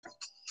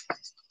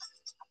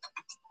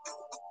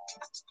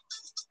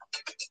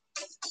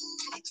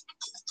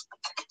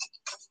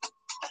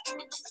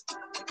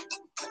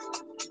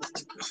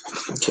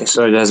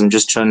sorry guys, I'm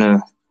just trying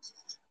to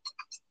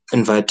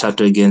invite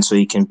Thato again so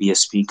he can be a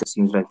speaker.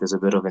 Seems like there's a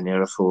bit of an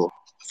error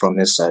from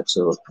his side,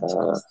 so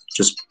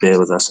just bear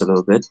with us a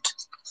little bit.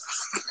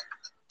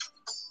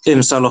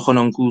 Msala o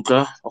kgona ho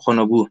nkutlwa, o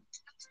kgona ho bua?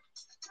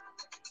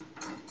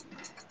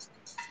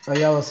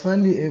 Yeah, I was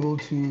finally able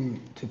to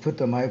put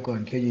the mic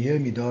on. Can you hear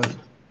me, dog?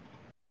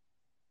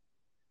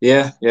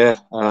 Yeah,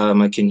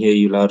 I can hear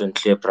you loud and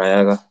clear,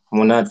 Prayaga.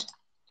 Munad.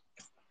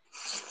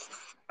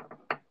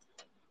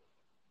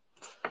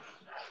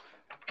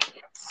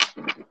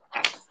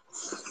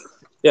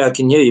 Yeah, I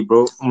can hear you,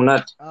 bro.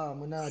 Munad.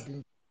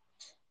 Munadi.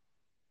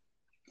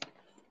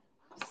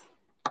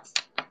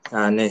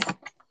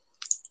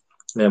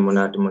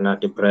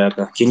 Munad,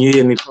 Prayaga. Can you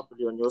hear me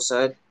properly on your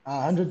side?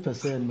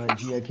 100%, my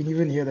G. I can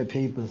even hear the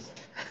papers.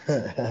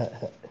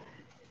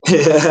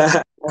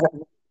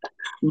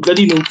 Utlwa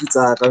dinotshi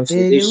tsa ka, Hey,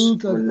 ke eish,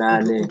 utlwa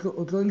monane.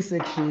 o tlo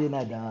section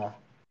da.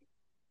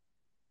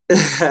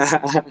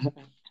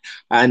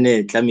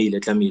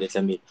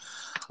 Tlamehile.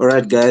 All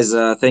right, guys.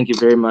 Thank you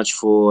very much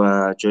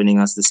for joining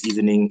us this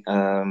evening.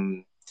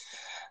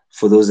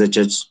 For those that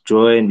just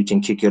joined, we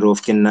can kick it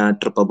off. Kenna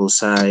Tripable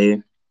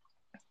Sai,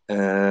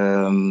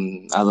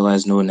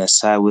 otherwise known as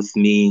Sai with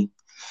me.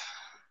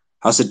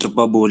 Haose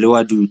Tripable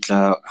Oa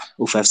Dutla,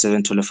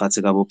 057 To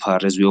Lefatshe Ka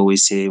Bophara, as we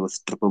always say with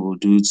Tripable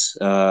Dudes.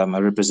 I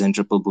represent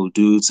Tripable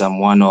Dudes. I'm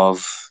one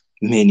of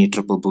many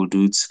Tripable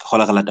Dudes.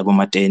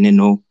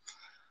 No,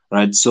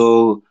 right?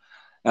 So,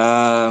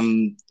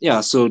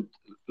 so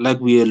like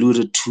we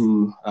alluded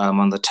to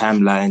on the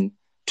timeline,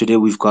 today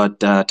we've got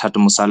Thato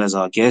Mosala as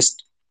our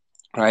guest,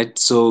 right?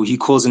 So he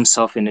calls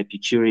himself an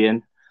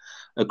epicurean,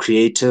 a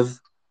creative,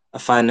 a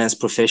finance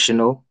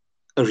professional,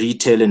 a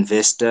retail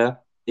investor,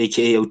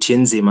 aka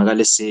Otienze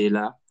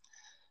Magalesela.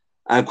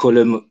 I call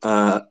him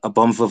a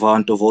bomb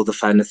vivant of all the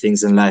finer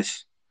things in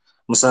life.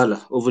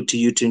 Mosala, over to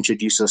you to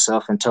introduce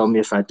yourself and tell me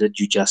if I did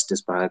you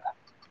justice, brother.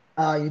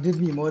 You did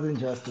me more than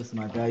justice,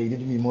 my guy. You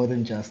did me more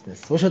than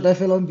justice. So should I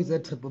feel on pizza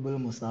triple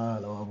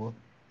Mosala, wabo?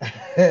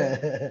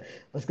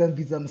 What's going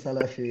pizza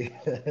masala fe?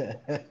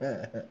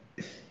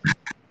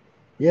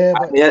 Yeah,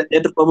 but Yeah,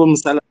 the problem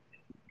Mosala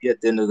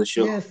at the end of the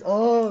show. yes.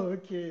 Oh,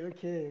 okay,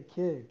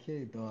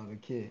 dog.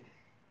 Okay.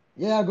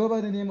 Yeah, I go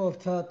by the name of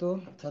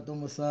Thato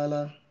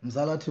Mosala,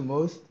 Mzala to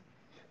most.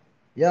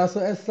 Yeah,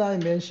 so as I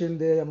mentioned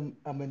there,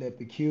 I'm an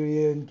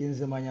Epicurean,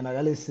 Kinzemanyana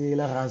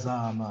Galesela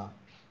Razama.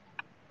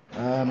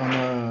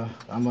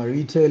 I'm a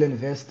retail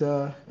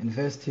investor,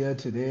 invest here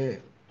today,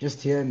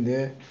 just here and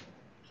there.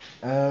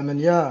 And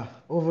yeah,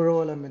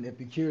 overall I'm an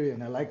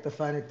Epicurean. I like the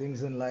finer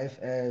things in life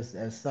as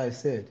Sai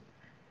said.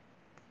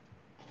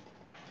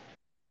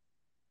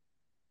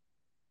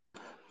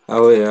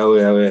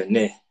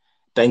 Ne.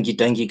 Thank you,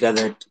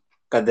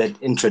 got that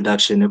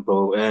introduction,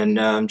 bro.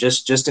 And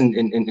just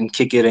in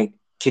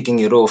kicking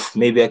it off,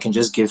 maybe I can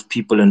just give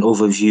people an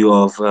overview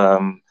of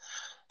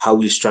how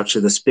we structure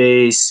the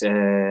space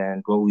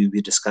and what we'll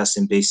be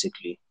discussing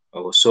basically.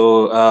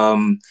 So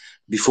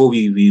before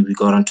we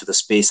got onto the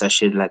space, I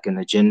shared like an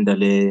agenda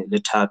le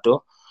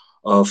Thato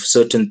of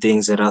certain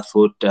things that I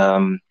thought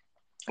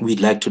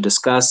we'd like to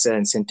discuss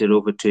and sent it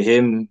over to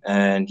him,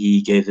 and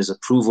he gave his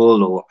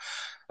approval or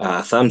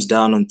thumbs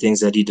down on things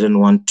that he didn't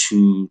want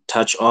to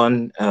touch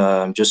on,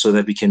 just so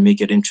that we can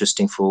make it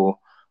interesting for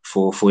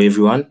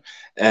everyone.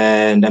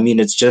 And I mean,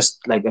 it's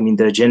just like, I mean,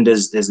 the agenda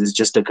is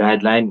just a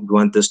guideline. We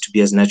want this to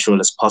be as natural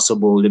as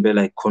possible, a little bit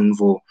like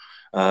convo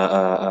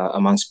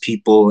amongst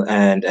people,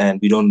 and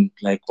we don't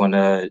like want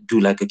to do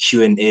like a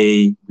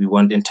Q&A. We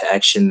want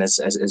interaction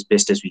as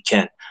best as we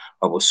can.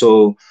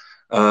 So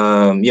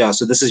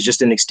so this is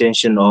just an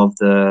extension of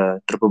the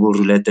triple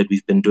roulette that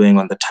we've been doing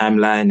on the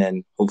timeline,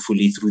 and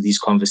hopefully through these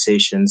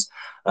conversations,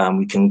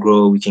 we can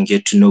grow, we can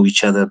get to know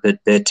each other a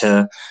bit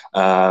better,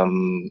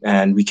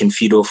 and we can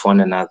feed off one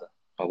another.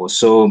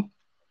 So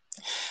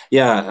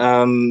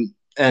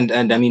and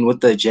I mean,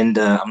 with the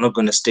agenda, I'm not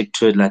going to stick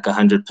to it like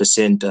 100%,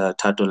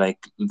 Thato,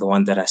 like the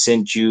one that I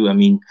sent you. I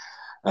mean,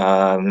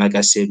 like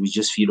I said, we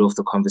just feed off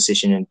the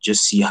conversation and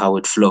just see how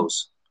it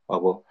flows.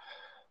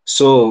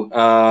 So,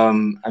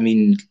 I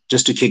mean,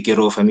 just to kick it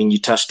off, I mean, you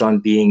touched on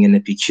being an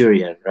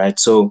Epicurean, right?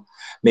 So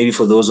maybe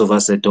for those of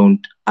us that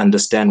don't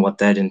understand what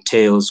that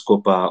entails,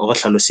 Kopa,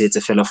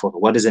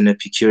 what is an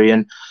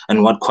Epicurean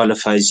and what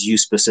qualifies you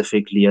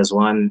specifically as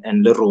one,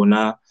 and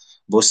Lerona,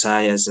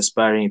 Bosai as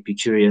aspiring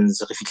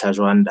Epicureans, re fihla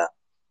jwang da?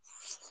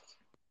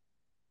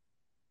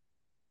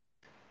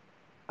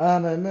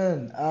 My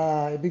man,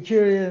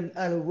 Epicurean,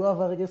 and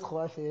whoever gets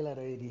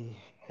already.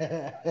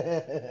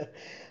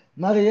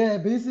 Maria,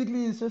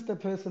 basically, it's just a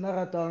person I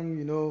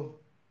ratang,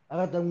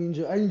 I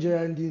enjoy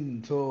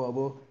ending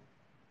to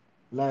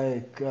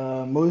like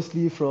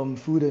mostly from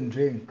food and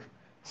drink.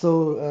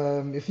 So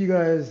if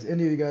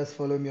any of you guys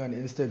follow me on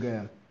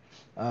Instagram,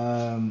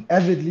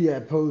 avidly I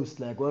post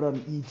like what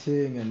I'm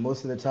eating and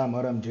most of the time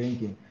what I'm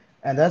drinking,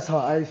 and that's how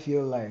I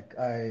feel like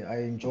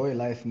I enjoy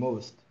life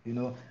most.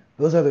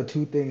 Those are the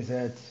two things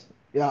that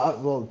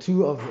well,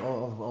 two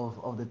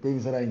of the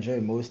things that I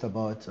enjoy most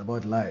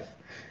about life.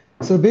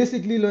 So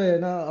basically, lo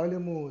yena a le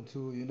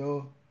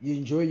motho, you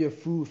enjoy your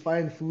food,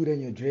 fine food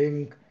and your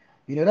drink.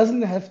 You know, it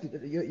doesn't have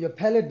to, your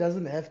palate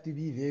doesn't have to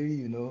be very,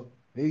 you know,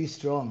 very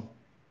strong.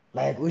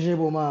 Like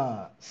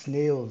ujeboma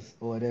snails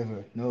or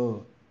whatever.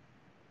 No.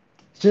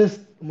 It's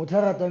just motho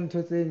a ratang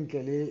ntho tse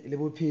ntle le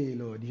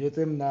bophelo, dijo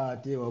tse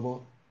monate, wa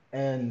bo,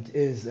 and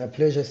is a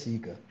pleasure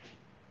seeker.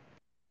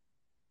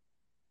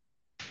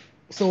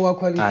 So wa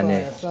Ah, qualify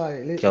ne, sa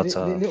ke a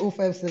tseba. le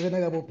 057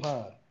 ka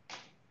bophara.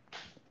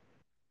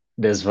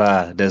 There's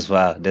va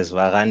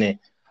gane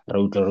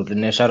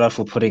ne shout out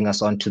for putting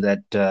us onto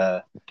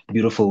that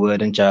beautiful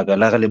word in jaga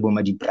la le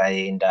boma di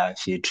brain da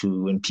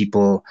fethu when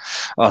people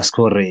ask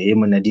hore e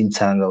mona di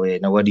ntshanga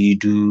wena, what do you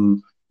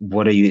do,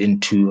 what are you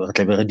into, re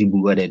tla be re di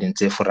bua that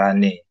ntse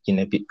forane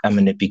I'm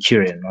an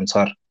epicurean on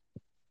sorry.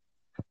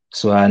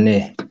 So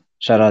ane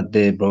shout out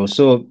there, bro.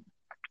 So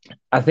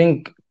I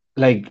think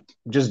like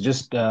just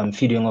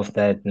feeding off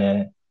that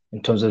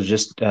in terms of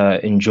just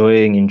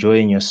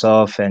enjoying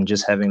yourself and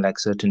just having like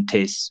certain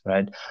tastes,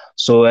 right?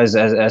 So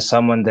as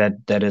someone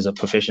that is a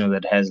professional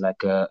that has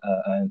like a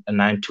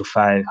 9 to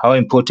 5, how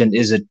important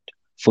is it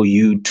for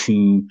you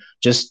to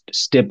just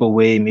step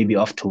away, maybe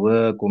after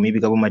work or maybe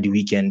go on the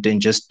weekend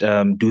and just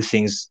do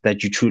things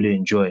that you truly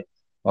enjoy?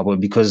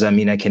 Because I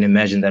mean, I can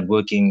imagine that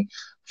working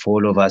for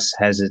all of us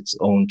has its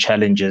own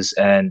challenges,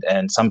 and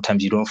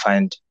sometimes you don't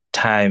find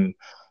time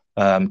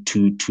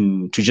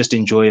to just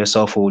enjoy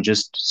yourself or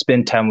just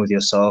spend time with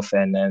yourself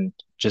and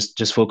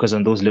just focus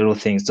on those little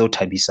things. So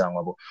thabisang,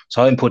 wabo.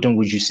 So how important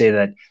would you say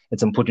that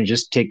it's important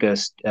just take a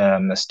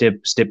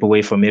step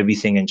away from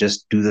everything and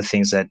just do the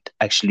things that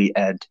actually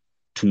add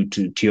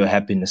to your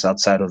happiness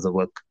outside of the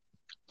work?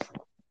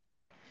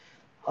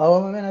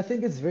 Oh man, I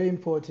think it's very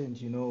important,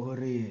 you know, hore,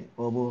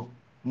 obo,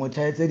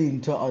 mothaetse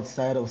dintho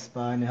outside of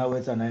span, how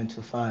it's a 9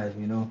 to 5,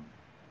 you know.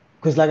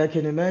 Because like I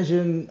can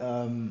imagine,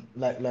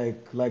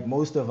 like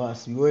most of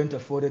us, we weren't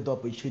afforded the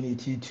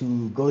opportunity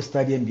to go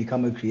study and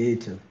become a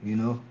creative, you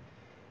know.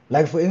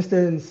 Like for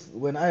instance,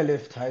 when I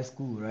left high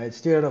school, right,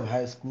 straight out of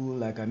high school,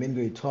 like I'm in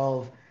grade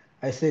 12,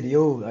 I said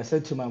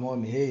to my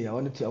mom, hey, I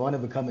want to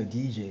become a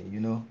DJ, you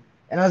know.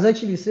 And I was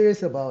actually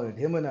serious about it.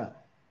 Him and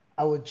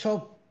I would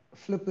chop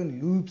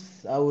flipping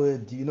loops. I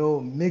would, you know,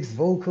 I would mix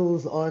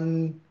vocals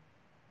on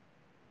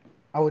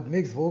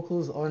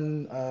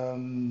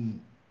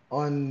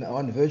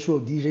virtual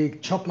DJ,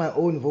 chop my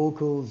own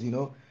vocals, you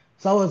know.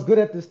 So I was good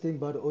at this thing,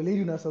 but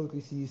Oledu na sa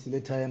utlwisise le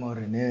time or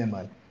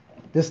man.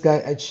 This guy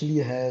actually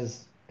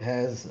has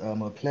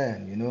a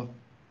plan, you know.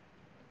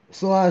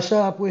 So I show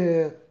up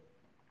with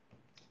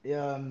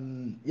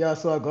yeah,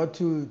 so I got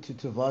to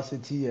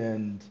varsity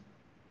and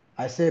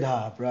I said,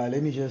 bruh,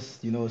 let me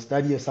just, you know,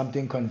 study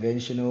something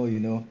conventional, you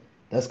know,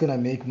 that's gonna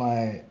make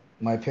my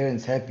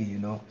parents happy, you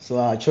know. So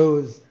I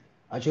chose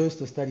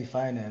to study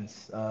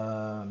finance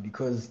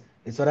because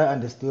it's what I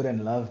understood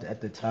and loved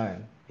at the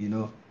time, you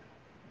know.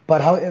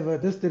 But however,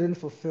 this didn't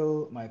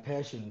fulfill my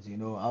passions, you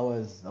know. I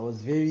was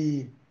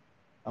very,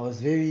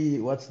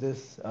 what's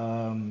this,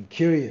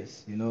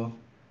 curious, you know,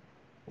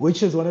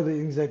 which is one of the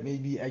things that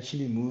made me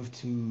actually move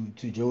to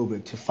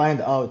Joburg to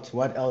find out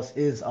what else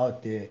is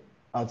out there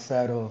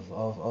outside of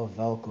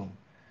Valcom.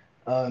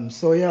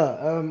 So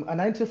yeah, a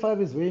 9 to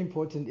 5 is very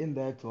important in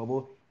that,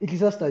 Wabo. It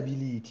is a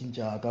stability,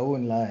 Tinchak, I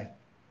won't lie.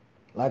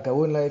 Like I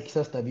won't like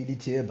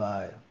stability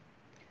by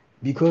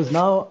because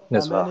now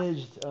That's why.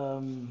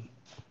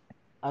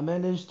 I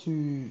managed to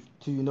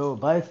you know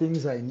buy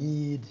things I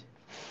need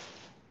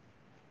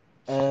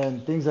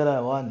and things that I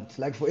want.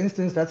 Like for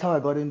instance, that's how I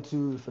got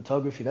into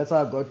photography. That's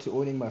how I got to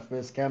owning my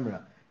first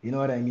camera. You know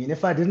what I mean?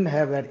 If I didn't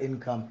have that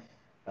income,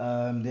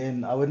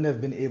 then I wouldn't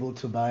have been able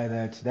to buy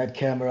that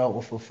camera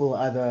or fulfill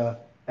other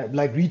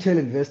like retail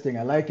investing.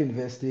 I like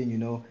investing. You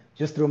know,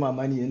 just throw my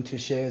money into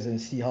shares and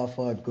see how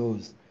far it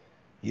goes.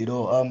 You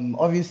know,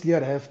 obviously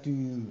I'd have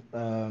to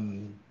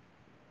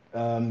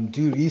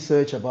do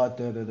research about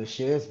the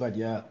shares, but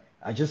yeah,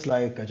 I just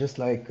like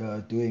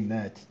doing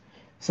that.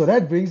 So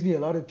that brings me a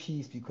lot of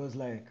peace because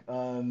like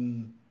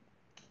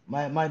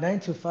my 9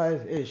 to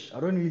 5 ish, I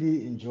don't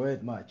really enjoy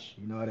it much.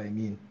 You know what I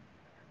mean?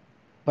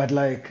 But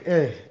like,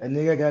 a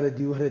nigga gotta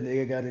do what a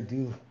nigga gotta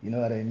do. You know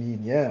what I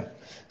mean? Yeah.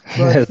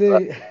 So I'd That's why.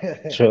 say,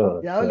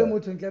 Sure, yeah, sure.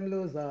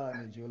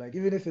 Joe. Like,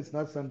 even if it's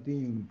not something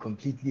you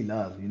completely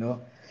love, you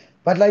know.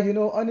 But like, you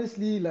know,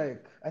 honestly,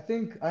 like, I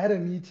think I had a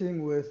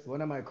meeting with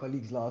one of my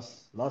colleagues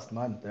last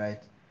month,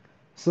 right?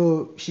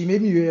 So she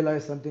made me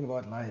realize something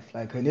about life.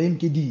 Like her name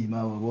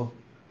Kidima.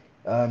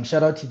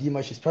 Shout out to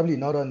Dima. She's probably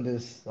not on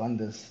this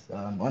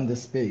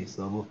space.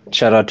 So,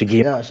 Shout out to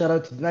Game. yeah, shout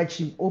out to like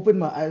she opened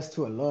my eyes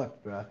to a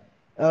lot, bruh.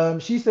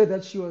 She said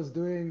that she was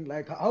doing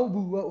like how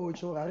bua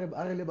ocho are le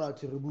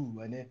batho re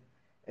bua, ne?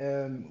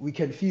 We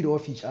can feed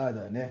off each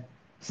other, ne?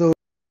 So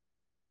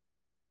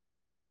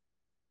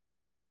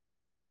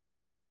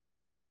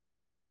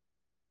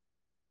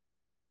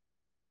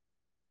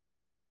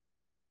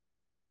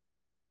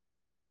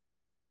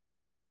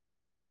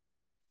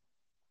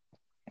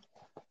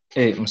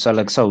Eh,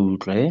 msala sa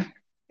utlwa, eh?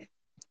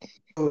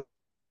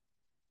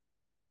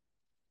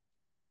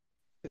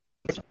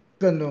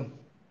 no.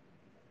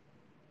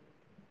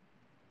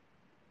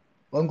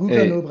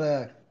 Wanguka Eh, no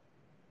bra.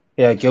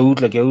 yeah, ke a Yeah.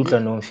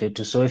 utlwa no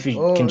mfethu. So if you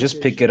Oh, can just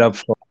okay, sure.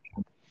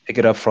 pick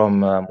it up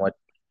from what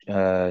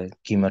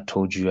Kima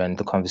told you and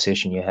the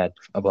conversation you had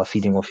about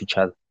feeding off each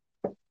other.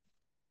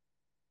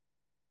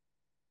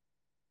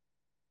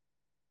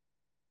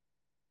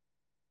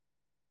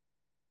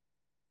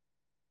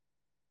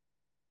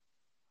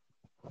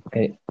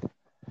 Eh,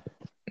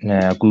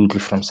 nah, ke utlwe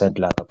from side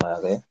la ka ba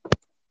re.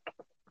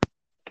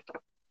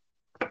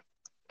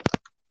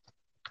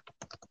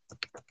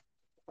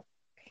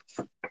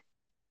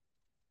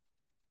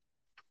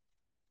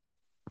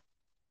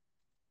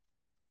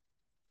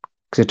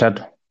 Ke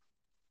Thato?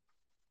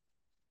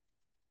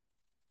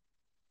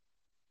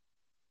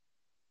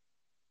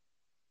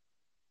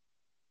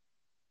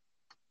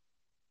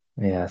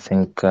 Yeah, I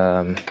think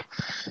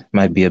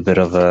might be a bit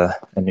of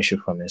an issue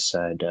from his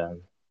side.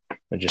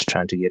 We're just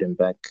trying to get him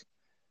back.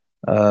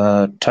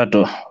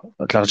 Thato,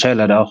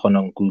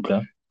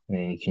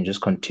 you can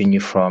just continue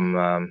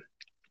from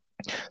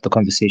the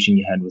conversation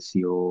you had with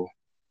your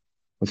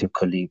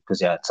colleague,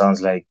 because yeah, it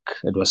sounds like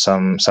it was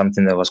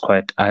something that was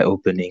quite eye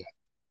opening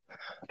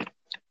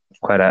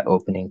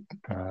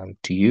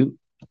to you.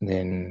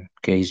 Then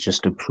okay, he's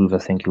just approved. I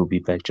think he'll be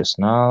back just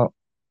now.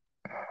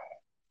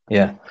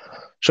 Yeah,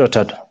 sure,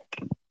 Thato.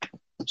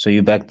 So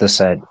you back this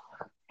side.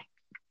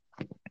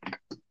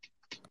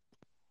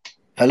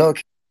 Hello.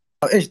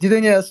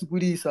 Didn't you ask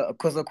Gudisa?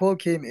 Because the call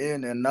came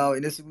in and now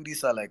in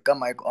Gudisa like come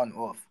mic on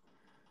off.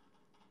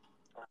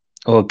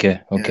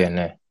 Okay, Yeah.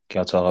 ne. Ke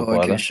a tshwara Oh, poa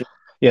okay, ka. sure.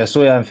 Yeah,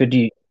 so yeah,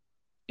 Mfedi,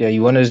 yeah,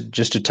 you want to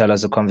just to tell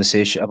us a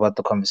conversation about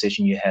the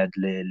conversation you had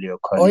with your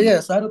Oh colleague.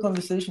 yes, I had a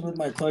conversation with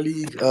my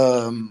colleague.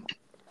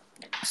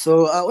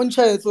 So I on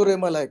it's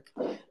like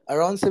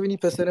around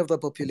 70% of the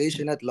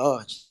population at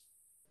large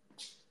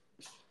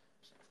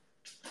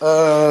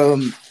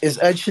is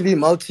actually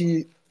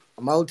multi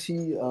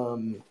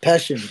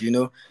passionate, you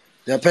know.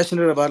 They're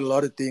passionate about a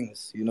lot of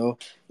things, you know.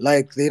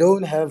 Like they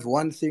don't have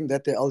one thing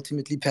that they're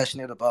ultimately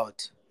passionate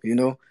about, you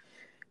know.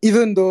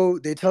 Even though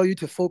they tell you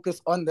to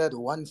focus on that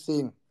one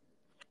thing,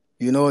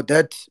 you know,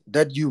 that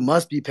you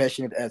must be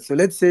passionate at. So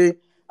let's say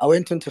I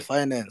went into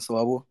finance,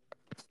 Wabo.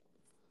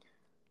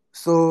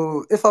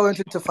 So if I went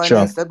into Sure.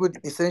 finance, that would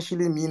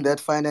essentially mean that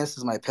finance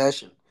is my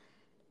passion,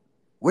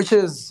 which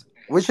is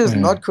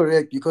not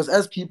correct because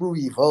as people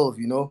we evolve,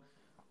 you know,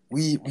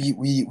 we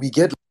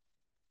get.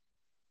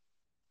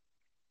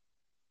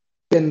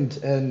 And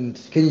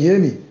can you hear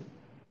me?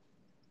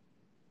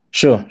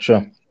 Sure,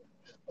 sure.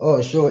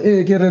 Oh, sure.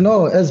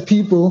 No, as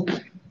people,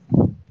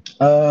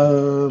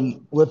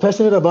 we're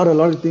passionate about a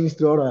lot of things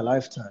throughout our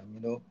lifetime,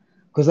 you know.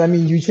 Because I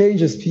mean, you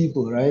change as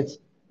people, right?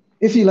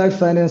 If you like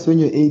finance when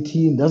you're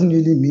 18, doesn't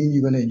really mean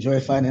you're gonna enjoy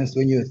finance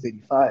when you're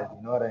 35.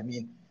 You know what I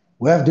mean?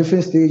 We have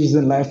different stages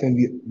in life, and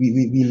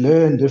we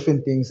learn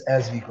different things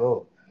as we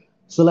go.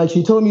 So, like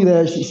she told me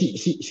that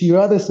she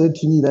rather said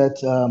to me that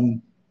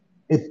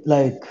it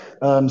like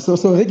so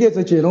re ke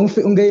etsa tjena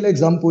nka ile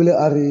example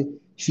are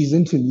she's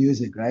into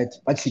music, right,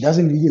 but she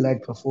doesn't really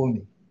like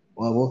performing,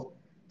 wabo.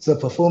 So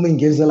performing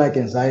gives her like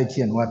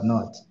anxiety and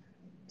whatnot.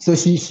 So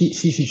she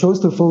chose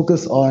to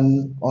focus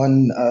on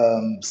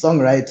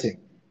songwriting,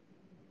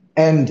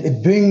 and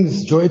it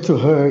brings joy to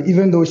her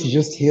even though she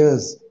just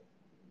hears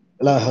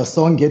like her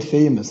song get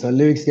famous, her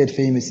lyrics get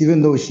famous,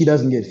 even though she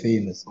doesn't get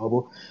famous.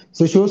 Wabo.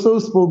 So she also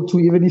spoke to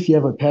even if you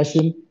have a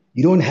passion,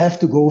 you don't have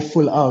to go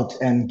full out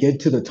and get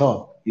to the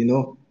top. You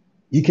know,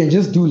 you can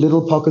just do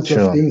little pockets of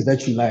Sure. things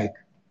that you like.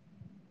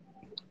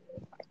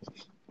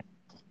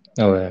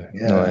 No way,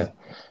 no Yeah. way.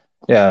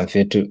 Yeah, I'm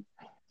fair too.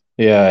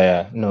 Yeah,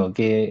 yeah. No,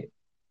 ke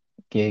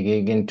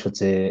ntho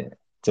tse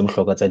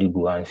bohlokwa tsa di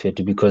buang fair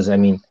too, because I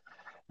mean,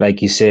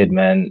 like you said,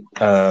 man,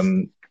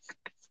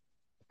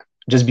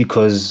 just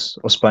because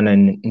Ospana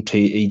into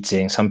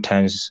eating,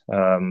 sometimes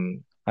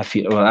I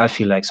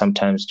feel like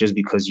sometimes just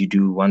because you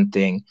do one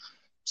thing,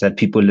 that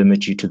people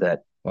limit you to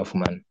that.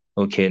 Man,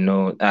 okay,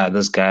 no,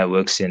 this guy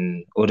works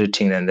in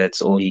auditing, and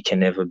that's all he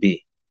can ever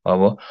be.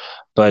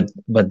 But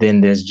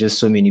then there's just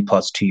so many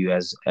parts to you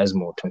as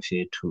more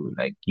fair to,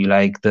 like, you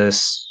like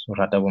this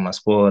Ratabo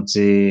sports,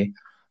 you're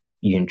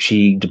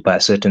intrigued by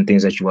certain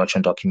things that you watch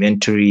on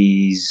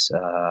documentaries,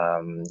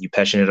 you're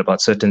passionate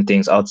about certain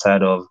things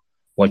outside of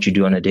what you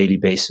do on a daily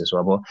basis.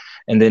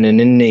 And then in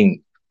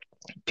ending,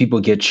 people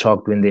get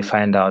shocked when they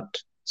find out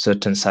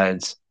certain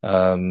sides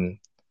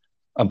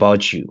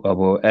about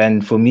you.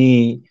 And for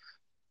me,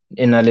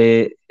 in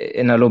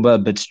a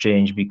bit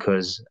strange,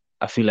 because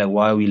I feel like,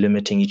 why are we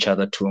limiting each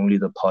other to only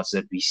the parts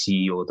that we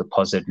see or the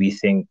parts that we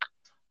think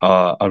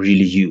are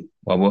really you?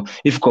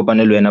 If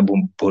kopanelo ena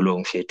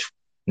bolong fethu,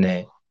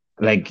 ne,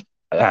 like,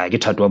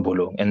 get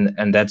bolong,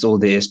 and that's all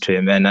there is to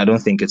him, and I don't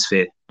think it's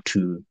fair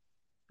to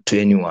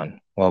anyone.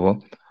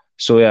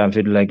 So yeah, I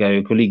feel like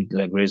your colleague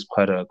like raised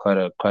quite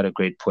a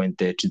great point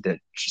there to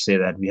say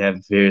that we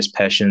have various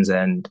passions,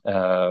 and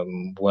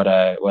what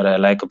I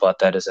like about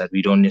that is that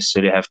we don't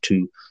necessarily have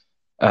to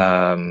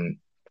um,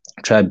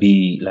 try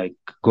be like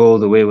go all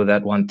the way with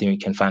that one thing. We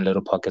can find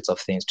little pockets of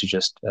things to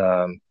just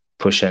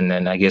push and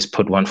I guess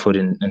put one foot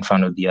in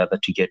front of the other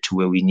to get to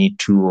where we need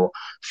to, or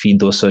feed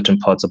those certain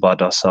parts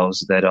about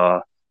ourselves that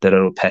are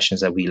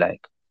passions that we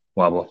like.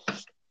 Wabo.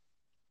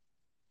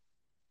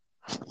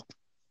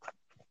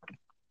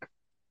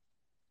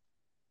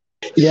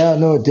 Yeah,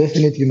 no,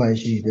 definitely, my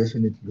G,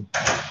 definitely,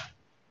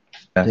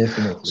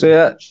 So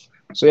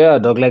definitely. yeah,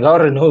 dog. Like I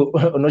don't know,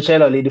 no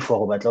child lady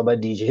for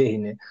but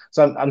DJ.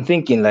 So I'm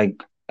thinking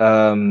like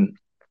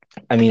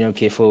I mean,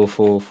 okay, for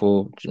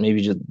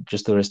maybe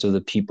just the rest of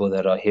the people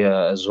that are here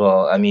as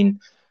well. I mean,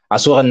 I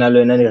saw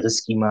another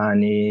risky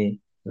money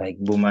like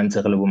Boman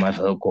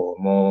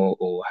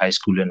or high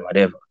school and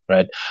whatever,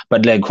 right?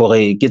 But like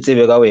hore get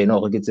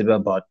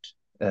about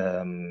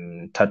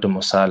Thato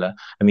Mosala.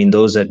 I mean,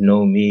 those that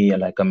know me,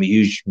 like I'm a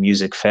huge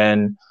music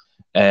fan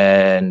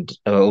and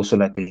also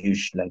like a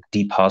huge like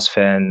deep house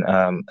fan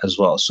as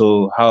well.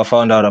 So how I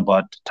found out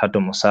about Thato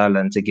Mosala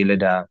and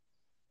Tegileda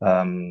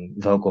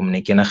welkom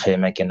ne kena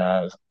khema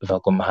kena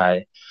welkom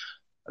high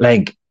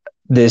like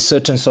there's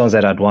certain songs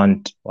that I'd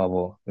want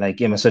wabo like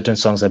yeah certain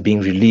songs are being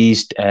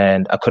released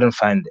and I couldn't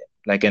find them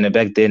like and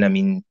back then I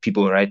mean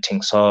people were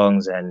writing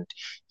songs and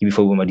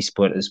before we made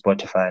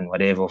Spotify and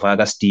whatever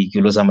vagasti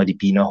kilozama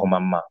dipina ho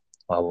mama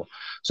wabo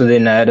so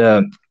then I had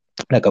a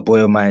like a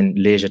boy of mine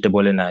leisure to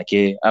bolena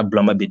ke a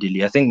bloma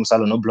bedeli I think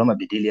msalo no bloma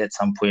bedeli at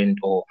some point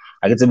or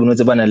I get to no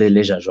tsebana le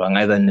leisure jwang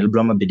either ne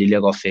bloma bedeli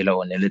ka fela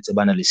or ne le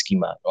tsebana le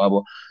schema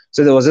wabo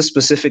so there was a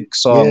specific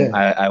song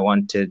Yeah, I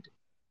wanted,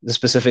 the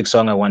specific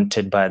song I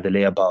wanted by the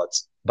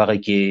Layabouts,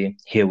 Barake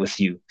Here With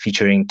You,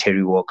 featuring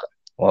Terry Walker.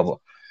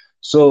 Wabo.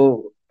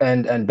 So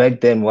and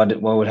back then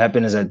what would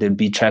happen is that there'd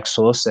be track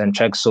source and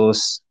track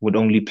source would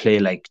only play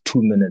like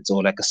 2 minutes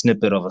or like a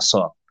snippet of a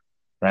song,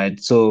 right?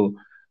 So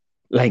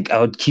like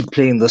I would keep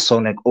playing the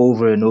song like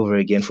over and over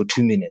again for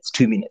 2 minutes,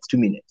 2 minutes, 2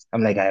 minutes.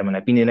 I'm like, I'm an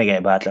opinion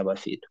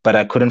but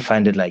I couldn't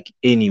find it like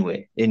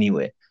anywhere.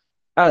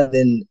 Ah,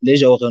 then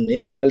leisure o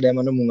re le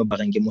mo mongwe ba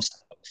reng ke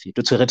mosala fit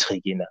o tshwere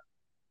trekina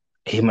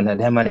hey man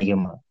le man ke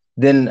ma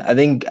then I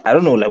think I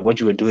don't know like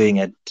what you were doing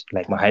at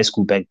like my high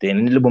school back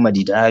then le bo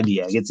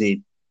madidadi I get it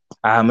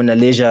mona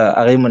leisure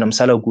a re mona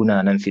msala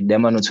kuna na fit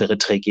man o tshwere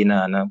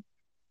trekina na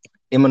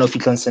Eman of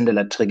Fitlan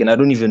Sendela trick, and I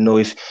don't even know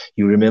if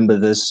you remember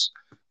this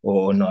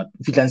or not.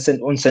 Fitlan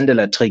send on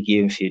Sendela trick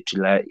game fit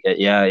like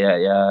yeah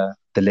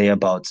the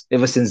layabouts.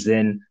 Ever since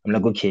then, I'm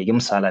like okay, give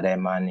him salad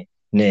money.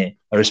 Ne,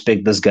 I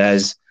respect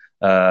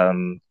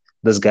um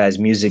this guy's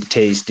music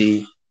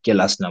tasty. Ke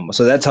last number.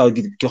 So that's how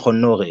ke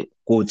kgonne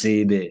go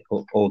tsebe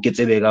or ke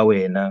tsebe ka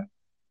wena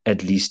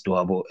at least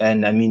wabo.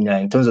 And I mean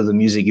in terms of the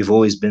music, you've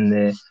always been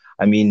there.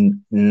 I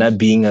mean, not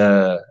being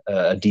a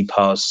deep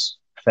house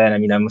fan. I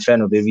mean, I'm a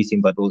fan of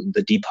everything, but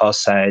the deep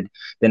house side.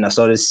 Then I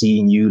started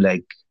seeing you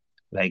like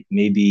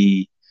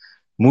maybe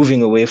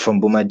moving away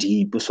from Buma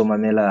Deep,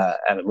 Busomamela,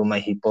 Buma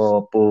Hip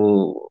Hop,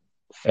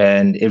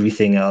 and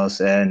everything else.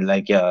 And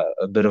like yeah,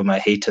 a bit of my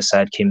hater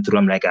side came through.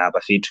 I'm like,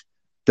 but fit,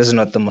 this is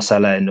not the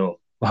masala I know.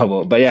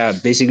 But yeah,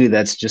 basically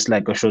that's just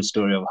like a short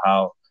story of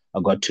how I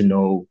got to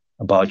know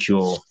about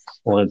your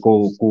or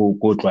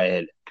go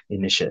trial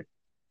initially.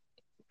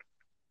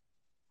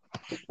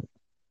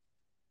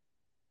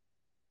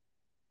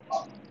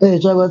 hey,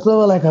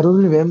 Chabatsawa, like I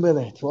don't remember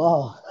that.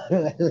 Wow.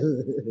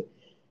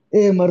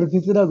 Hey,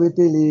 Marufisina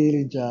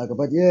Beteli, Chaka,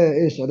 but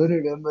yeah, ish, I don't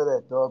remember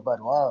that dog, but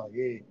wow,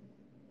 yeah.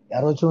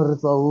 I don't know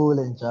it's all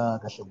in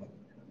Chaka.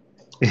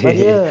 But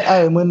yeah,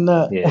 I mean,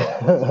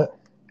 Yeah.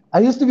 I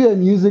used to be a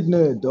music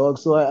nerd, dog.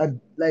 So I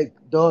like,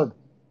 dog.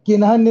 There's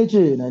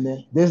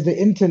the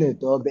internet,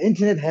 dog. The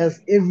internet has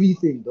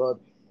everything, dog.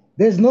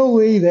 There's no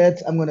way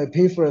that I'm gonna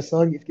pay for a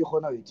song if you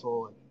it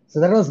all.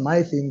 So that was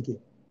my thinking.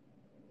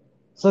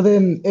 So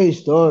then,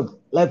 dog,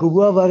 like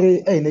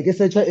Ubuavari, hey, nigga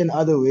search in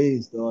other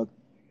ways, dog.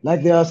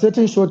 Like there are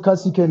certain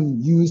shortcuts you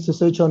can use to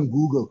search on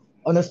Google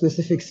on a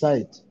specific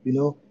site, you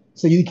know.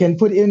 So you can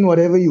put in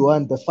whatever you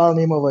want, the file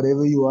name of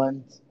whatever you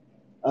want,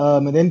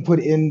 and then put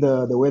in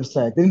the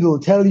website. Then it will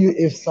tell you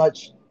if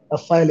such a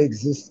file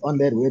exists on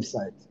that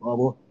website.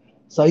 Wabo.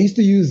 So I used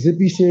to use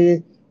Zippy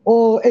Share,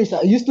 or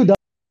I used to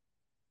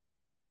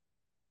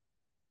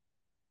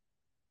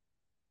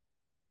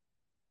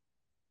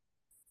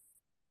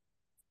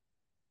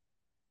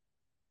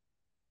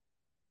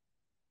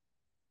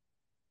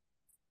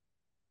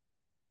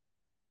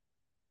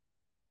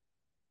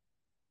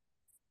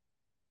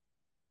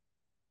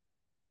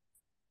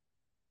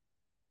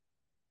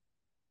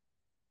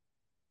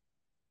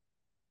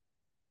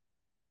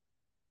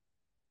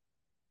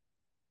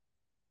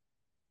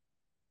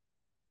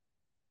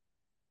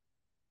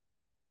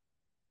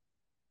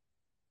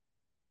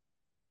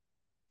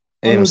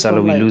Hey, download Masala,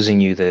 from we like, losing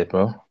you there,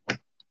 bro.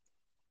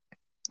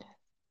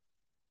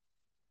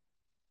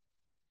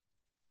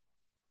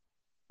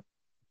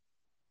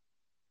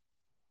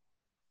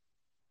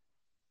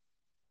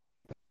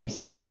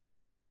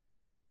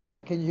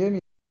 can you hear me?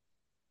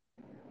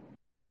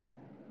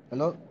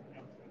 Hello?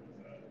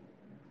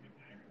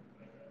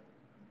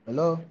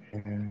 Hello?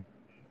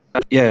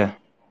 Yeah,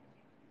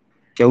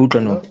 ke a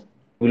utlwa no. Hello?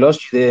 We lost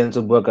you there and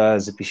so bua ka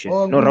Zipishe.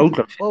 Oh, No, ra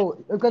Uncle. utlwa. Oh,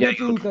 Yeah, ukatati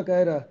ke utlwa.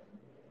 ukakaira.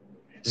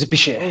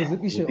 Zipishe. Oh,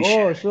 Zipishe. Zipishe.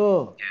 Oh,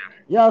 sure.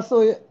 Yeah,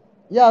 so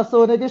yeah,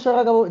 so I used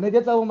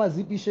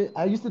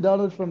to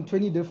download from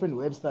 20 different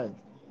websites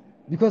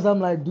because I'm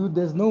like, dude,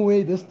 there's no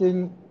way this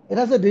thing it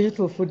has a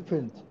digital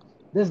footprint.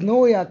 There's no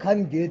way I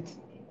can't get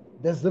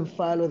the zip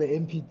file or the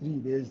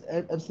MP3. There's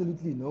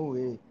absolutely no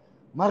way.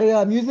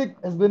 Maria, music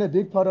has been a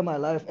big part of my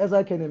life, as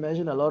I can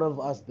imagine a lot of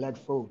us black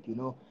folk, you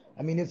know.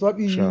 I mean, it's what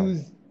we Sure.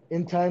 use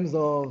in times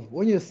of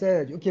when you're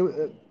sad. Okay,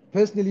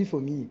 personally for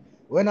me,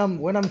 when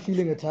I'm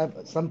feeling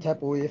some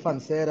type of way, if I'm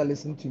sad, I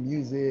listen to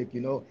music,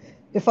 you know.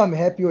 If I'm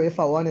happy or if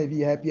I want to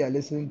be happy, I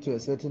listen to a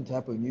certain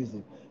type of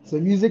music. So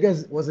music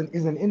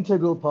is an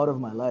integral part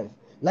of my life.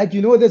 Like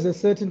you know, there's a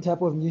certain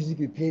type of music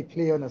you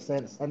play on a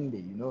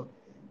Sunday, you know.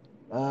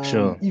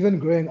 Sure. Even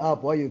growing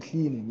up while you're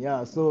cleaning,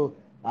 yeah. So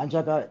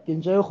Anjaka,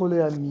 kinjaya kholo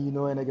ya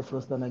mmino and I get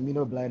frosted and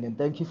Mino blind and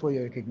thank you for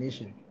your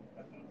recognition.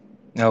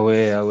 Bro.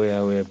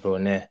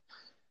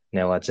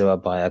 Ne wa tseba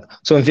baya.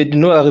 So in fact,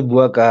 no re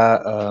bua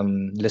ka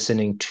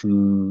listening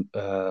to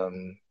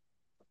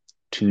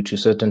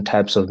certain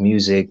types of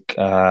music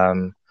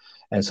and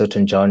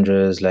certain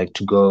genres like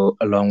to go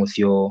along with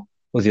your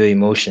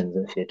emotions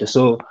in fact.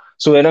 So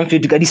when I'm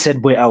fit ka di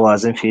sad boy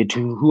hours in fact,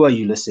 who are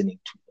you listening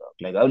to?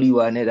 Like only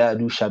one that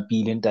do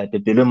shapile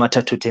ntate pelo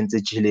matha to tense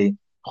chile.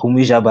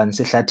 Khumi jaban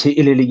se hlathe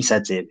e le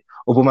isa tsebe.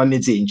 O bo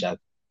mametseng ja.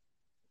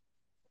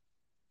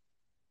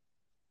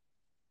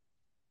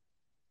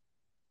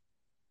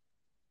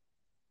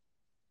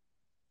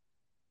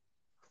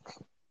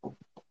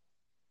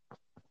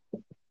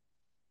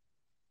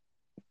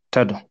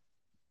 Tado.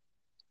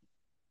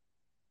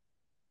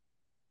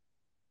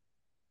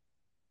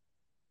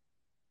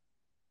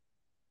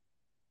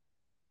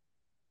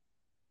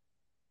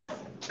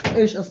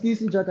 Ish,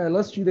 excuse me, Jack, I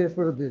lost you there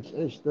for a bit.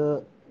 Ish,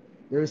 the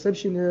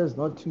reception here is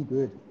not too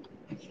good.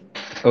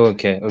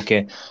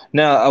 Okay.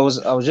 Now, I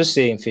was just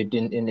saying, Fit,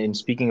 in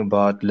speaking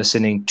about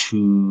listening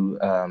to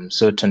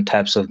certain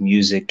types of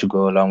music to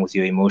go along with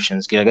your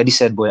emotions. Ke reka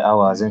di-sad boy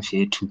hours and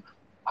Fit to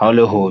how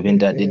le ho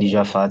that the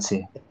dija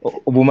fatshe.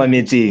 O bo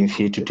mametseng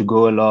Fit to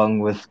go along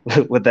with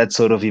with that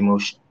sort of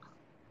emotion.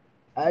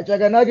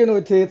 Jack, I'm not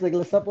gonna take like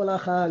lesapo la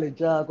khale,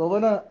 Jack. I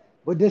wanna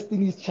but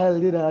Destiny's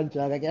Child did that,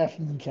 Jack. I can't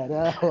feel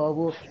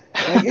that.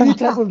 Like any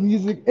type of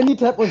music, any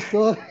type of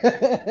song.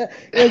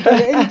 Yeah, Jack,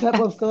 any type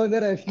of song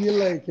that I feel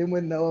like him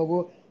and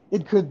now,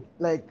 it could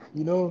like,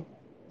 you know,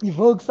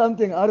 evoke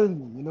something out of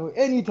me, you know,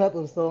 any type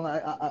of song.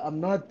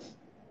 I'm not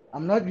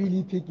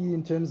really picky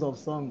in terms of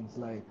songs.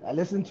 Like I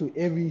listen to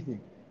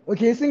everything.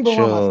 Okay, sing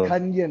Boma Sure,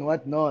 Maskandi and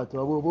whatnot.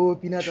 Bo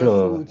Pinata sure,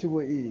 Soul,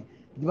 Chibo E.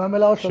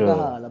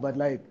 sure. But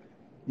like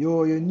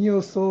your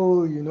neo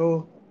soul, you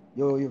know,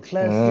 your Mm,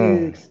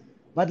 classics.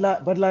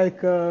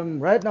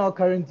 Right now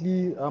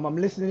currently I'm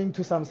listening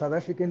to some South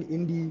African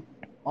indie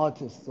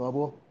artists.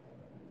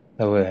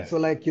 aware. So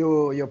like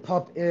your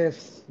Pop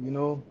Fs, you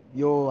know,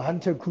 your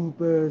Hunter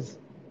Coopers,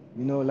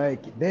 you know,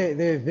 like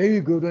they're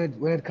very good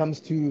when it comes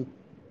to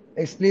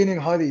explaining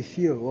how they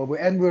feel.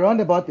 And we're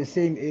around about the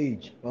same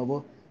age.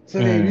 So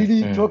they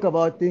really Mm, talk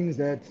about things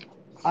that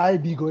I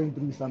be going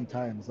through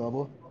sometimes.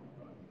 And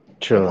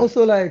sure.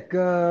 also like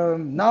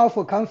now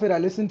for comfort, I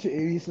listen to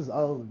Erisa's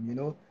album, you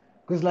know,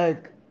 because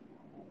like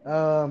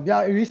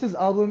yeah, Erisa's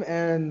album,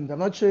 and I'm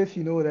not sure if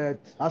you know that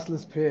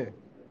Hustler's Prayer,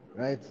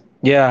 right?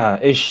 Yeah,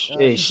 ish.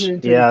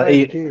 Featuring Yeah,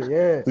 25K,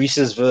 yeah.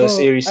 Reese's verse,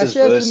 So I Reese's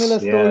share a verse. similar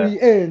Yeah, story.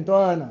 Hey,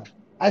 Ntoana.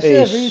 I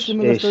share a very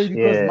similar story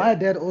because yeah, my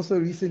dad also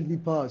recently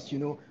passed, you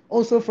know,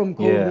 also from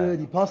yeah. COVID.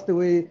 He passed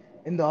away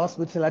in the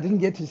hospital. I didn't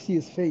get to see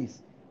his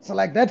face. So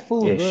like that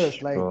full verse,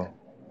 Ish, like, bro.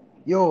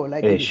 yo,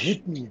 like Ish. it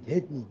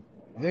hit me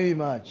very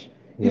much.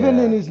 Even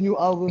in Yeah. his new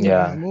album, he's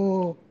Yeah.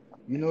 more,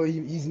 you know,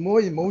 he's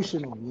more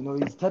emotional. You know,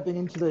 he's tapping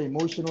into his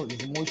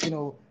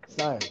emotional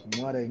side. You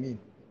know what I mean?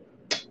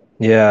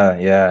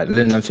 Yeah.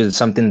 Lennon feels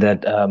something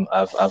that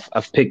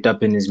I've picked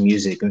up in his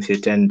music, in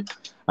fact, and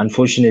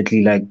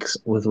unfortunately, like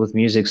with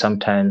music,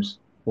 sometimes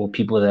or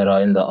people that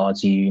are in the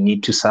arts, you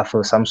need to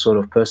suffer some sort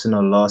of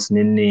personal loss,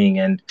 ninning,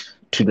 and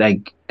to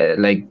like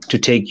to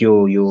take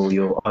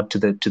your art to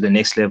the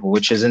next level,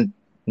 which isn't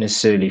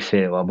necessarily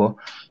fair, wabo.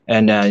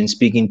 And in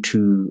speaking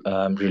to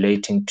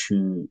relating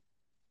to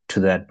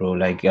that, bro.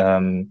 Like,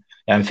 I'm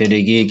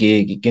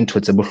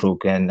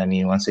and I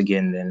mean, once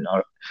again, then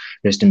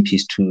rest in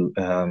peace to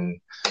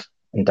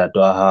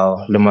Ntatwa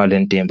how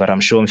Lemalente. But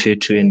I'm sure I'm fair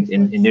to Thanks,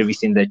 in thanks.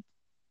 everything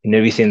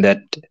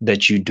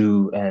that you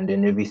do and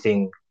in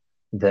everything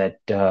that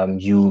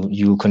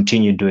you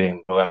continue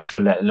doing, bro. I'm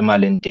sure like,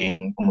 Lemalente,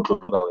 o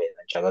motlotlo ka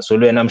wena, jaaka. So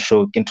le wena I'm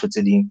sure ke ntho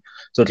tse ding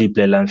tse o tlo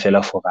ipolelang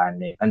fela for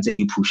ane a ntse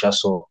di pusha,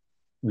 so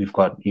you've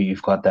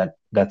got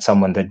that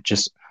someone that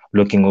just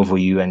looking over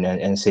you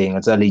and saying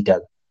what's later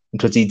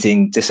ntho tse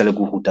itseng tse sale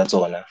ko ruta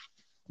tsona,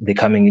 they're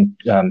coming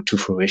to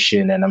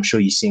fruition, and I'm sure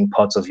you're seeing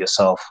parts of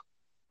yourself,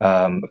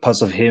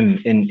 parts of him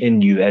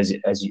in you as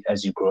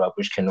you grow up,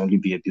 which can only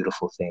be a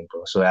beautiful thing,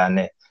 bro. So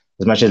yeah,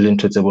 as much as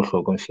into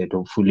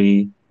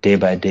hopefully day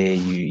by day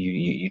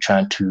you're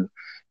trying to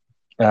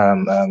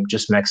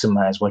just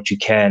maximize what you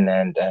can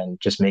and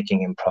just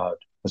making him proud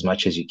as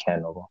much as you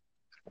can, bro.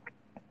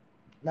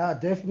 Nah,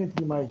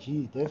 definitely my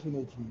G,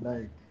 definitely.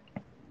 Like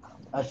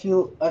I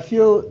feel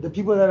the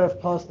people that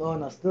have passed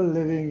on are still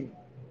living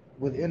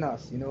within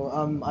us.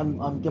 I'm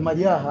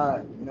Gemadia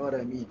high, you know what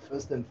I mean,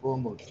 first and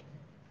foremost.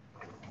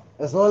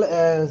 As well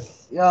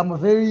as yeah, I'm a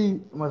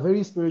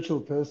very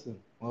spiritual person.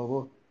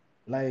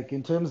 Like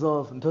in terms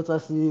of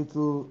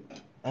ntotsa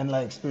and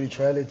like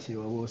spirituality.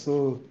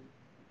 So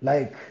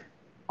like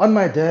on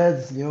my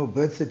dad's,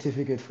 birth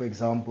certificate, for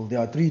example, there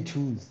are three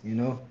twos,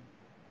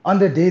 on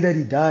the day that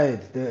he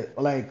died, the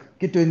like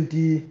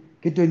K20,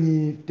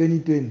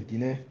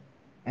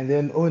 and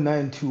then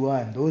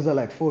 0921. Those are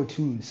like four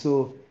twos.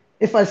 So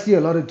if I see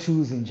a lot of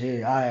twos in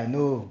J, I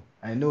know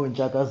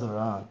Nchaka's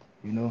around,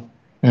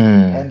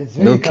 Mm. and it's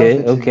very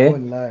Okay, comforting. I okay.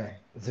 won't lie.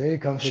 It's very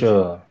comforting.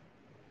 Sure,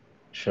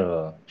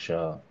 sure,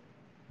 sure.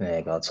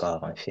 Yeah, got to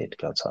my feet,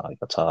 got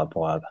to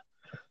brother.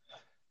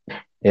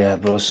 Yeah,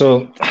 bro.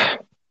 So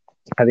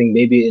I think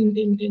maybe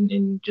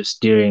in just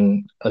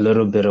steering a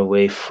little bit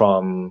away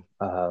from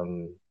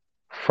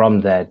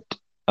that,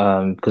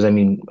 because I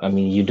mean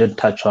you did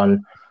touch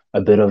on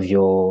a bit of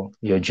your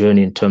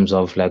journey in terms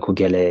of like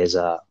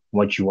Ugeleza,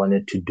 what you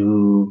wanted to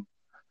do,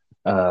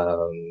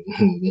 um,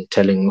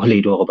 telling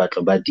Olido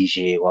about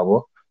DJ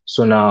Wabo.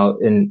 So now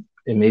in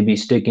maybe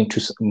sticking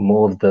to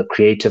more of the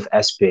creative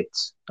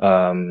aspects,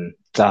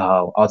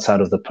 outside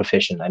of the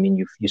profession. I mean,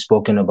 you've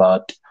spoken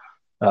about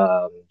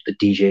the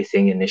DJ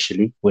thing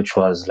initially, which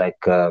was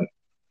like a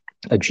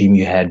dream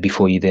you had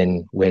before you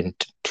then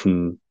went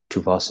to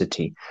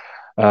varsity.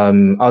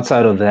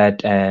 Outside of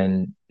that,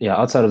 and yeah,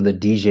 outside of the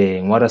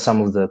DJing, what are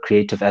some of the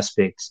creative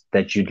aspects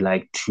that you'd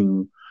like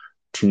to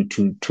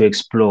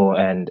explore,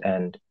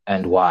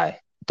 and why?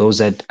 Those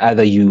that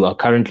either you are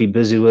currently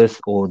busy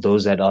with, or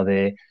those that are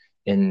there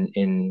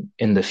in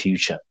the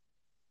future.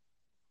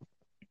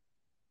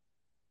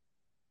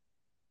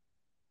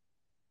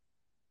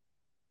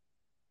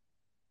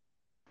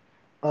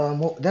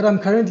 That I'm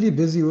currently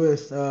busy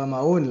with, I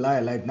won't lie.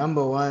 Like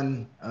number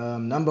one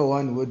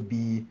would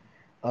be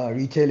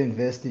retail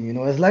investing.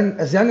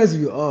 As young as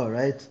we are,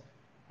 right?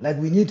 Like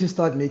we need to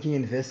start making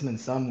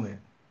investments somewhere.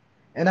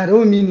 And I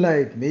don't mean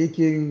like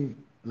making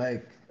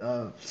like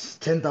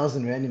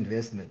 10,000 rand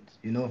investment.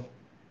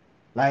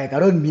 Like I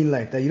don't mean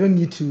like that. You don't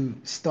need to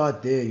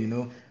start there.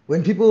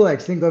 When people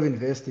like think of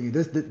investing,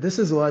 this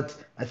is what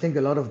I think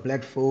a lot of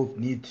black folk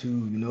need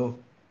to,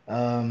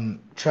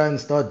 try and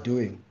start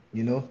doing.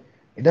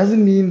 It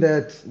doesn't mean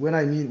that when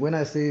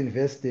I say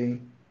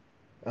investing,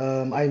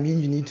 I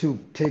mean you need to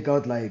take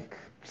out like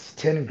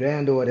 10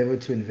 grand or whatever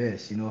to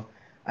invest.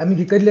 I mean,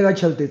 you could like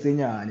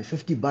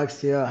 50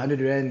 bucks here,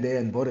 100 rand there,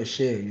 and bought a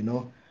share.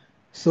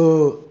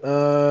 So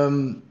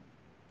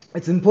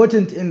it's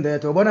important in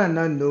that what I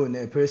not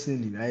know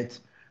personally, right?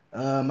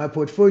 My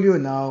portfolio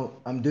now,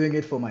 I'm doing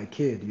it for my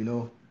kid.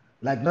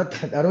 Like not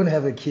that I don't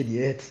have a kid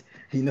yet.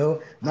 Now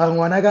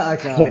when I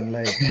got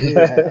like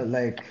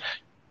like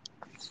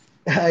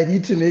I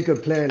need to make a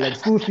plan. Like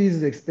school fees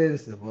is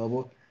expensive,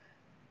 wabo.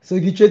 So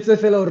ke tjwetse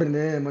fela hore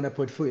ne mona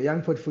portfolio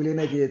young portfolio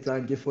ena ke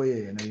etsang ke for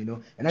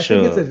yena. And I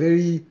think it's a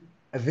Sure.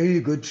 very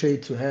good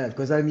trait to have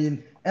because I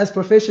mean as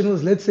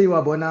professionals, let's say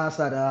wa bona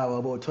sada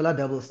wa bo thola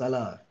double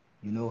salary,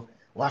 you know,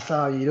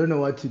 wasa you don't know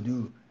what to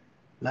do.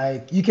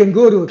 Like you can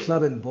go to a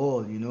club and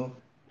ball.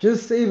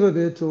 Just save a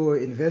bit or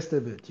invest a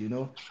bit.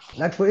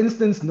 Like for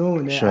instance, no,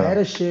 ne, I had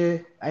Sure. a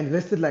share, I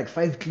invested like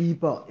 5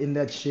 clipper in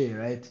that share,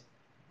 right?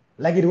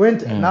 Like it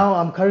went, Mm. now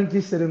I'm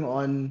currently sitting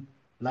on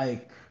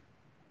like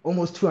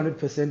almost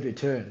 200%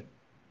 return.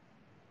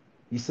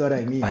 You see what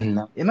I mean? And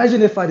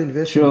Imagine if I'd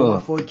invested Boma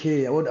sure,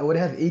 4K, I would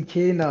have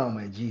 8K now,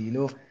 my G.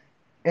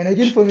 And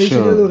again,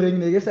 information sure.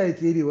 ring, I guess I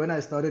tell you when I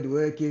started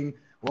working,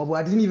 well,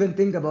 I didn't even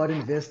think about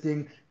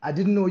investing. I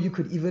didn't know you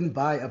could even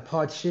buy a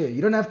part share.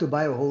 You don't have to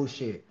buy a whole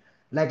share.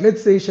 Like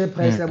let's say share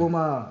price ya Mm.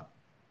 Boma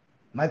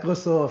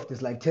Microsoft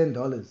is like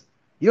 $10.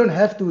 You don't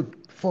have to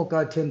fork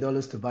out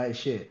 $10 to buy a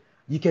share.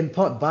 You can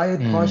buy it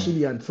Mm.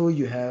 partially until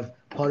you have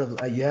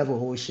a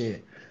whole share.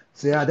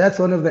 So yeah, that's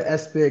one of the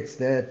aspects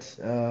that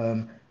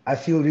I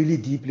feel really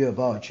deeply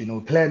about.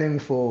 Planning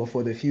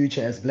for the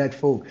future as Black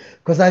folk.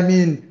 Because I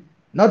mean,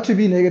 not to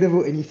be negative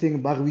or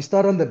anything, but we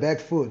start on the back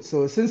foot.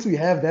 So since we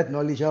have that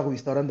knowledge, how we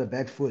start on the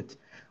back foot,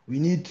 we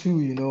need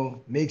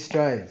to, make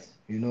strides.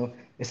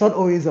 It's not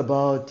always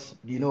about,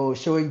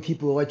 showing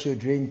people what you're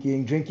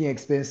drinking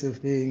expensive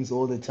things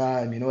all the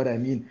time. You know what I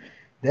mean?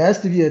 There has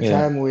to be a Yeah.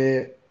 time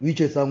where we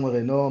just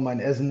somewhere, no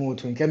man, as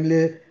motho,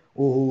 nkemle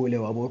o hole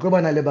wabo. Tlo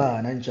bana le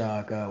bana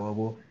ntjaka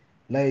wabo.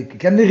 Like,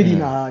 tlamehile re di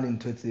Mm. nahane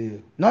ntho tseo.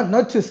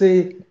 Not to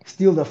say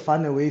steal the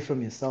fun away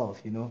from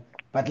yourself.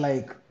 But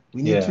like,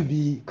 we need to Yeah.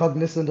 be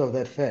cognizant of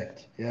that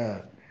fact.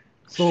 Yeah.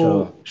 So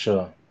Sure.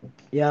 Sure.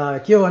 yeah,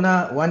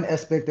 Kiona, one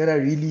aspect that I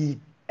really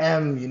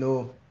am,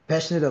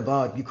 passionate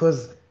about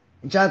because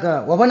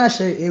Nchaka, wabana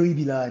share ewi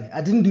bilani.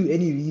 I didn't do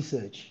any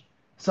research.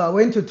 So I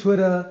went to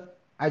Twitter,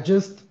 I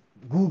just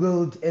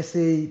Googled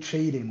SA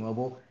trading,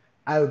 wabo.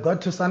 I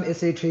got to some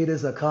SA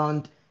traders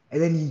account, and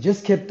then he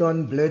just kept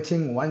on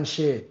blurting one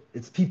share.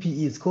 It's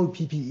PPE, it's called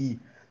PPE.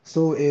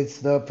 So it's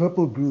the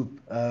purple group.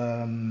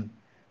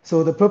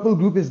 So the purple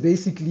group is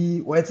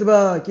basically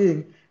whatever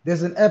king.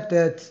 There's an app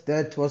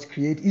that was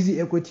created, Easy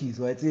Equities,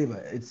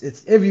 whatever.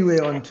 It's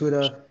everywhere on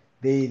Twitter.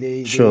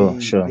 Sure,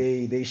 sure.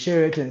 They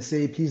share it and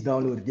say please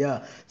download it.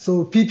 Yeah.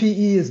 So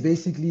PPE is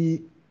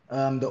basically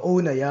the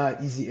owner,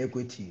 yeah, Easy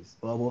Equities.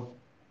 Wabo.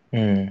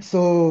 Mm.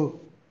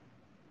 So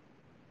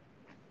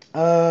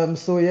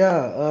so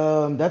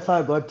yeah, that's how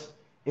I got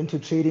into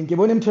trading. Ke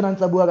bone mthona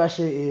ntse a bua ka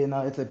share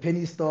ena, it's a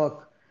penny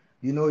stock.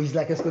 You know, he's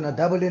like it's gonna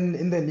double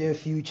in the near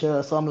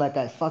future. So I'm like,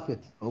 I fuck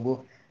it.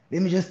 Obo.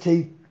 Let me just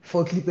take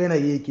for clip ena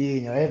ye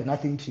Kenya. I have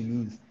nothing to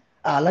lose.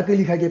 Ah,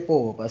 luckily I get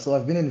poor, so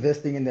I've been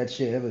investing in that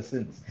share ever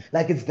since.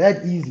 Like it's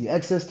that easy,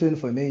 access to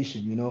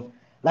information, you know.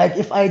 Like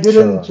if I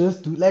didn't Sure.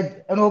 just do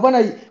like and when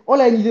I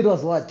all I needed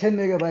was what 10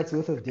 megabytes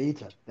worth of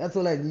data. That's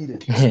all I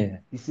needed. Yeah.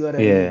 You see what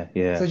I mean? Yeah,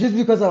 yeah, So just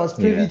because I was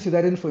privy yeah. to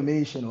that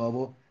information,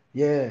 Wabo,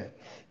 yeah.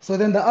 So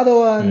then the other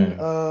one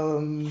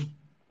Mm.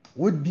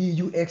 would be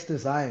UX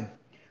design.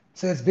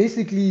 So it's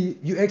basically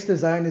UX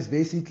design is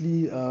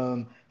basically,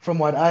 from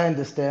what I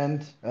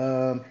understand,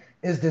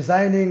 is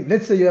designing.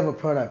 Let's say you have a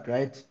product,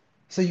 right?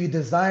 So you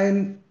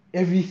design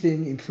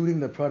everything, including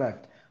the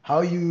product,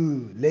 how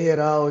you lay it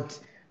out,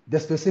 the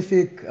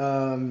specific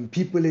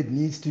people it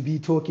needs to be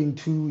talking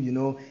to, you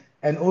know,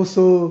 and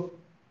also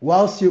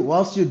whilst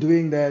you're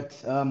doing that,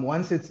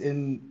 once it's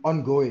in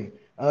ongoing,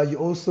 you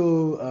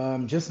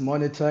also just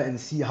monitor and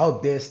see how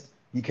best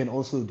you can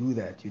also do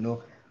that, you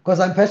know, because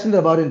I'm passionate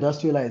about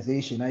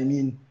industrialization. I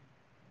mean,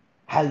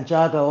 hal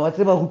jaaka wa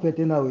tseba go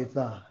pete na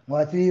wetsa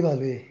wa tseba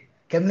le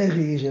kemle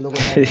re je le go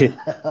naya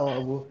wa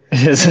bo.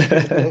 Yes.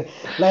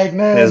 Like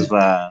That's man,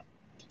 fine.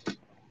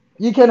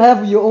 you can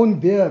have your own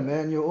beer,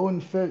 man, your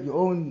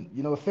own,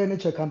 you know,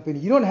 furniture company.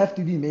 You don't have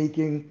to be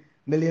making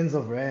millions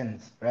of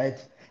rands, right?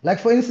 Like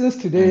for instance,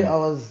 today Mm. I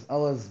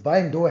was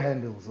buying door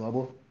handles,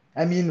 wabo.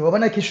 I mean,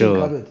 wabana kitchen Sure,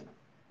 cupboard,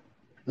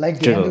 like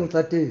the sure. handles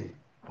that day,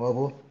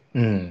 wabo.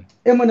 Mm.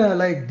 Emana,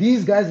 like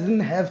these guys didn't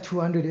have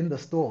 200 in the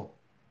store.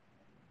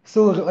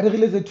 So when I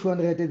realized the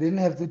 200, they didn't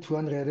have the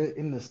 200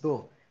 in the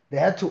store. They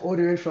had to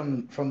order it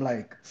from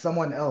like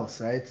someone else,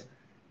 right?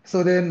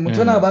 So then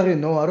Mutona Mm. Abare,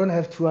 no, I don't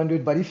have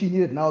 200, but if you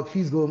need it now,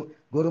 please go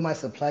to my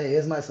supplier.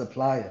 Here's my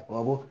supplier.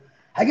 Wabo.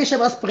 Hake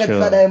sheba spread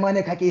sa Sure. diamond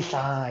kake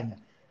hlanya.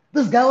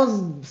 This guy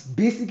was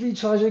basically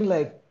charging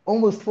like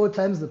almost 4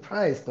 times the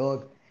price,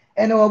 dog.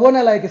 And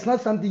Wabona, like it's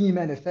not something he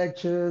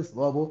manufactures,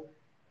 Wabo,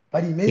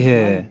 but he makes Yeah,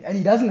 money and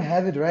he doesn't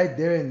have it right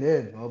there and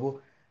then, Wabo.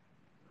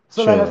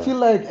 So like I sure. feel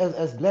like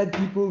as black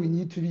people we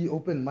need to be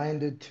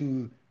open-minded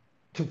to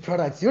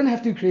products. You don't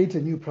have to create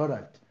a new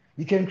product.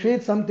 You can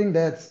create something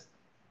that's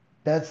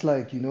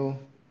like, you know,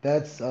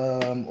 that's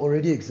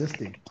already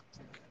existing,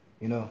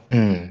 you know.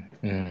 Mm.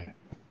 Mm.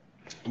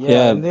 Yeah,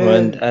 Yeah, and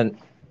and then and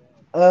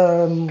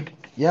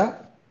yeah.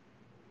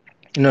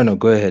 no, no,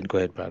 go ahead,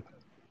 Brad.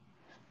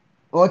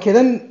 Okay,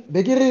 then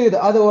Bekiri,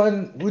 the other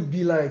one would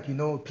be like, you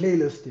know,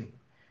 playlisting.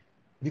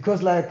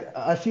 Because like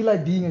I feel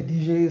like being a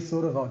DJ is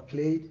sort of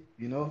outplayed,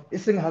 you know.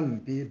 It's in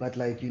Hampi, but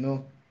like, you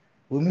know,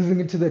 we're moving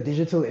into the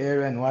digital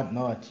era and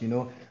whatnot, you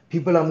know.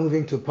 People are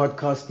moving to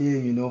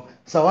podcasting, you know.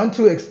 So I want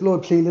to explore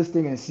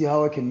playlisting and see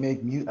how I can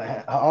make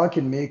how I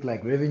can make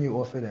like revenue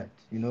off of that,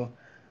 you know.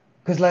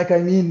 Because, like, I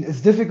mean,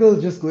 it's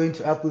difficult just going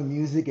to Apple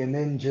Music and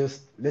then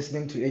just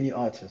listening to any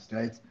artist,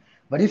 right?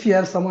 But if you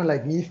have someone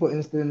like me, for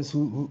instance,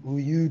 who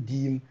you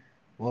deem,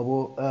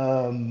 well,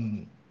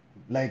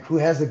 like, who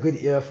has a good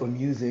ear for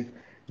music,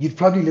 you'd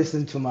probably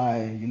listen to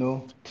my, you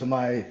know, to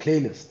my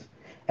playlist.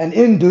 And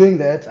in doing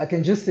that, I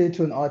can just say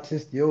to an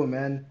artist, yo,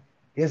 man,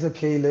 here's a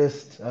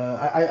playlist.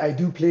 I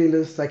do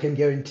playlists. I can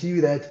guarantee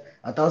you that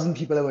 1,000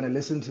 people are going to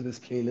listen to this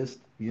playlist,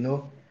 you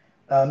know.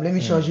 Let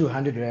me charge you Mm.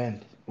 100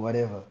 Rand,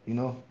 whatever, you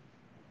know.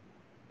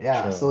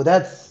 Yeah, so Sure.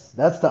 that's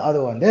the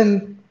other one.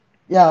 Then,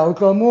 yeah,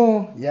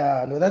 Oklahoma,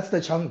 yeah, no, that's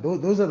the chunk.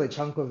 Those are the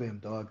chunk of them,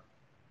 dog.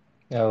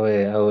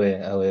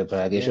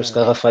 Brad. If Yeah.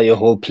 you fire your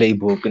whole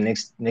playbook,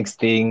 next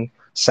thing,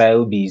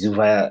 Sile be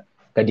via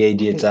the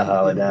idea to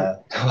how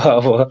that.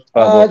 It's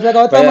like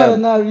But yeah,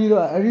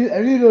 I I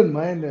really don't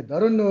mind that. I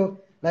don't know,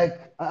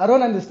 like I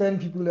don't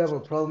understand people who have a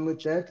problem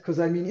with that. Because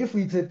I mean, if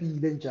we take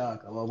then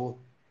jack,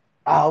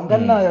 I'm mm,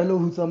 gonna know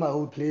who's on my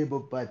old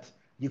playbook, but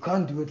you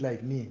can't do it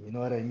like me. You know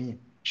what I mean?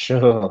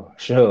 sure,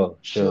 sure,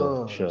 sure,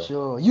 Sure, sure.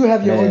 sure. You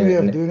have your own way Ne,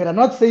 of ne, doing it. I'm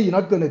not saying you're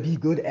not gonna be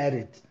good at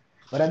it,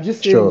 but I'm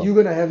just saying sure. you're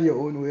gonna have your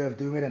own way of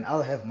doing it, and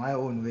I'll have my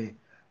own way.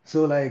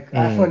 So like,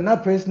 for Mm,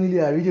 not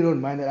personally, I really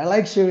don't mind it. I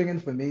like sharing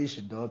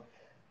information, dog.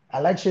 I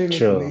like sharing sure.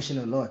 information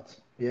a lot.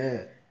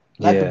 Yeah.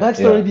 Like the Yeah,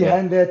 backstory yeah, yeah.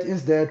 behind that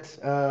is that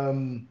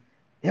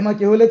Hema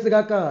Keholetsi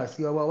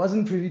Kakasi, I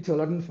wasn't privy to a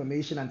lot of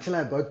information until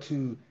I got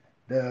to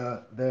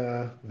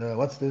the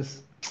what's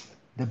this?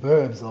 The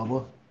burbs,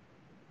 or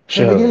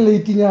re be ke Sure.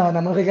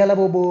 leitinyana mo rekela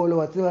bobolo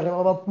wa tseba re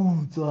ba ba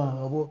putswa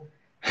wabo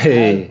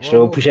hai Hey,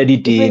 sure. wabo Push a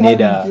e seng ditini hampe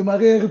da.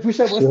 mare re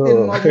pusha bo Stan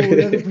Sure.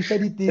 Mabole re pusha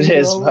ditene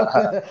That's wabo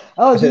fine.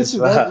 I was used That's to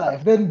that fine.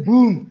 life then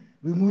boom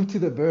we moved to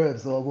the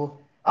burbs wabo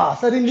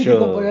suddenly ke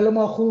kopana Sure. le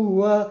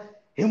makgowa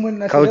he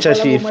monna se re Culture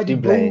pala bo shift, ma di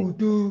blind. boat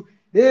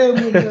he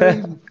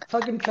monna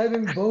fucking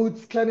climbing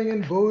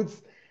in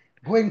boats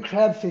going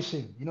crab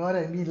fishing. You know what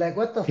I mean? Like,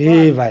 what the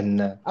Hey, fuck?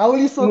 man. I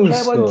only saw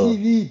crab on Musto.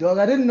 TV, dog.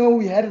 I didn't know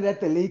we had it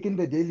at the lake in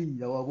the Delhi.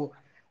 Yawabo.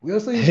 We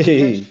also used to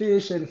catch Hey,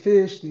 fish and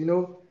fish, you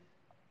know.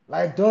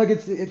 Like, dog,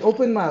 it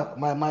opened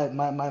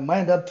my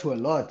mind up to a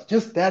lot.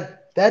 Just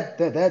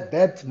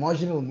that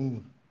marginal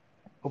move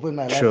opened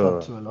my life up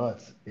sure. to a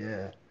lot.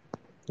 Yeah.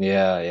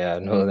 Yeah,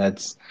 no,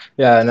 that's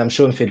yeah, and I'm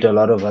sure in fact a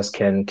lot of us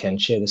can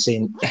share the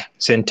same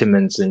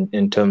sentiments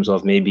in terms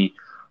of maybe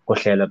go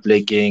hlela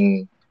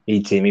pleking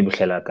itse maybe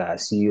hlela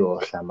kasi or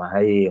hla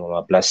mahaeng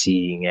or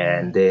maplasing,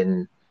 and Mm,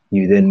 then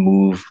you then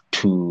move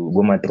to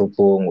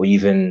bomatropong or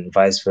even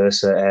vice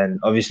versa. And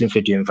obviously in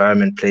fact your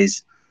environment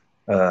plays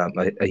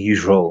a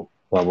huge role,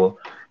 wabo.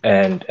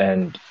 And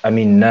I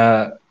mean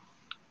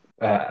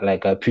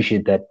like I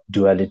appreciate that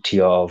duality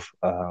of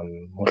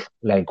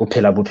like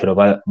uphela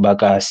bophelo ba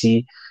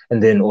kasi,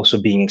 and then also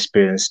being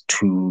experienced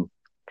to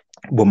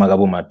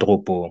bomagabo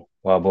matropo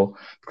wabo,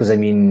 because I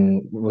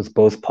mean with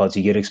both parts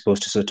you get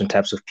exposed to certain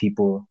types of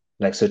people,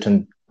 like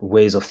certain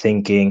ways of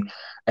thinking,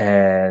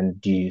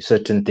 and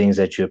certain things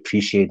that you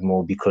appreciate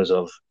more because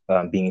of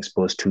being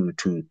exposed to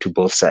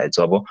both sides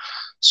wabo.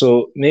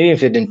 So maybe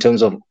if it in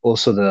terms of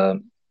also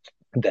the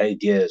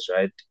ideas,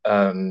 right?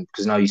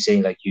 Because now you're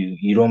saying like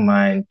you don't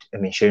mind, I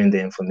mean, sharing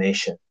the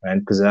information, right?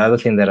 Because the other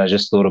thing that I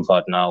just thought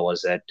about now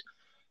was that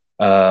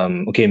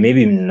okay,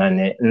 maybe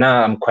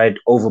now I'm quite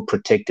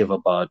overprotective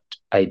about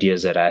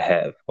ideas that I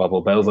have.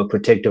 Wabo. By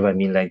overprotective, I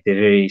mean like they're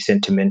very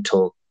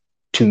sentimental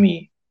to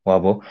me.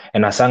 Wabo.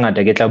 And asanga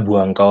dagetla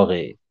buang ka hore,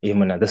 "Eh,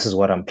 mona, this is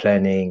what I'm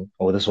planning,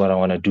 or this is what I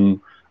want to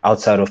do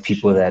outside of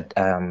people sure. that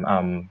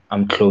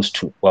I'm close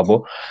to.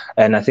 Wabo.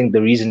 And I think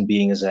the reason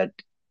being is that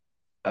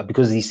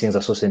because these things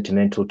are so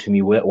sentimental to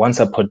me, once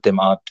I put them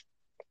out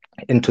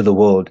into the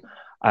world,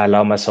 I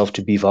allow myself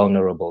to be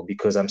vulnerable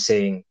because I'm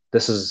saying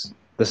this is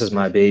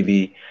my Definitely.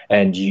 baby,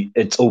 and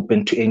it's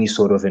open to any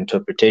sort of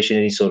interpretation,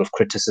 any sort of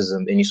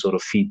criticism, any sort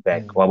of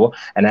feedback. Mm, Wabo.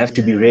 And I have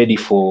to be yeah. ready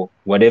for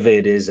whatever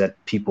it is that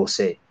people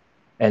say,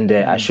 and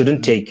I Mm, shouldn't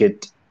mm, take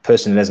it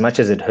personally as much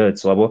as it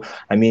hurts. Wabo.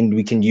 I mean,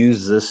 we can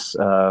use this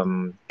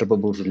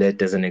triple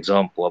roulette as an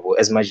example. Wabo.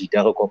 As much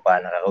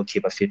okay,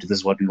 but this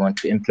is what we want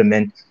to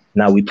implement.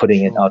 Now we're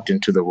putting it sure. out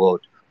into the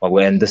world.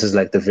 And this is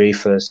like the very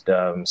first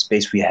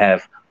space we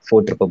have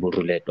for triple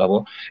roulette.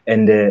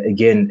 And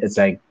again, it's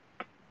like,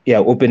 yeah,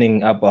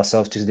 opening up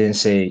ourselves to then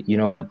say, you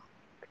know,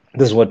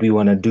 this is what we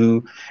want to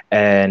do,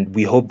 and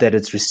we hope that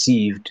it's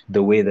received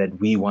the way that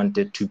we want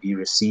it to be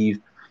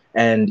received.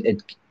 And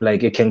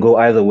it can go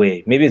either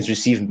way. Maybe it's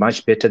received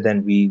much better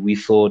than we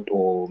thought,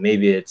 or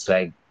maybe it's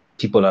like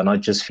people are not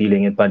just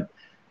feeling it. But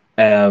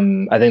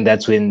I think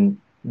that's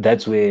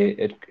where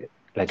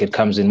it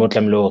comes in. Mo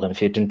tlamehile hore re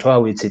fete ntho ha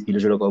o e tshepile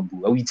jwalo ka o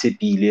bua, o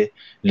itshepile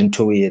le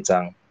ntho o e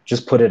etsang,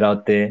 just put it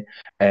out there,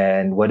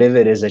 and whatever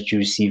it is that you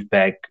receive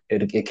back,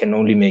 it can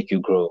only make you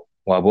grow.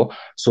 Wabo.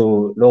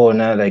 So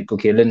Lorna, like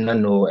okay, let me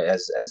know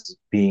as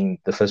being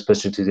the first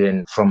person to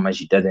then from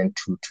Majida then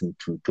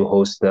to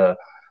host the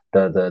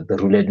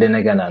roulette. Then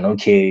again,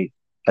 okay,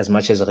 as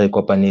much as re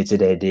kopanetse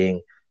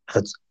the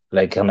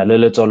like re na le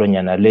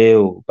letsolonyana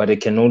leo, but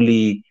it can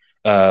only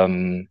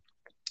um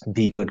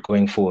be good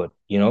going forward,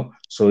 you know.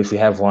 So if we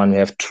have one, we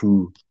have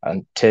two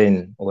and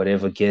 10 or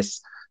whatever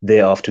guests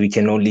thereafter, we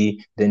can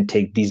only then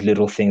take these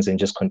little things and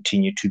just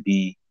continue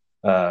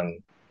um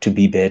to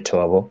be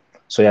better.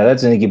 So yeah,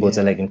 that's an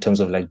Yeah. like in terms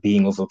of like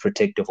being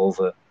overprotective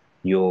over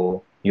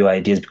your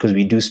ideas, because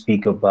we do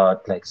speak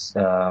about like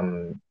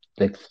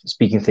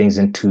speaking things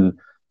into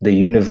the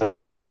universe,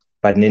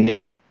 but then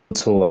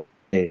also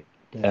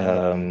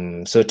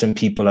Definitely. certain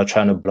people are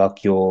trying to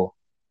block your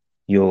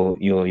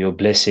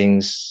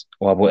blessings.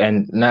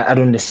 And I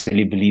don't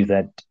necessarily believe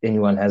that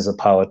anyone has the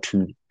power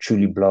to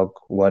truly block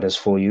what is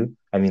for you.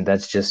 I mean, that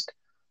is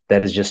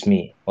just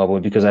me.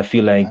 Because I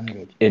feel like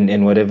 100.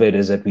 in whatever it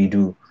is that we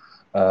do,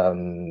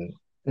 um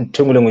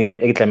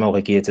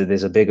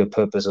there's a bigger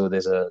purpose, or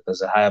there's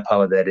a higher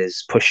power that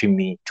is pushing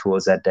me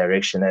towards that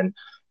direction, and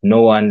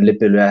no one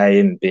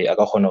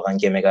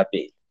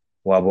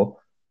wabo.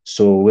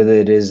 So whether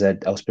it is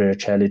that our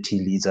spirituality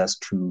leads us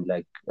to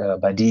like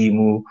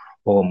badimu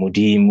or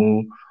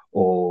mudimu,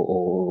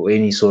 or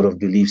any sort of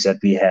beliefs that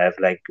we have,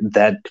 like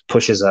that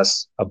pushes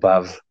us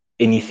above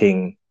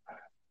anything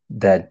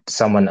that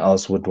someone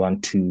else would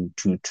want to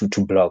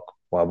block.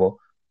 Wabo.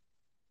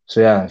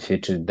 So yeah,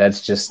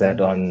 that's just that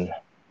 100. on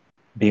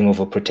being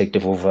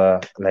overprotective over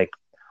like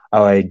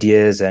our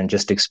ideas and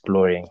just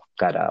exploring.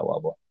 Kada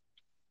wabo.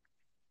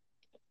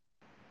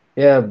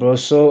 Yeah, bro.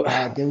 So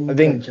I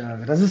think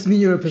Does this mean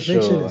you're a sure.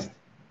 perfectionist?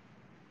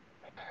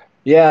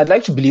 Yeah, I'd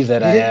like to believe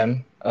that I Get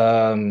it?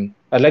 am.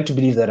 I'd like to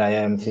believe that I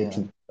am fit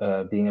Yeah.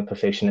 to being a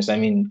perfectionist. I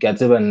mean,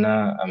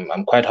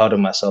 I'm quite hard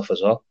on myself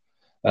as well.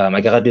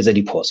 I get a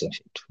dipose in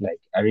fit. Like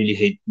I really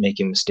hate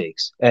making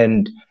mistakes,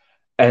 and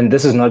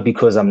this is not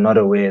because I'm not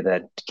aware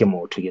that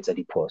Kimo to get a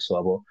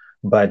dipose,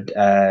 but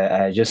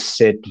I just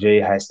set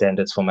very high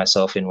standards for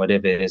myself in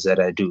whatever it is that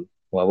I do.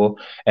 Wabo.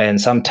 And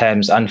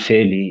sometimes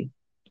unfairly,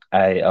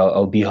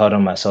 I'll be hard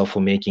on myself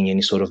for making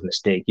any sort of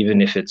mistake,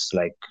 even if it's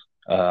like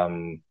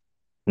um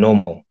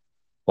normal.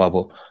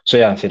 Wabo. So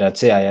yeah, Fid, I'd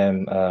say I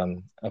am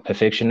a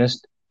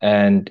perfectionist.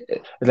 And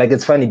like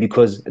it's funny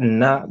because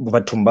na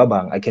bathong ba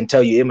bang, I can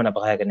tell you, man,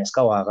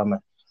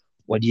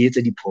 what di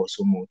etsa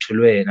diphoso motho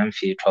le wena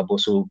mfethu wabo,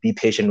 so be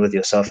patient with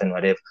yourself and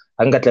whatever.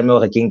 Ha nka tlameha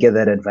hore ke nke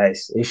that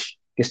advice. Ish,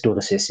 ke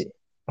story se se.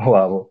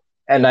 Wabo.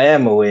 And I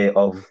am aware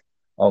of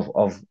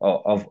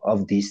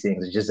these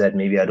things. It's just that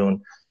maybe I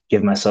don't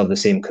give myself the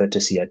same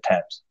courtesy at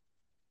times.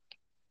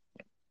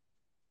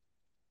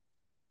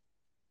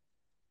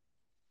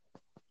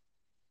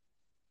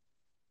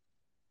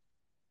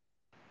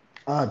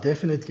 Ah,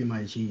 definitely,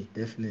 my G.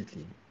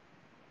 Definitely.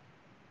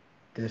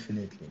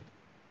 Definitely.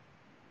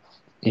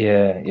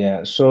 Yeah,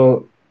 yeah.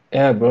 So,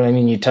 yeah, bro, I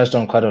mean, you touched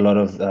on quite a lot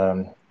of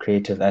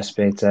creative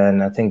aspects,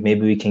 and I think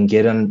maybe we can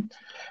get into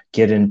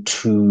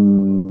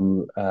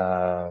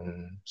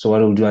so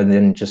what we'll do and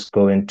then just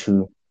go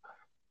into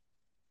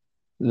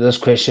this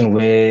question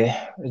where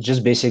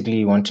just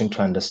basically wanting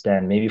to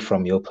understand, maybe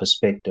from your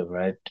perspective,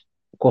 right?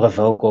 Kore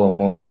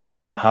Velko,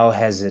 how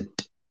has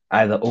it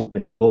either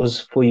opened doors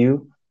for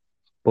you,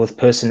 both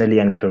personally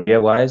and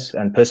career-wise,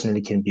 and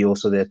personally can be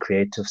also the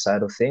creative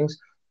side of things,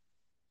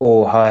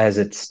 or how has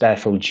it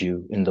stifled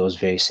you in those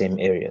very same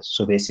areas?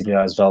 So basically,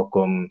 has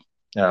Velcom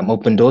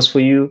opened doors for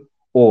you,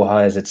 or how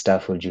has it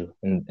stifled you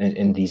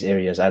in these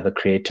areas, either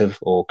creative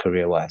or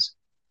career-wise?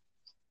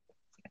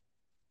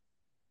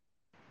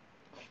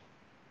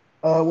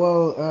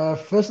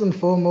 First and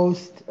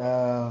foremost,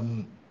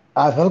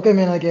 I've welcome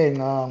in again,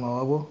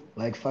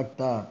 like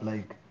fucked up,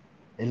 like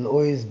it'll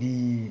always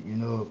be,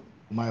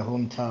 my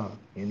hometown,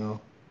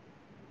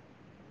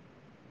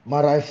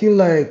 But I feel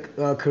like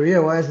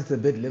career-wise, it's a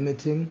bit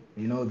limiting,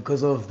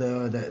 because of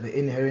the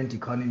inherent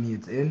economy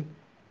it's in.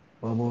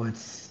 Well,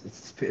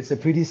 it's a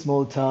pretty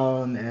small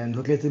town, and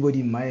look at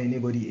everybody, my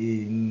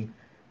anybody in.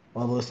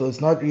 Well, so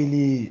it's not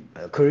really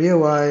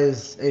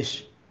career-wise.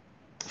 Ish,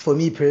 for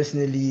me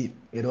personally,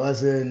 it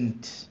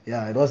wasn't.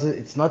 Yeah, it wasn't.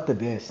 It's not the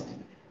best.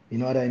 You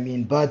know what I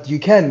mean? But you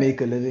can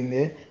make a living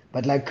there.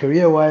 But like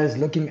career-wise,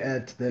 looking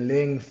at the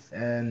length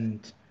and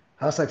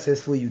how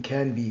successful you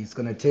can be, it's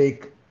gonna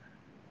take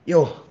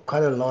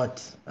quite a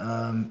lot.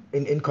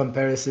 In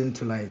comparison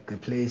to like a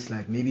place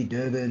like maybe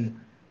Durban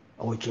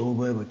or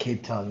Joburg or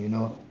Cape Town,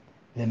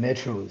 the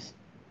metros.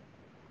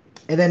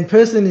 And then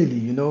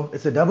personally,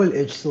 it's a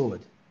double-edged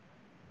sword.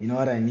 You know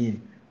what I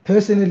mean?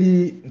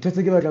 Personally, ntho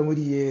tse ke batlang ho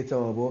di etsa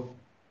wa bo,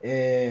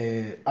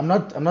 I'm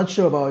not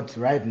sure about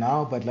right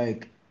now, but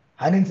like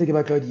ha ne ntse ke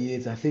batla ho di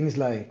etsa, things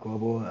like wa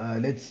bo,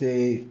 let's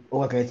say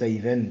o ka etsa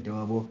event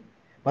wa bo.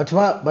 Batho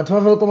ba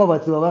Velkom ba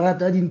tseba ba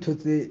rata dintho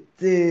tse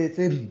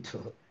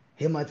ntho.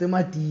 Hema tse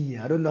mati.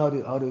 I don't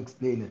know how to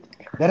explain it.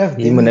 That have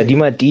been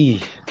there.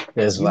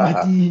 Yes, wow.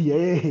 Dimati,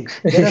 yeah,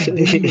 that have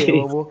been there,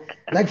 wabo.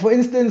 Like for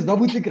instance, no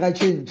butse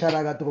kratchen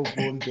chara ka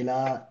toropong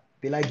pela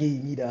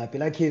game da,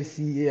 pela KFC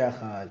e ya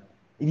kgale.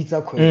 E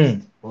bitsa Quest,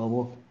 Mm,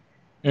 wabo.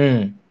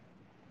 mm.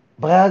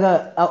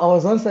 Braga, I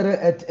was once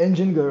at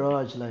Engine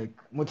Garage, like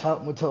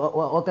motho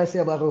wa ka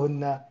se ba re ho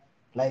nna,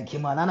 like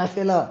himanana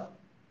fela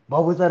ba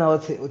botsa na o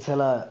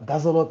tshela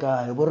gasolo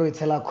kae, bo re o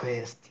tshela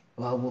Quest,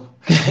 wabo.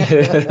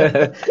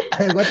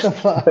 Like, what the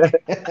fuck?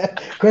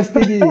 Quest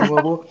ke eng,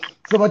 wabo.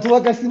 So batho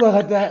ba ka se ba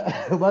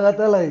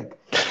rata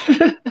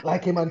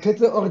like man,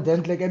 totally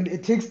ordent, like, and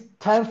it takes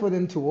time for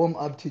them to warm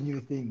up to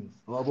new things,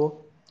 wabo.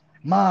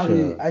 Mari,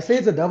 Sure, I say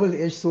it's a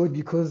double-edged sword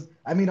because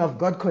I mean I've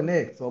got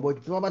connects, wabo.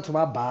 Ke tseba batho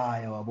ba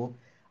baya, wabo.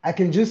 I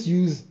can just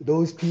use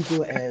those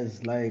people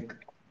as like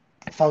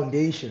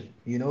foundation.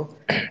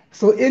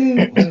 So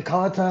in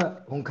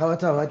Hunkawata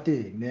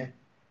Wate, ne,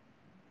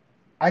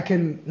 I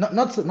can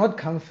not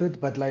comfort,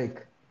 but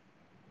like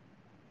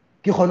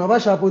ke kgona ho ba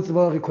sharp ho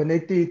tseba hore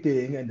connect e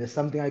teng, and there's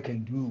something I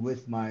can do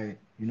with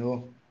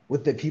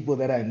with the people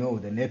that I know,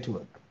 the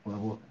network.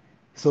 Wabo.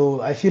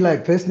 So I feel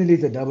like personally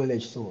it's a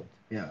double-edged sword.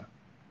 Yeah.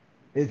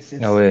 It's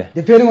away.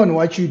 depending on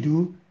what you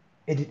do,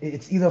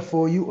 it's either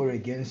for you or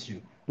against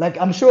you. Like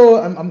I'm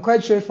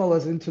quite sure if I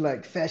was into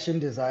like fashion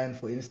design,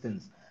 for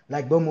instance,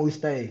 like Bomo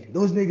style,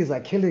 those niggas are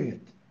killing it.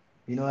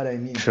 You know what I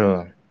mean?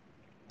 Sure,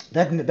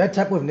 That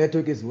type of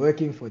network is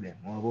working for them,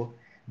 wabo.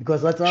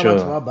 Because that's how batho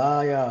sure. ba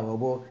baya,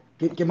 wabo.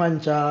 Ke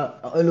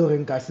mantša e le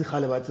horeng ka se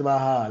kgale ba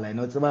tsebahala,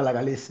 tsebahala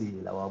ka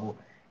lesela, wabo.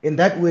 In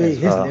that way, Yes,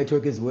 his wow.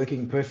 network is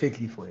working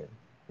perfectly for him.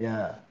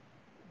 Yeah.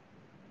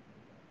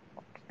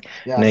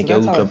 Yeah, Ne, so ke a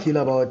that's how I utlwa feel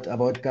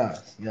about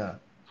cars. Yeah.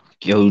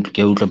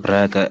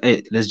 Braka.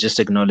 Hey, let's just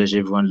acknowledge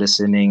everyone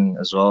listening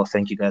as well.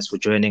 Thank you guys for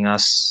joining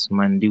us.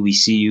 Mandi, we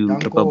see you.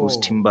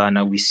 Tripabos Danko.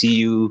 Timbana, we see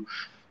you.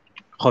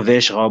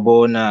 Havesh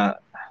Rabona,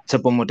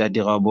 Tshepo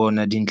Motati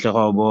Rabona, Dintle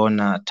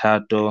Rabona,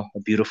 Thato, a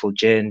beautiful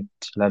gent,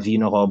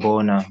 Lavino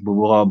Rabona,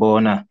 Bubu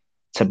Rabona,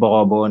 Tshepo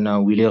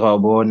Rabona, Willie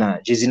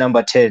Rabona, Jizzy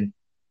number 10,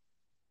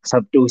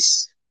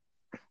 Saptos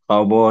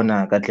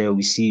Rabona, Katle,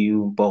 we see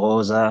you.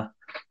 Boroza,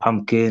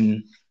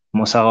 Pumpkin,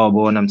 Mosa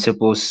Rabona,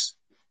 Mtsepos,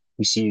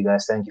 we see you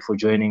guys. Thank you for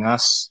joining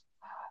us.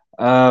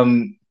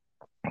 Um,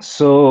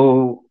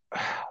 so,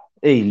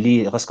 hey,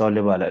 Lee, re ska o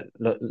lebala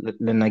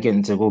le nna ke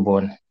ntse go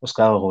bona o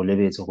ska go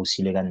lebetse go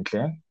sile ka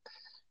ntle.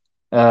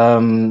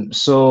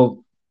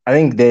 So I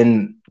think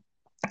then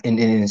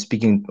in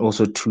speaking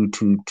also to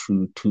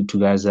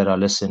guys that are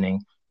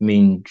listening, I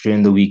mean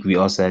during the week we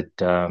also had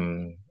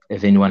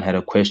if anyone had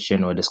a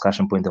question or a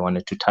discussion point they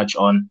wanted to touch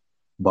on,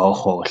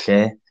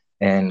 Baohohle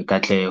and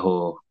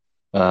Katleho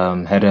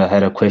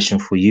had a question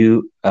for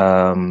you.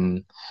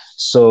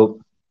 So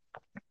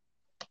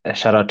a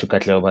shout out to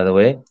Katleo, by the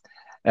way.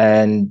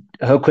 And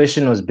her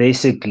question was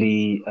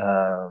basically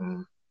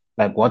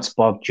like, what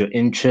sparked your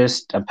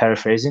interest? I'm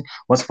paraphrasing.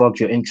 What sparked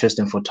your interest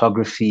in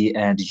photography,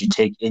 and did you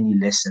take any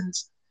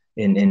lessons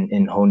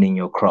in honing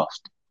your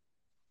craft?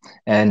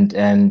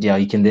 And yeah,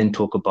 you can then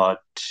talk about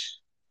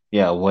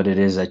yeah what it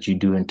is that you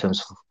do in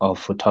terms of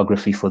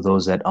photography for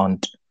those that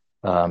aren't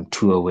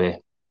too aware.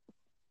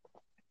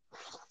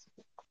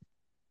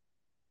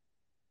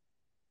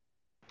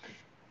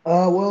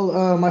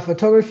 My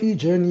photography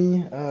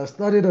journey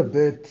started a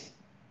bit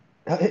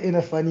in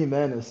a funny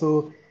manner.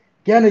 So,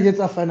 ke ha ne ke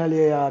tsa final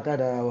year ya ka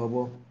da wa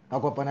bo. Ka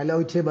kopana le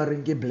authi ba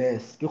reng ke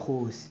bless, ke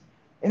kgosi.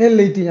 E ne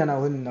late nyana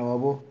ho nna wa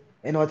bo.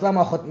 And wa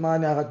tsama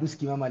khotmane a ga tu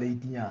skima ma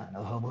late nyana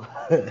wa bo.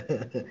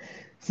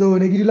 So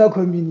ne ke dula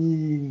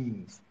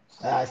communing.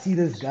 I see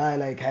this guy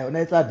like hey, when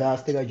it's a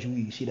dust ka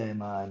Jewish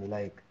man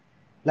like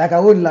I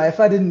wouldn't lie if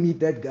I didn't meet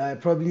that guy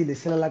probably le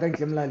sela la ka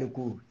ntlemla le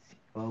kotsi.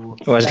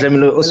 Was let Like me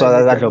ke also ipopela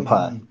le tsa got part.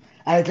 modimo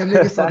a tlamehile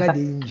ke soka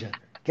danger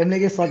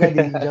tlamehile ke soka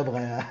danger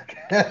bra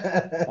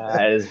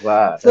It's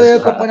far. so It's ye far.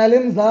 kopana le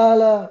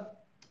mzala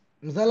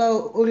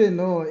o re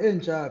no e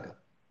ntjaka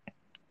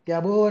ke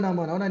a bona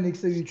mona ona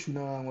niks e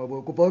tshunang wa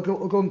bo kopa o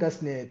tlo nka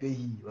snap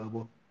hi wa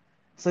bo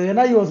so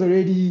yena he was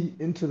already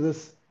into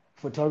this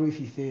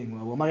photography thing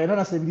wa bo mara yena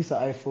na sebedisa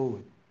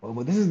iPhone wa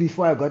bo this is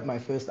before I got my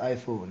first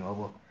iPhone wa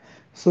bo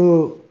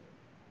so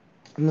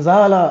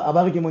Mzala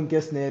abari ke mo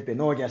nke snepe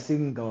no ke a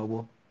sinka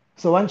wabo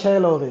so one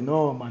child hore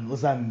no man o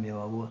zamme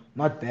wabo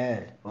not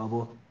bad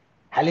wabo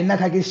ha le nna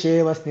ka ke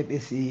sheba snepe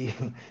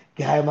seo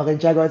ke ha mara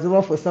ntjaka wa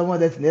tseba for someone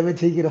that's never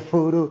taken a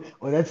photo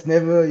or that's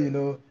never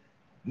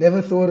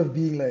never thought of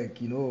being like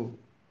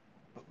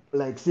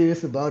like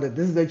serious about it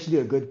this is actually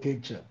a good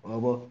picture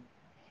wabo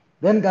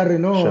then got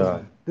no Sure.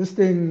 man this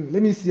thing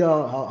let me see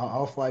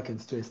how far I can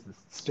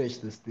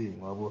stretch this thing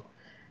wabo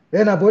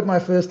then I bought my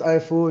first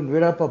iPhone,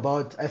 read up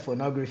about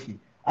iPhoneography.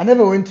 I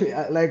never went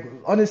to like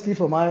honestly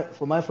for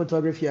my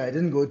photography, I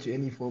didn't go to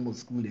any formal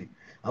schooling.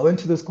 I went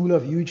to the school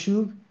of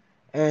YouTube,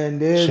 and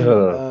then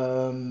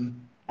Sure.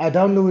 I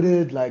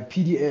downloaded like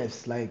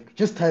PDFs. Like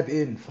just type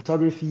in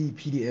photography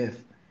PDF.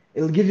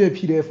 It'll give you a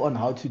PDF on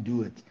how to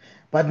do it.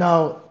 But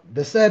now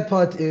the sad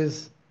part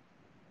is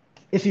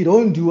if you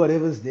don't do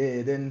whatever's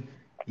there, then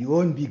you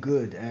won't be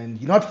good. And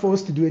you're not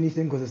forced to do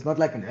anything because it's not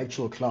like an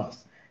actual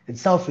class.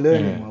 It's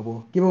self-learning, Mm,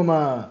 wabo. Ke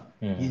boma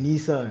mm,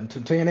 Unisa,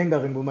 ntho ena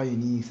nka reng boma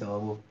Unisa,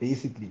 wabo,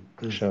 basically.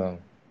 Because sure.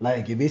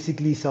 like you're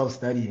basically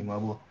self-studying,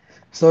 wabo.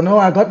 So no,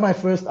 I got my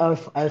first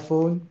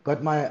iPhone,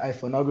 got my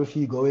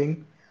iPhoneography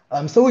going.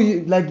 So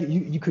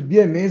you could be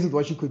amazed at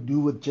what you could do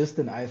with just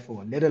an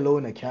iPhone, let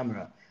alone a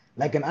camera.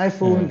 Like an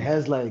iPhone Mm,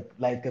 has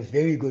like a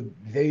very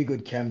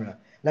good camera.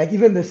 Like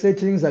even the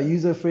settings are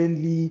user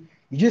friendly.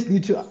 You just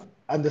need to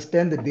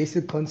understand the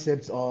basic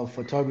concepts of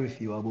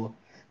photography, wabo,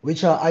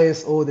 which are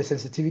ISO, the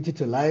sensitivity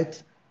to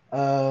light.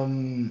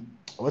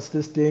 What's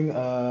this thing?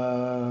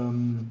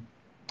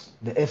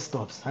 The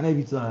f-stops.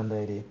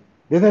 Then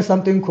there's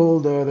something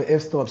called the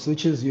f-stops,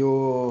 which is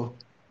your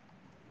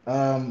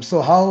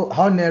so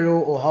how narrow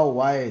or how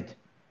wide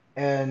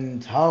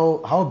and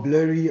how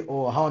blurry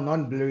or how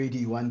non-blurry do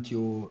you want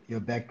your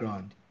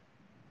background?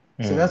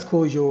 So that's mm,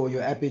 called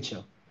your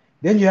aperture.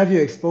 Then you have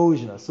your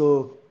exposure.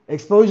 So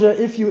exposure,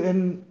 if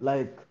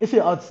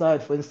you're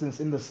outside, for instance,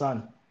 in the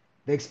sun,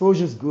 the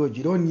exposure is good.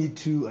 You don't need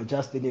to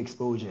adjust any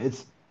exposure.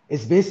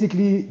 It's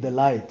basically the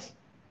light.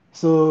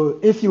 So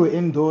if you were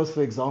indoors,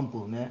 for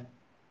example, ne,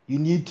 you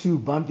need to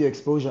bump your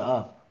exposure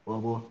up,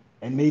 wabo,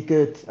 and make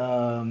it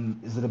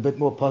is it a bit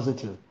more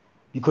positive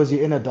because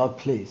you're in a dark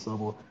place,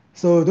 wabo.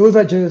 So those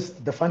are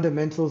just the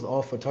fundamentals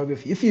of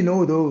photography. If you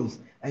know those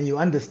and you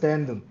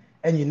understand them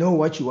and you know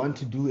what you want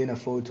to do in a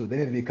photo, then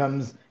it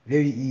becomes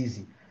very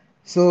easy.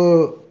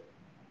 So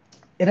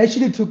it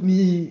actually took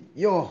me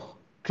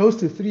close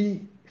to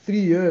three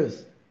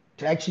years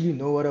to actually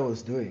know what I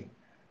was doing.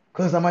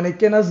 Cause I'm an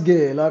Ekenas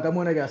gay, like I'm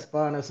on a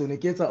Gaspana, so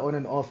Nikita on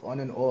and off, on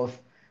and off.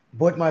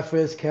 Bought my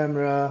first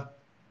camera,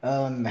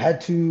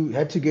 had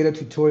to get a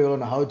tutorial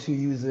on how to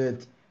use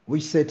it,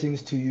 which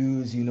settings to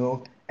use,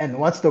 and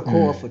what's the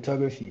core of mm,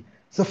 photography.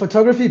 So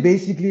photography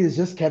basically is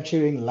just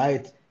capturing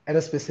light at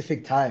a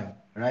specific time,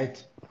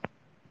 right?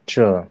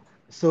 sure.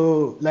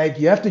 So like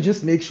you have to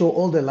just make sure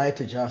all the light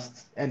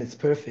adjusts and it's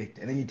perfect,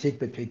 and then you take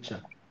the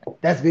picture.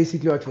 That's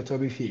basically what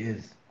photography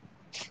is.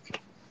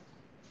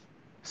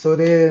 So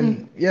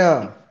then,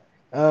 yeah,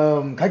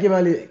 yeah,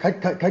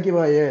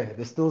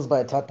 the stills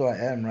by Tato I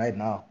am right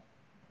now.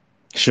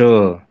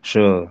 Sure,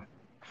 sure.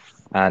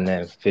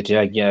 And fit,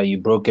 yeah, you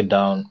broke it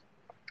down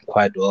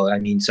quite well. I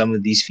mean, some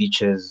of these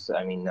features,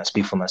 I mean, I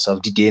speak for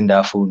myself. Didn't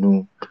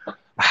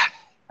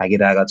ha ke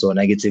ra ka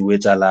tsona ke tsebo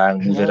etsalang,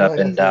 move it up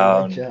and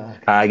down, Sure.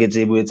 ha ke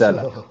tsebo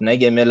etsala nna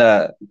ke emela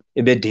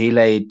ebe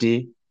daylight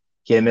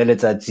ke emele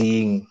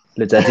letsatsi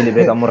le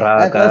be ka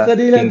moraka ke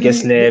nke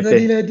snepe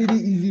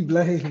Easy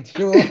blind,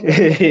 sure.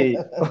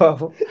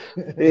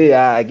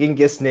 yeah, ke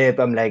nke snap.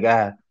 I'm like,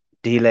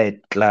 daylight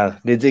klar.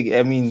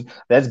 I mean,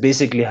 that's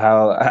basically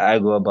how I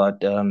go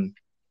about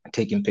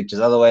taking pictures.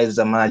 Otherwise,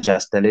 I'm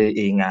just a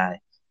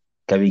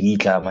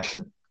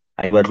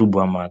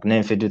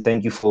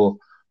thank you for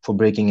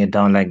breaking it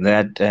down like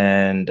that.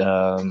 And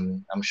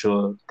I'm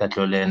sure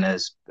Katlolene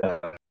has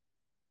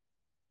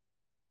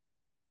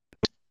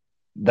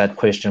that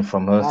question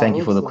from her. I Thank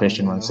you hope for the so, my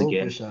question man. I once hope we're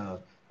again.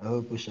 sharp. I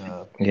hope we're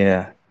sharp.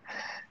 Yeah.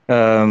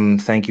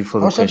 Thank you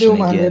for How the sharp you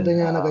question man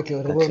again,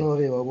 Katle.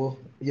 Katle.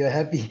 You're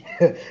happy?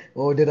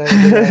 Or did I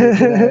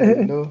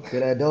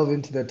delve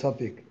into the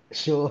topic?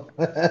 Sure.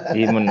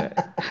 Even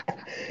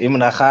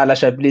a khala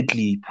sharply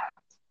clip.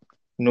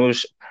 No,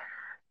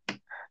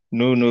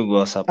 no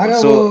go support.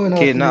 So Arabo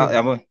okay, now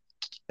Nafune.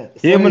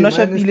 yeah, Sorry, mona my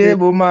shapile mistake.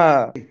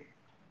 boma.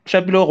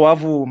 Shapile go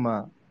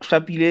avuma.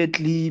 Shapile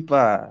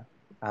clipa.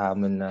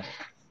 Mona.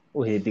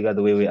 Oh, happy got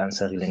the way we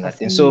answering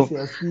that. And so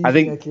I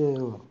think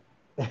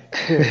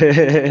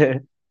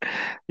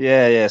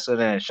yeah. So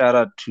then shout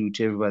out to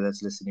everybody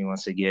that's listening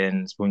once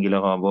again.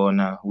 Spongile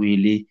Rabona,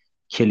 Willie,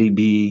 Kelly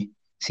B,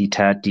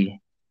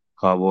 Sitati,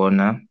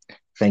 Rabona.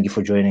 Thank you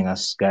for joining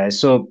us, guys.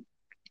 So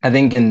I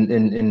think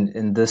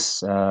in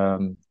this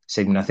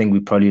segment, I think we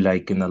probably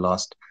like in the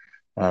last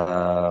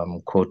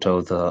quarter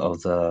of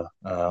the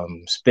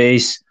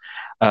space.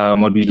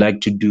 What we'd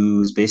like to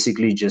do is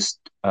basically just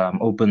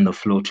open the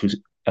floor to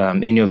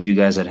any of you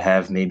guys that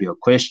have maybe a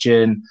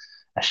question,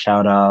 a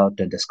shout out,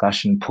 a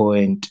discussion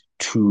point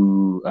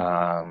to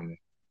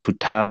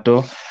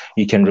Thato.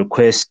 You can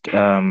request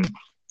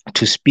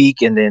to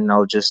speak, and then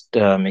I'll just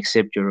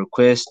accept your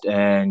request,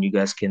 and you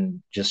guys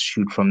can just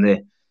shoot from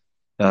there.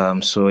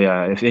 So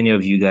yeah, if any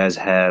of you guys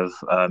have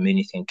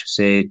anything to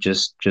say,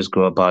 just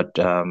go about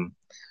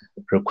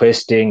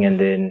requesting, and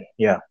then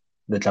yeah,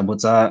 the tla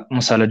botsa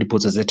Mosala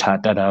dipotso tse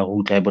thata da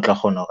go tla botla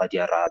kgona ga di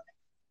arabe.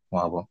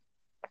 Wa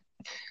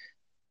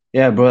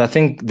yeah, bro. I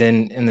think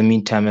then in the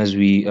meantime, as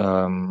we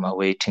are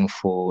waiting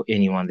for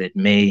anyone that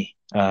may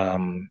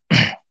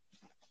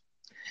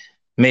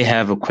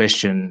have a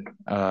question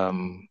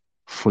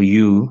for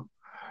you,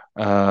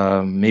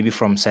 maybe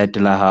from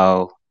Saitila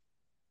how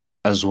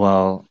as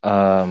well.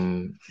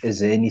 Is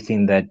there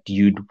anything that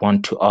you'd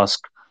want to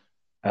ask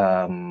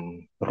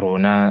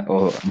Rona,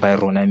 or by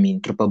Rona I mean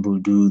Tripable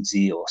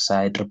Dudzi or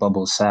Sai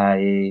Tripable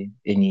Sai,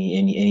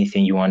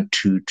 anything you want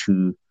to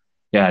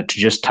yeah, to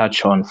just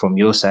touch on from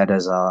your side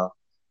as our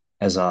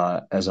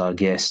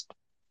guest.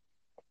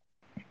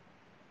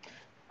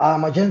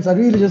 My gents, I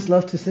really just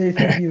love to say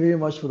thank you very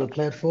much for the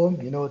platform.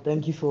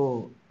 Thank you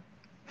for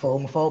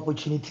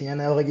opportunity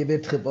and I give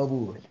it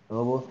triple.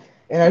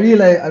 And I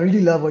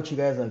really love what you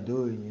guys are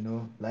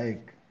doing,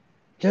 like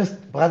just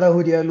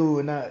brotherhood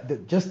alone,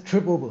 just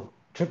triple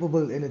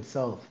in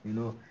itself,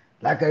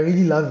 Like I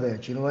really love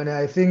that, and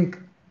I think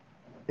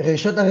re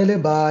shota re le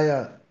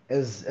baya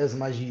as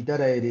majita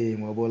ra edeng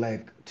wa bo,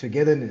 like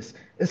togetherness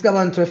es ka ba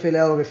ntho fela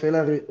ya gore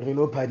fela re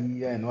lo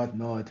phadia and what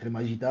not re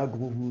majita a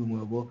groove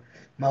wa bo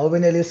ma go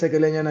bene le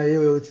sekelenyana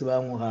eo e o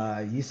tsebang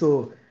gore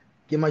so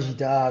ke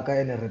majita a ka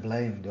ene re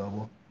blind wa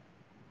bo,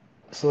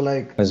 so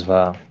like As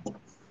well.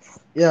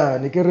 yeah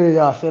ne ke re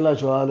ya fela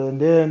jwalo. And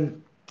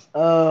then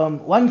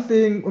one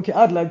thing, okay,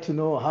 I'd like to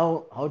know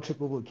how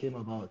Triple came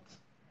about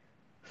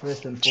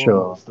first and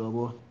Sure, foremost,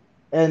 Dobo.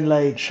 And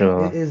like,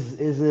 sure.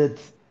 is it,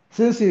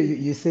 since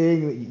you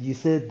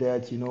said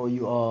that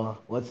you are,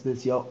 what's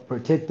this, you're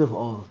protective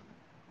of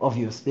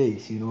your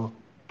space,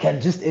 can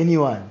just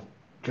anyone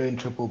join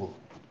Triple?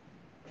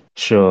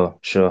 Sure.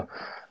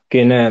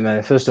 Okay, no,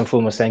 man, first and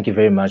foremost, thank you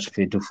very much,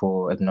 Fitu,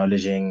 for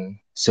acknowledging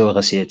so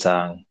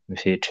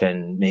Fitu,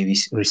 and maybe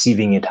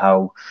receiving it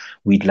how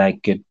we'd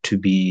like it to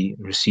be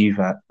received.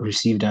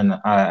 And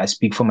I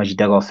speak for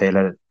Majitaga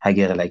Fela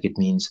Hagere, like it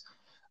means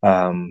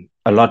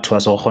a lot to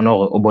us,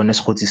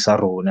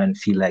 and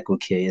feel like,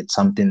 okay, it's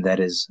something that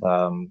is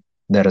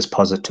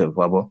positive.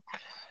 Wabo.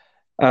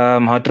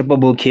 How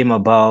Triple came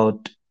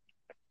about,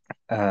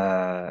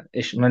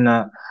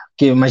 mana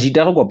ke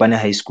majita go kopane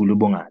high school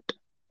bongata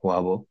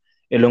wa bo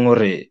e leng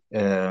gore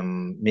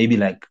maybe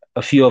like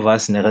a few of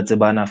us ne re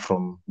tsebana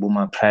from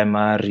boma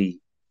primary,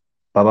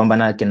 ba bang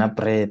bana kena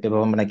prep, ba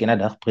bang bana kena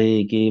dag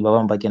break, ba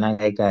bang ba kena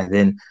kae,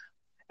 then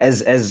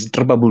as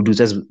Tripable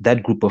dudes, as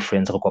that group of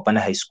friends re kopana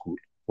high school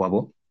wa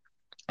bo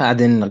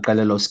then re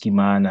qalela ho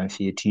skimana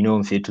mfethu,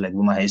 mfethu like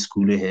boma high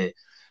school he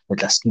re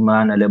tla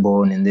skimana le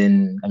bone, and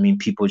then I mean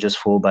people just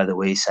fall by the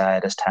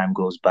wayside as time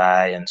goes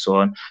by and so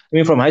on. I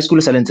mean from high school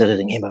sa le ntse re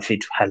reng ba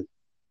fethu hal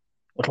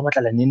o tlo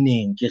batla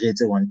neng ke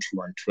retse 1 2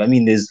 1 2. I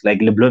mean there's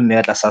like le blonde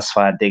me tla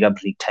sasfate ka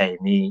break time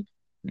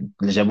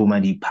le ja bo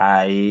madi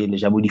pie, le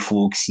ja bo di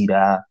foxy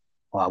da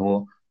wa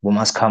bo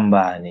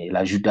maskambane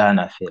la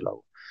jutana fela.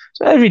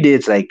 So every day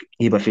it's like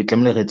ba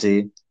fethu le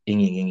retse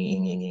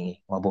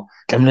wabo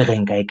tlamehile re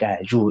nka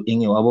kae jo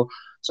wabo.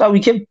 So we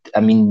kept,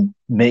 I mean,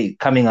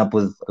 coming up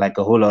with like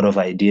a whole lot of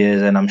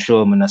ideas, and I'm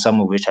sure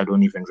some of which I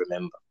don't even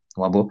remember,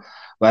 wabo.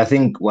 But I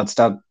think what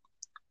stuck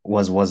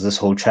was this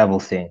whole travel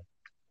thing,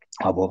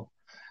 wabo.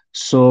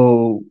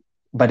 So,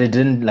 but it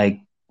didn't like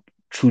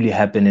truly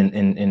happen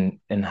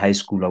in high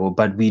school, wabo.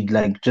 But we'd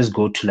like just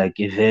go to like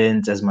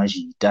events as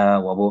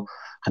majita, wabo.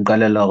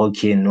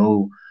 Okay,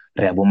 no,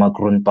 re ya bo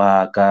Macron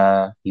Park,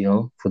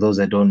 for those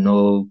that don't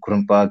know,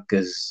 Macron Park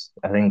is,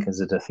 I think,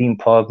 is it a theme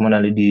park,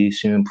 Monalidi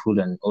swimming pool,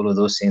 and all of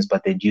those things.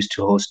 But they used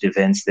to host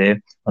events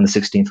there on the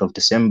 16th of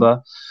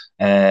December,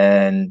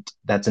 and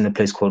that's in a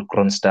place called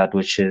Kronstadt,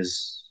 which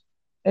is,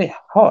 hey,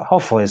 how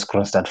far is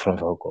Kronstadt from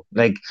Velko?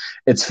 Like,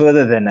 it's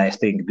further than I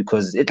think,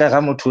 because it like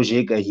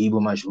hibo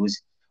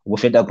majuzi, go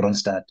feta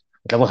Kronstadt.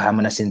 So Velkom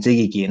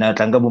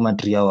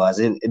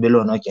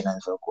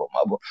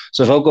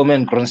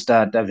and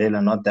Kronstadt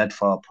are not that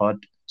far apart.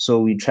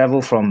 So we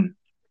travel from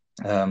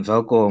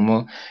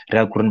Velkom,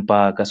 Kron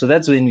Park. So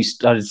that's when we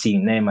started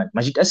seeing man.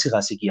 This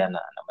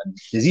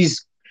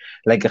is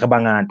like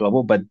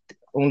but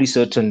only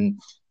certain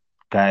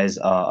guys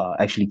are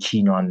actually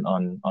keen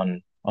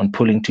on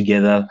pulling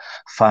together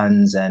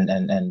funds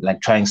and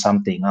like trying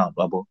something out.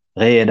 The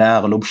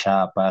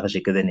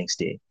next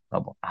day.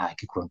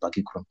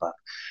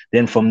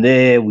 Then from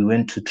there we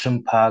went to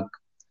Trim Park,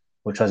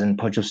 which was in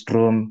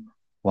Potchefstroom,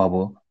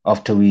 wabo.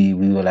 After we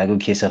were like,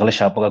 okay, so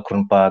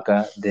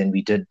then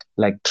we did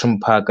like Trim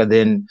Park.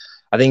 Then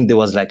I think there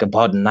was like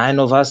about 9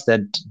 of us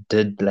that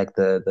did like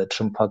the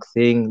Trim Park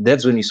thing.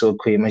 That's when we saw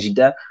Kwe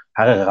Majida,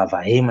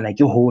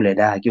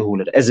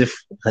 as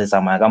if so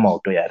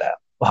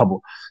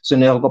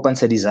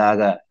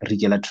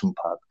Trim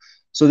Park.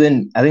 So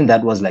then I think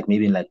that was like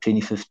maybe in like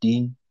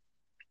 2015.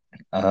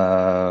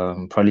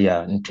 Probably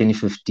in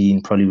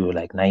 2015, probably we were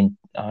like 9.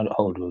 How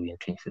old were we in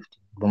 2015?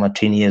 We were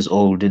 20 years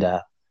old, did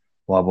I?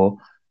 Wabo.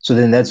 So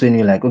then that's when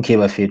we're like, okay,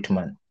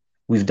 man,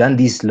 we've done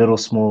these little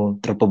small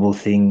trippable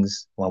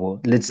things. Wabo.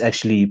 Let's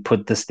actually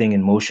put this thing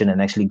in motion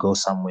and actually go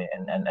somewhere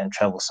and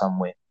travel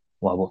somewhere.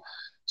 Wabo.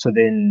 So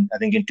then I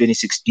think in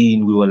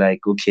 2016 we were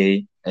like,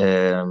 okay,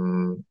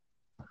 in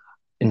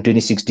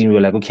 2016 we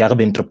were like, okay,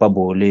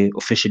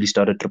 officially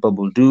started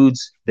Trippable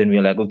Dudes. Then we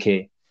were like,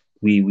 okay,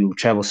 we will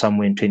travel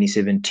somewhere in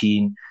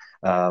 2017.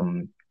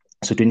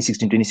 So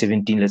 2016,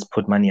 2017, let's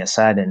put money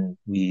aside, and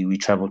we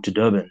traveled to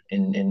Durban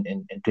in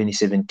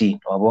 2017.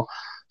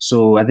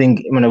 So I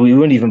think we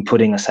weren't even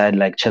putting aside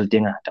like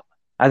Cheltenga.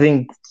 I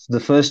think the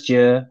first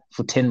year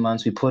for 10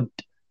 months we put,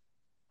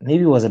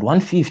 maybe was it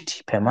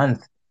 150 per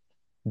month,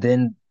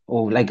 then,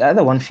 or like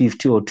either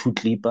 150 or 2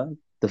 clipper.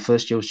 The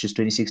first year was just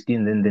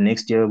 2016. Then the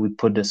next year we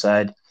put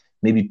aside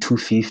maybe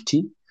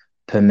 250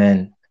 per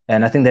man.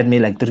 And I think that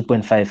made like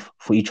 3.5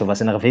 for each of us.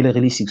 And I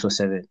really 6 or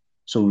 7.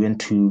 So we went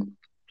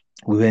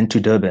to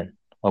Durban.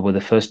 About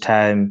the first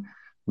time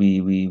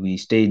we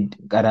stayed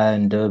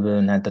in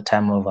Durban at the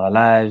time of our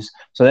lives.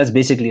 So that's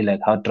basically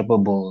like how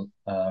Trippable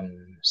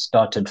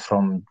started,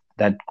 from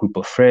that group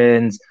of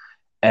friends.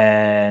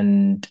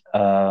 And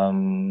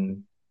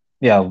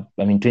yeah,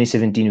 I mean,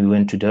 2017 we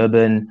went to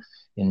Durban.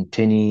 In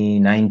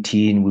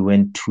 2019 we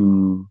went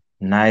to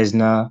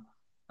Neisner.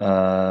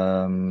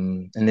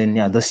 And then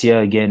yeah, this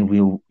year again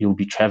we'll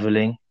be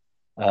traveling.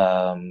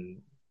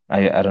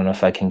 I don't know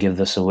if I can give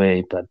this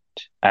away, but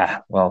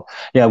well,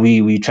 yeah,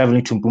 we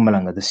traveling to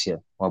Mpumalanga this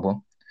year,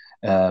 wabo.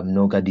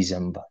 No, ka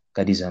December.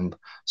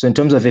 So in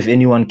terms of if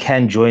anyone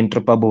can join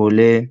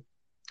Tripabole,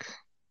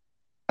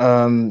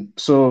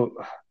 so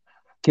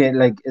okay,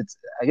 like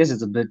I guess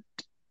it's a bit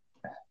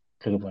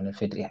in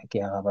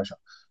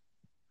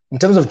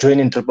terms of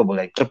joining Tripable,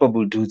 like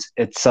Tripable Dudes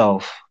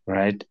itself,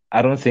 right?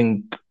 I don't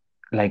think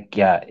like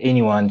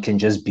anyone can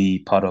just be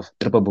part of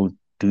Tripable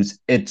Dudes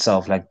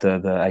itself, like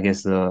the I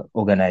guess the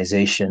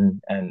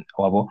organization and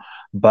wabo,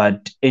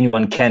 but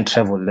anyone can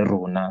travel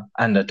Lerona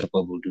under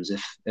Tripable Dudes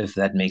if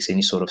that makes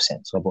any sort of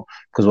sense, wabo.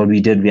 Because what we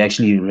did, we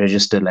actually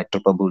registered like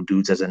Tripable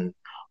Dudes as an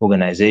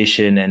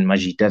organization, and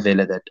Majita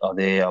Vela that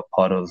they are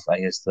part of, I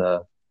guess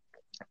the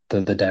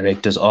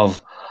directors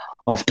of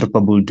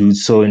Tripable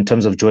Dudes. So in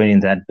terms of joining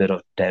that bit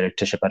of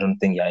directorship, I don't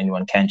think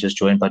anyone can just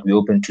join, but we're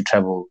open to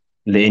travel.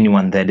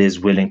 Anyone that is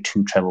willing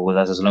to travel with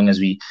us, as long as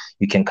you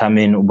can come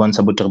in,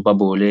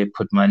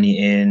 put money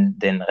in,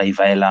 then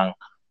Raivalang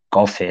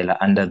Kaufela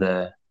under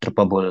the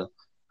Tripable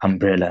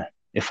umbrella,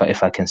 if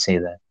I can say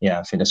that.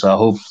 Yeah, so I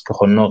hope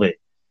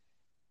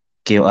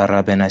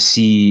and I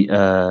see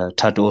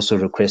Thato also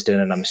requested,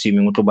 and I'm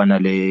assuming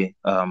Utobanale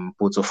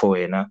Potso for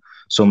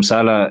so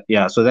Mosala,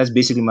 yeah, so that's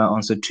basically my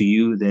answer to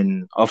you.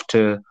 Then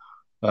after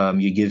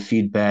you give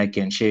feedback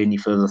and share any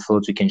further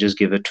thoughts, we can just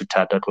give it to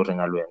Tata to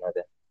Ringalwena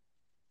then.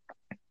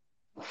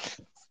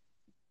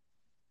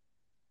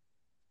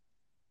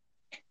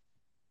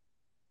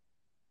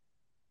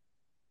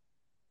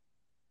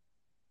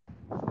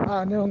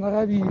 Ne ho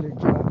ngarabile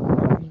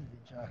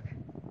Jack.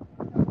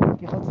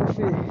 Ke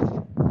kgotsofetse.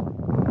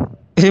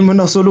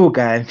 Mona solo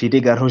ka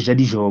mfite ka roja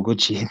dijogo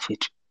tjhe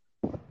mfethu.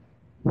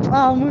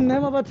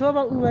 Monna batho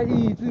ba Uber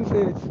Eats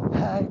mfethu.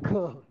 Hayi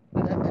kho.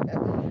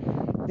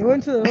 They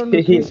went to the wrong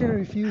location and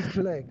refused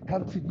to like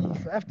come to me,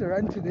 so I have to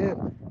run to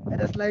them,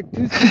 and it's like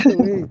 2 streets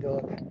away,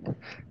 dog.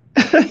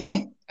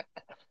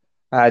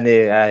 Ah,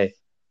 ne, ay.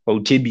 O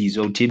Tibbies,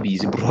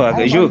 bro.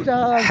 I'm Yo.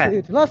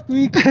 it. Last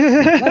week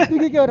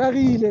you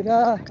ragile,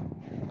 na.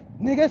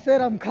 Nigga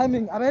said I'm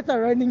coming. I'm at a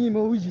running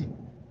emoji.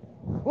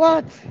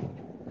 What?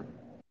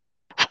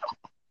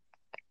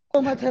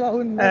 Oh my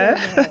telephone,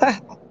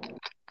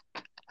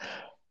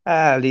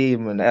 Ah,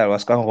 man.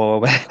 Was kang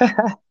roba.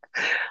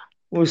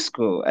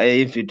 Usko.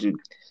 Ay, if you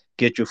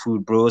get your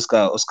food, bro.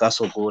 Uska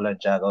sokola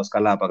jaga.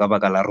 Uska lapa ka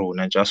baka la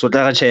rona. Ja. So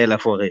tla chela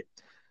for it.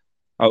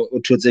 O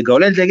thotse ka o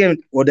lentle ke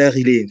o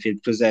dirileng fit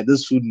because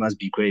this food must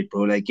be great,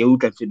 bro. Like you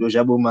can fit o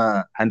ja bo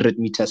ma 100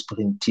 meter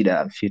sprint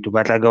tida fit o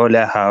batla ka o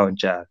le ha o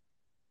ja.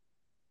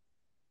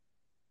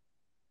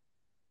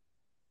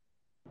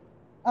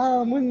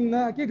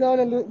 Munna, ke go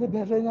le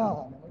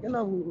betlanyana. Ke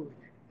la bua.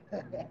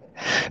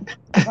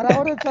 But I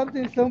ordered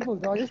something simple,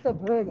 dog. Just a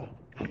burger.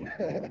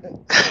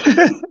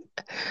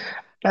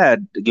 Ah,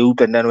 ke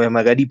utlwa nna no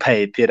ema ka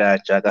di-pipe ra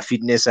ja ka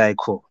fitness I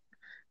go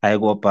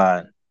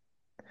pa.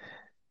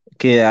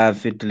 Okay,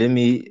 fit let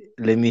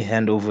me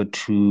hand over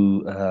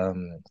to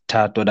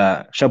Thato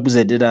da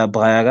shabuze dida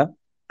brayaga.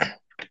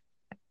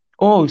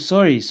 Oh,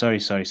 sorry.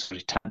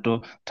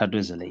 Thato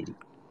is a lady.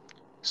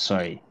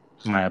 Sorry.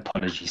 My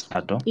apologies,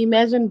 Thato.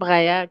 Imagine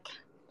Brayak.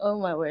 Oh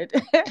my word.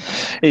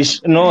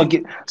 Ish, no,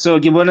 so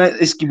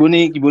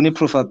Gibone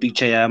profile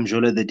picture ya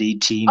Mjolo the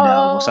dating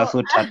now. So I Oh,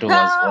 thought Thato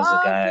was a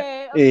guy.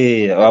 okay.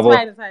 Eh, That's abo,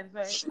 fine. It's fine.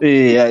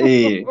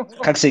 It's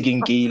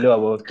Kakseking kilo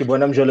abo.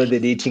 Kibona Mjolo the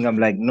dating. I'm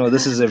like, no,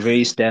 this is a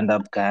very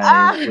stand-up guy.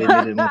 We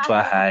let him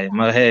try fine. high.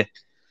 Ma he,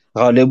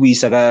 ra le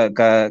buisa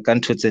ka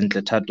ntho tse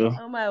ntle Thato.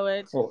 Oh my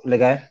word. Oh, le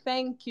guy.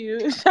 Thank you.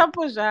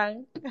 Shapo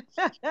Zhang.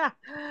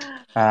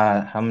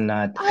 I'm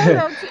not.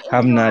 Hello to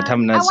I'm not. everyone.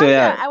 I'm I not. So wonder,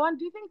 yeah.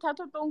 do you think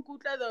Tato don't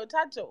kutla though?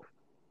 Tato,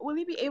 will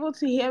he be able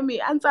to hear me?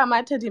 Answer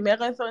my the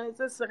marathon. It's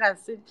a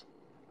sirasit.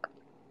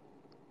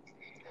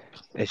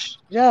 Ish.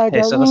 Yeah, Hey,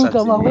 ka so that's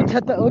utlwa ma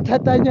something. o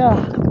thatanya.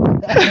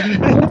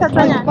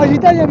 Utatanya.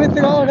 Majitanya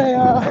metsega ona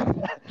ya.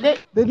 Let,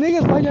 The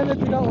niggas banya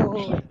metsega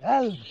o.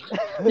 Hell.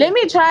 let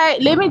me try.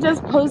 Let me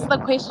just pose the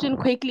question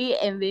quickly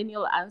and then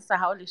you'll answer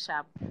how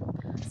sharp.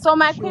 So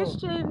my Sure,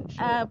 question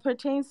sure.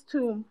 pertains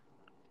to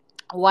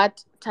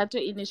what Tato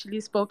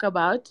initially spoke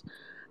about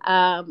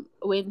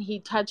when he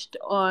touched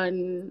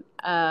on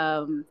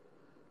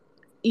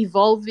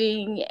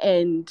evolving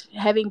and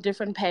having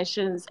different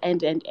passions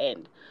and.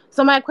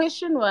 So my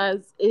question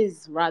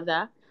is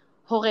rather,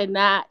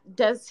 Horena,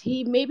 does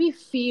he maybe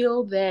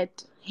feel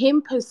that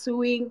him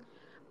pursuing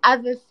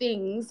other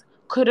things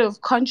could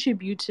have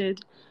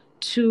contributed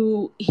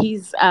to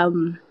his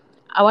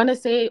I want to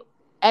say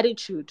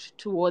attitude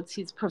towards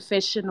his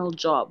professional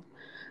job?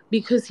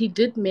 Because he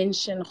did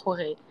mention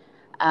Jorge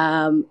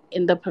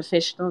in the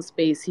professional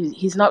space,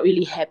 he's not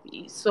really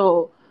happy.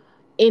 So,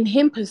 in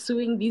him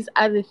pursuing these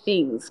other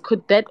things,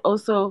 could that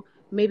also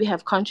maybe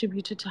have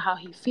contributed to how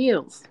he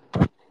feels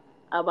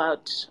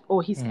about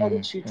or his Mm,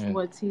 attitude mm,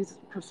 towards his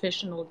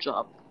professional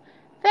job?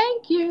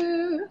 Thank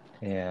you.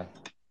 yeah.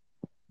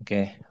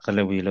 Okay.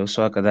 Relewilo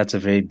Swaka, that's a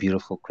very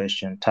beautiful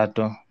question.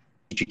 Tato,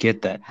 did you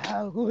get that?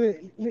 Ha, gore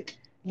le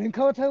nka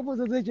o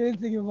tse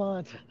tšentseng ke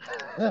matha.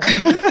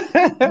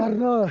 But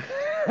no.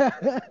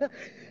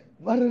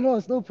 But no,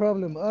 it's no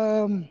problem.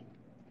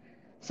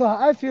 So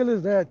how I feel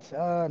is that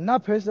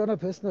not on a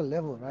personal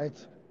level,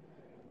 right?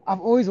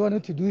 I've always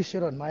wanted to do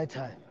shit on my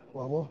time.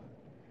 Wabo.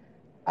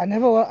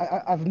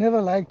 I've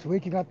never liked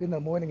waking up in the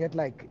morning at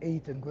like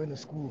 8 and going to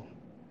school.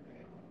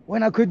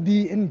 When I could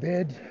be in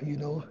bed,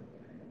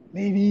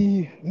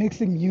 maybe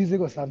mixing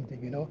music or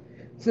something.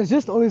 So it's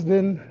just always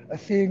been a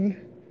thing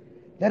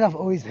that I've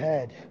always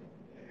had.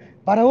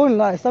 But I won't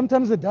lie,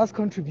 sometimes it does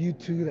contribute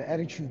to the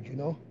attitude.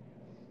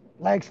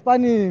 Like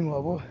spanning,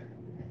 wabo.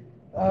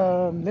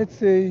 Let's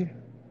say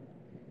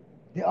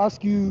they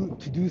ask you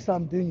to do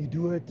something, you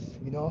do it.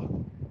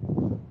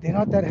 They're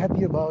not that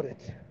happy about it,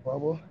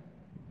 wabo.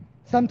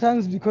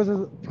 Sometimes because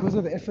of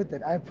the effort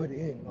that I put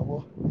in,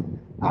 wabo.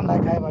 I'm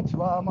like, I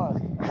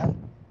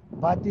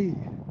bati,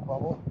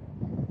 wabo.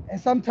 And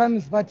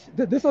sometimes, but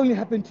this only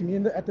happened to me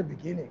at the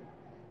beginning,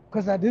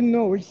 because I didn't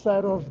know which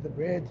side of the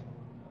bread,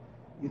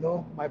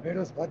 my bread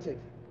was buttered.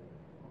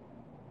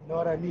 You know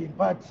what I mean?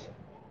 But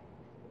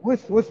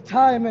with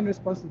time and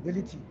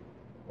responsibility,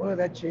 all of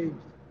that changed.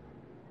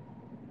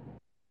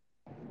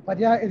 But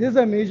yeah, it is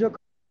a major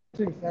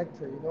contributing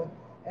factor.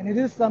 And it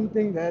is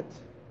something that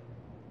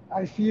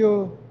I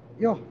feel,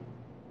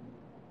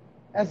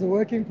 as a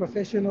working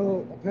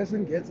professional, a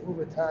person gets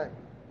over time.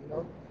 You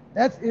know,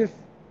 that's if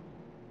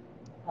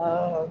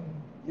um,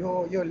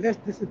 you're less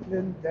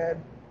disciplined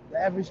than the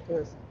average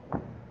person.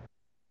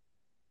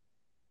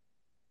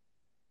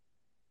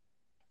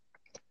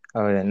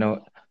 Oh yeah,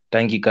 no.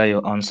 Thank you, guy,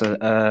 your answer.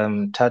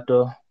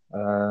 Tato,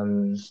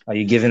 are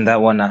you giving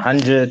that one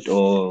 100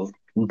 or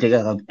you take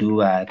a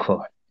do I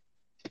call?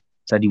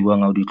 Sa di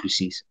buang a o di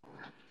utlwisisa?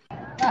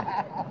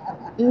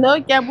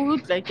 No, ke a mo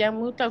utlwa, ke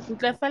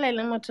utlwa fela e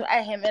le motho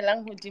a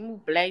hemelang hodimo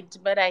blind,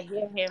 but I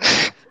hear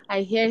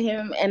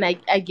him, and I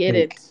get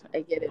Okay. it,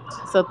 I get it.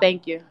 So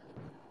thank you.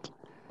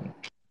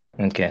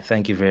 Okay,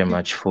 thank you very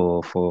much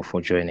for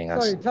joining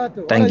us. Sorry,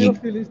 Thato, what are Thank your you.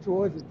 feelings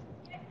towards it?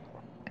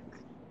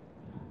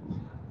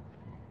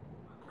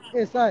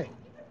 Yes, I.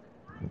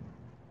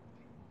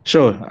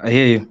 Sure, I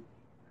hear you.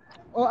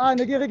 Oh, I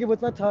negere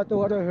what's that Thato,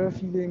 what are her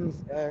feelings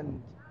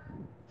and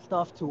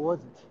stuff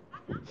towards it?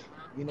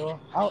 You know,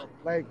 how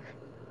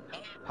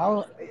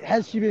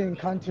has she been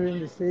encountering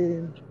the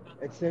same,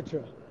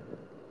 etc.?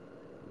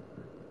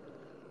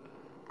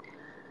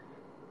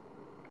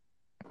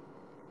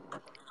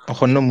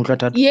 Nkgonne ho mo utlwa,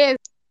 Thato? Yes,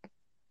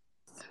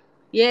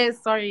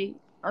 yes. Sorry,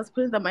 I was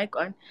putting the mic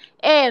on.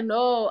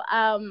 No,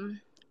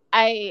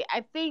 I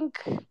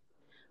think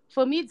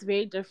for me it's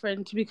very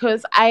different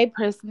because I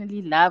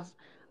personally love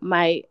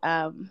my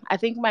I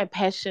think my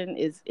passion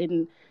is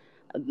in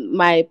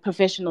my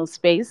professional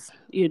space.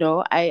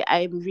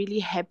 I'm really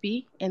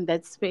happy in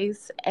that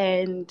space,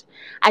 and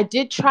I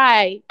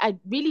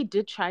really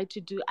did try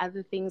to do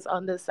other things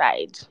on the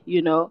side,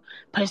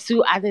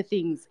 pursue other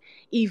things,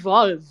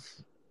 evolve.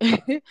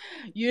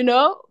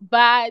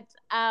 But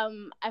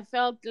I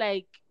felt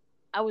like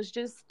I was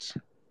just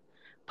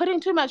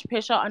putting too much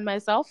pressure on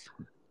myself.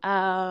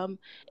 Um,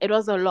 it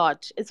was a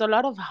lot. It's a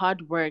lot of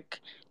hard work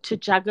to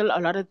juggle a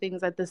lot of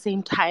things at the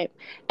same time.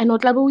 And o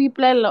tla be o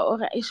ipolella o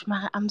re, "Eish,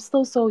 mara, I'm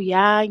still so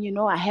young,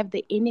 I have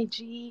the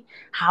energy.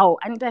 How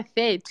under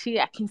 30,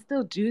 I can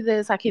still do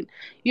this. I can,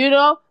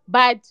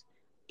 but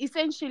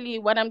essentially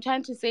what I'm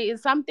trying to say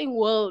is something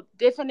will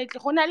definitely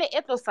go na le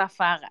e tlo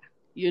safara,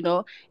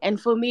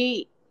 and for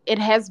me it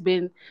has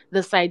been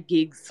the side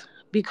gigs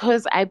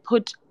because I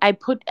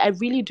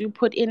really do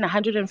put in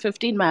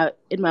 150 in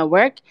my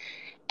work.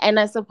 And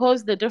I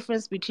suppose the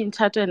difference between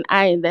Tato and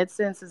I in that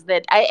sense is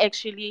that I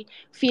actually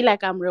feel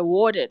like I'm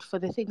rewarded for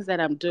the things that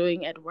I'm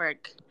doing at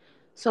work.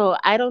 So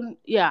I don't,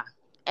 yeah.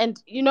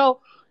 And,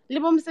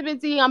 Libo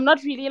Msebetsi, I'm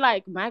not really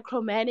like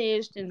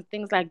micromanaged and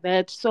things like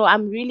that. So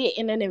I'm really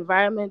in an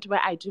environment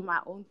where I do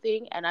my own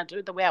thing and I do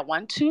it the way I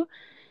want to,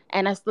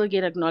 and I still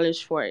get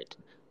acknowledged for it.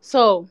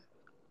 So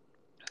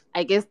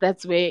I guess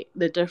that's where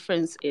the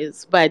difference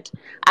is. But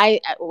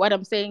what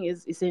I'm saying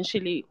is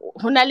essentially,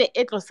 honale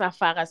etlo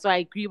safara. So I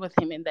agree with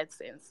him in that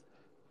sense.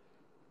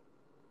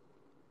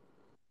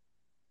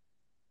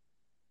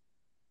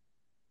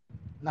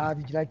 Nah,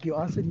 like you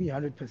answered me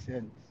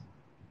 100%.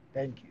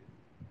 Thank you.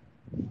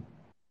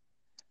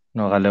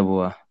 No, ga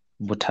leboha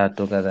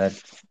Bothata ka that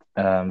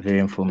very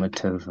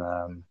informative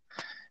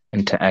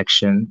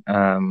interaction.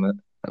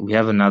 We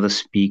have another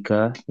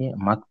speaker. Yeah,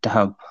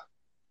 Maktab.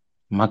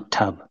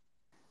 Maktab.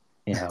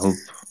 Yeah, I hope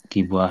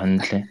ke bua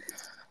hantle.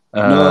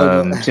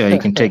 No, no. So you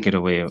can take it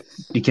away.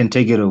 You can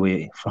take it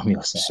away from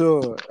your side.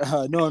 Sure.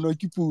 No, no,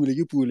 ke pule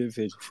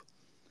fela.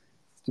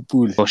 Ke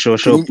pule. Oh, sure, Ke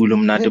sure. le- Pula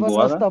Hey, mnate but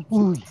boaga. Rasta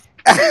Puli.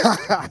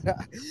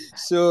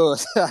 Sure.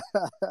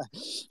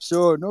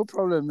 Sure, no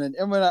problem, man.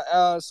 I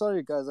mean,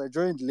 sorry, guys, I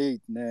joined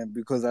late, man,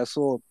 because I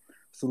saw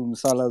through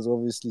Msala's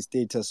obviously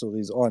status, so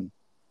he's on.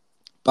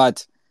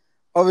 But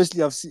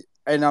obviously, I've seen,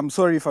 and I'm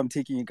sorry if I'm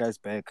taking you guys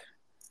back.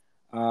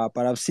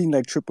 But I've seen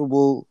like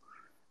Tripable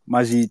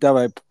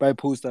Majita by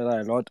post that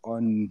a lot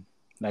on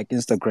like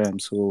Instagram.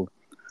 So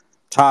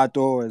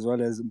Tato as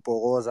well as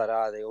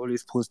Mpogozara, they're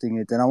always posting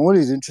it, and I'm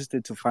always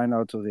interested to find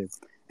out of it.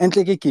 And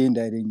like again,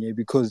 that in here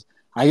because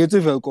I get to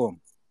welcome.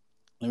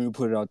 Let me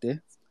put it out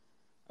there.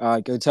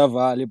 Get to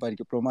but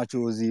get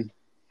promachosi,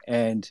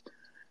 and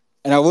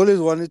I've always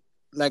wanted,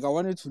 like, I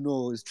wanted to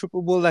know is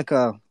Tripable like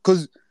a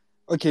because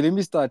okay, let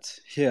me start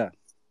here.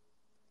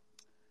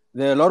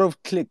 There are a lot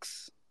of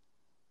clicks.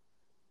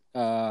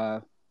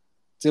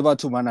 Tseba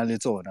to mana le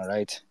tsona,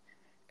 right?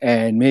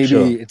 And maybe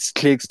Sure. it's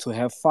clicks to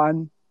have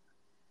fun.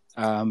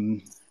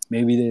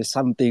 Maybe there's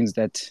some things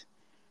that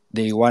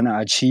they want to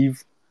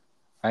achieve,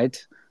 right?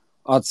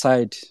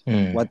 Outside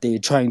Mm, what they're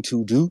trying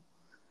to do.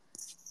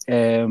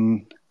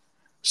 Um,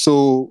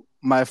 so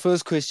my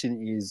first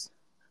question is,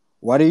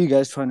 what are you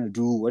guys trying to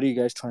do? What are you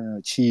guys trying to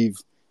achieve?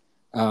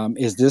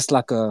 Is this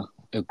like a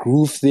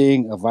groove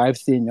thing, a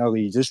vibe thing? Are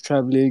we just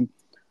traveling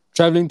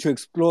to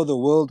explore the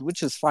world,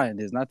 which is fine.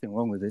 There's nothing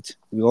wrong with it.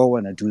 We all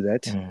want to do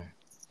that mm,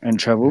 and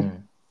travel.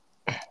 mm.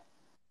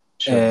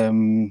 Sure.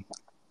 Um,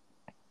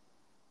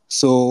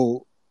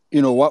 so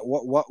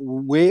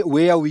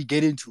where are we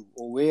getting to,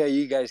 or where are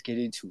you guys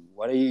getting to?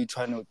 What are you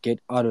trying to get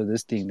out of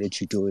this thing that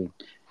you're doing?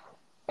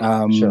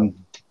 Sure. Um,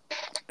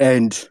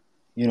 and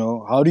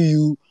how do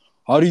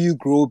you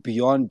grow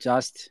beyond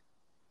just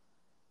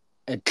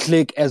a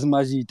click as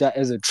Majita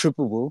as a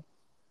trippable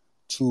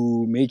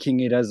to making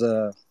it as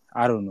a,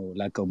 I don't know,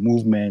 like a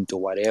movement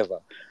or whatever.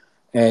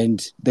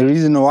 And the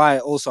reason why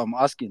also I'm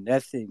asking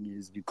that thing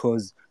is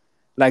because,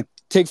 like,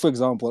 take for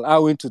example, I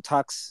went to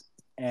tax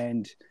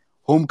and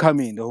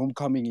the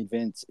homecoming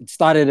event. It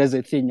started as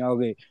a thing.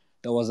 Okay,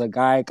 there was a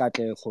guy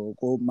Katlego,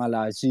 go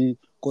Malachi,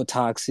 go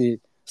taxi.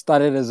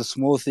 Started as a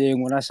small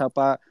thing. When I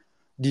shapa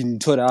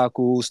didn't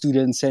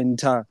student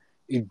center,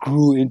 it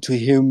grew into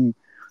him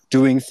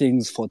doing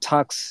things for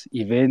tax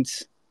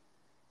events,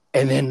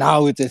 and then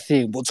now it's a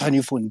thing.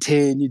 Botswana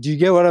Fontaine. Do you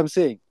get what I'm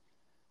saying?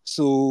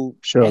 So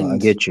Sure, I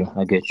get you.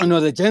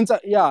 the gents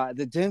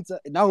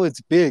now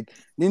it's big.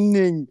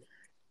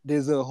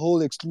 There's a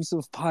whole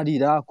exclusive party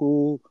that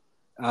go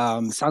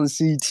Sun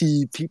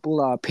City.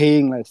 People are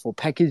paying like for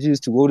packages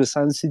to go to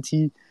Sun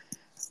City.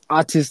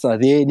 Artists are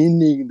there.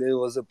 There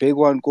was a big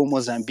one go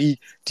Mozambique.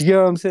 Do you get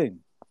what I'm saying?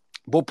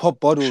 Pop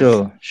bottles.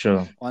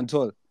 Sure. One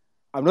tall.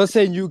 I'm not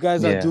saying you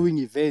guys are Yeah. doing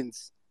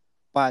events,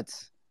 but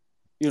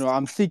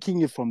I'm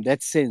thinking it from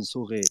that sense.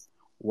 Okay,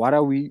 what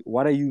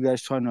are you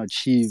guys trying to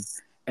achieve,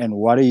 and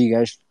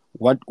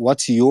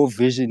what's your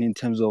vision in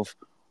terms of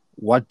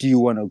what do you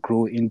want to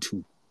grow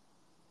into?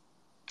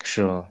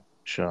 Sure.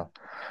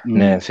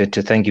 No,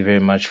 Fetu, thank you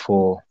very much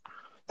for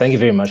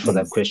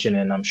that question,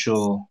 and I'm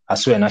sure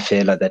Asuena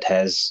Fela that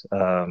has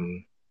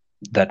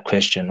that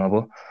question,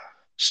 Nobo.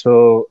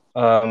 So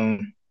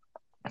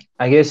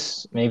I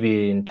guess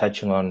maybe in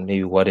touching on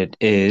maybe what it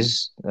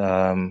is,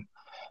 I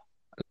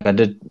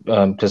did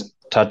just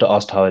Tato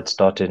asked how it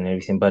started and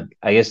everything, but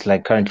I guess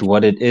like currently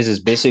what it is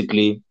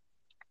basically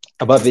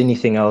above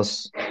anything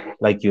else,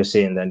 like you're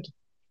saying that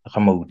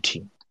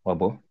Ramauti,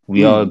 Wabo.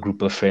 We are a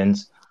group of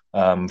friends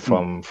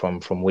from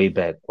way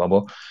back,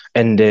 Wabo.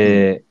 And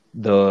the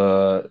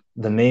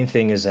main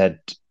thing is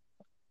that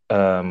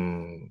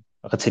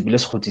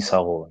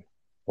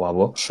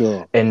Wabo.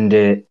 Sure. And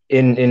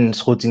in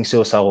Schooting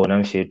Seo sa rona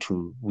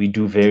mfethu, we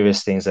do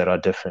various things that are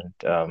different.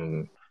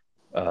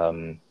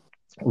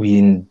 We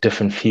in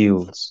different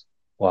fields,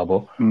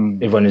 Wabo.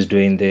 Everyone is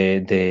doing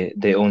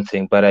their own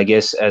thing. But I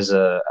guess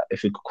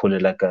if you could call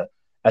it like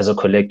as a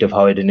collective,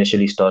 how it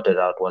initially started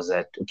out was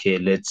that, okay,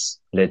 let's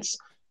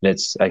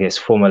I guess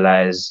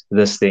formalize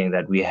this thing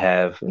that we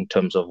have in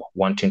terms of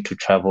wanting to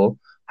travel.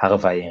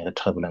 Wabo.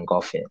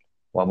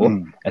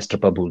 As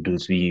Tripable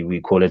Dudes,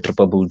 we call it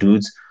Tripable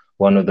Dudes.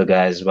 One of the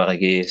guys,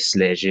 Barage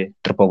Sledge,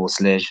 Tripable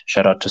Sledge,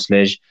 shout out to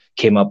Sledge,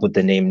 came up with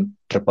the name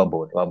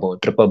Tripable. Wabo.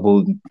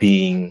 Tripable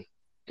being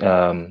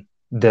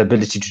the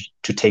ability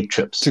to take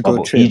trips. To go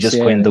Wabo. trips. He just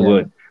coined the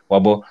word.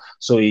 Wabo.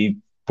 So he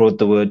brought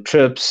the word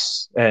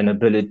trips and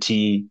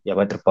ability.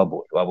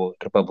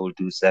 Tripable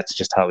Dudes. That's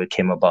just how it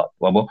came about.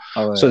 Wabo.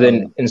 So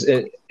then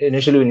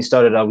initially when he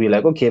started out, we were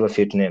like, okay, but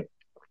fit name.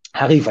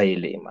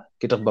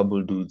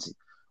 Tripable Dudes.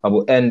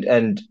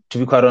 And to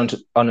be quite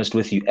honest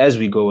with you, as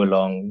we go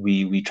along,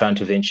 we trying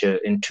to venture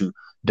into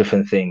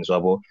different things,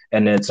 Wabo.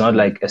 And it's not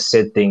like a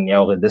set thing,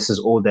 this is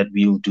all that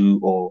we'll do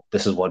or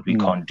this is what we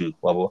can't do,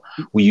 Wabo.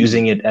 We're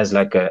using it as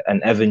like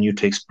an avenue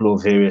to explore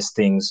various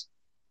things,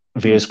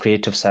 various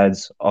creative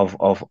sides of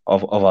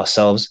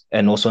ourselves,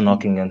 and also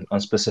knocking on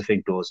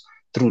specific doors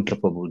through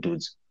Tripable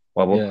Dudes,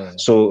 Wabo. Yeah.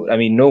 So I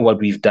mean, know what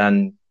we've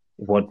done,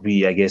 what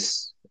we I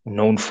guess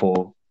known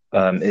for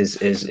is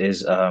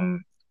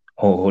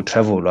or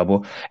travel,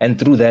 Wabo. And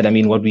through that, I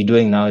mean, what we're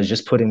doing now is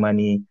just putting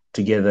money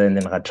together and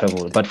then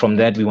travel. But from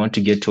that, we want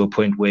to get to a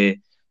point where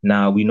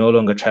now we're no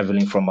longer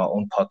traveling from our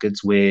own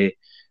pockets, where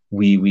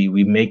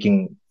we're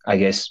making, I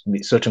guess,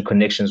 certain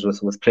connections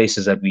with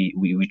places that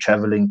we're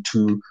traveling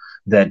to,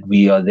 that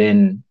we are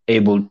then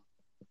able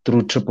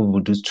through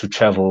Tripable Dudes to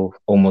travel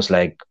almost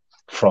like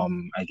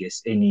from, I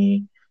guess,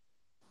 any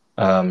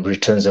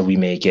returns that we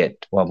may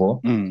get,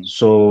 Wabo.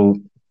 So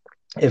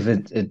if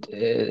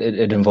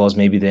it involves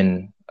maybe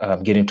then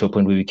getting to a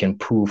point where we can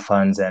pool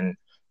funds and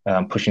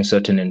pushing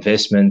certain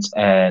investments,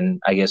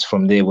 and I guess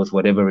from there with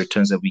whatever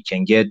returns that we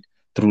can get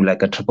through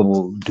like a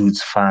Tripable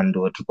Dudes fund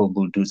or a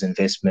Tripable Dudes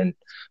investment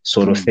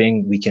sort of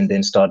thing, we can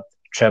then start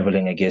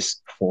traveling, I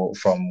guess,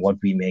 from what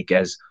we make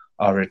as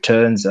our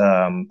returns,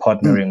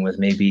 partnering with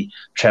maybe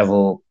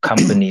travel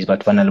companies,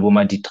 but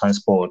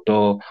transport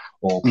or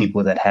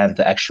people that have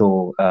the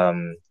actual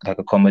like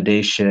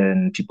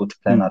accommodation, people to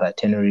plan our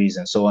itineraries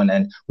and so on.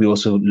 And we're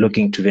also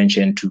looking to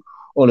venture into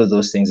all of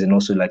those things, and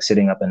also like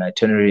setting up an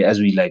itinerary as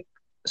we like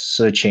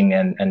searching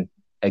and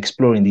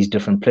exploring these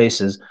different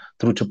places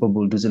through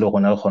Tripable Dudes.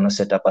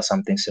 Set up as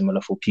something similar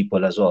for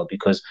people as well,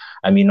 because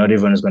I mean, not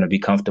everyone is going to be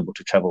comfortable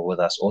to travel with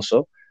us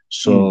also.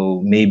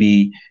 So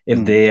maybe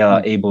if they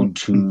are able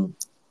to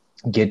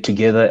get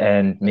together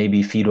and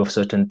maybe feed off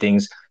certain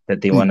things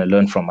that they want to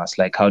learn from us,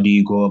 like how do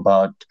you go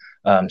about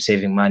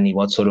saving money,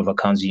 what sort of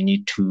accounts you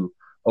need to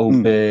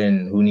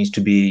open, who needs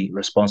to be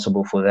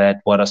responsible for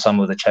that, what are some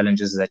of the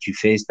challenges that you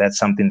face. That's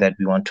something that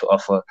we want to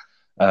offer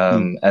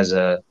as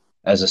a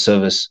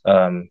service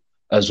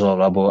as well,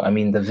 Rabo. I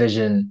mean, the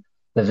vision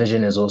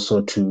is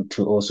also to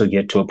also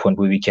get to a point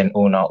where we can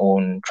own our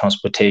own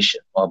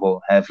transportation,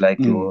 Rabo. Have like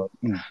your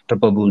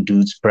Tripable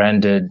Dudes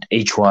branded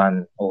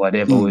H1 or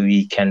whatever, where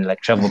we can like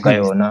travel ka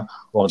yona,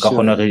 or ka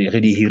kgona re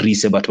di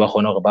hirise batho ba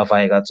kgona hore ba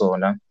vae ka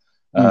tsona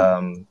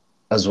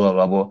as well,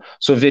 Rabo.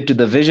 So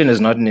the vision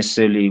is not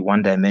necessarily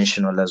one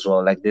dimensional as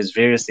well. Like there's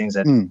various things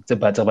that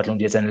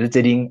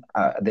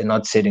they're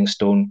not setting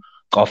stone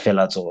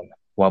kaofela tsona,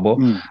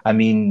 Wabo. I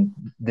mean,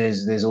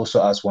 there's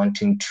also us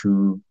wanting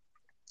to,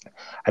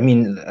 I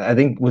mean, I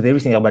think with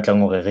everything about so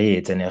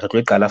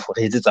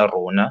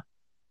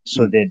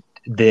that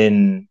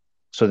then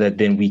so that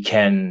then we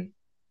can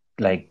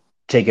like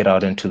take it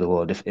out into the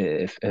world,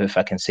 if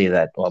I can say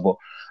that.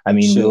 I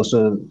mean, we Sure.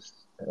 also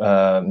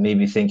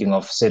maybe thinking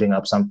of setting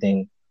up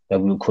something that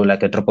we would call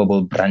like a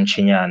trippable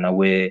branchinyana,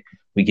 where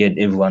we get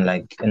everyone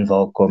like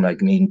involved, like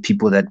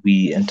people that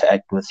we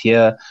interact with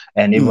here,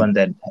 and everyone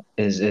that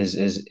is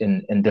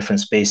in different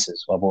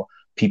spaces.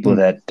 People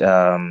that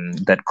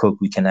cook,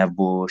 we can have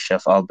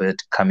Chef Albert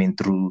coming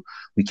through.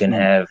 We can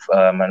have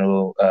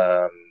Manu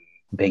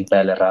Big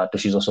Ka Lerato.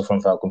 She's also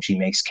from Falcom. She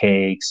makes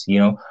cakes.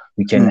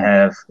 We can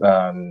have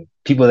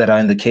people that are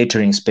in the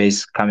catering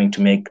space coming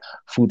to make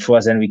food for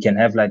us, and we can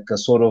have like a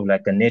sort of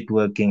like a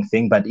networking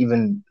thing, but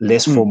even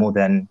less formal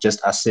than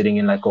just us sitting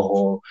in like a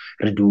whole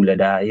redula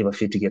da ever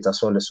fit to get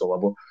us all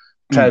so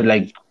try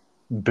like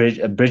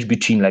bridge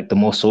between like the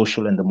more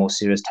social and the more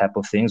serious type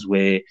of things,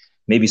 where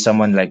maybe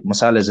someone like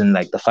Mosala is in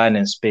like the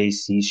finance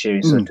space, he's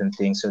sharing certain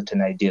things,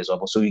 certain ideas.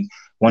 So we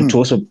want to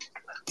also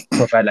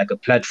provide like a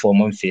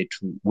platform on it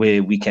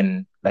where we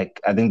can, like,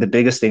 I think the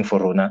biggest thing for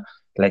Rona,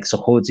 like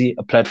Sohodzi,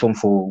 a platform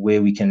for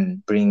where we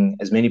can bring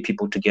as many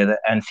people together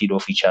and feed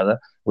off each other,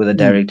 whether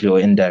directly or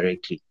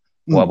indirectly.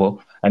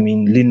 Wabo. I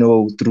mean,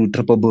 Lino, through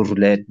Tripable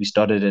Roulette, we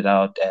started it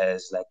out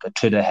as like a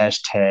Twitter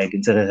hashtag,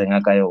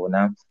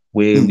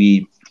 where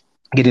we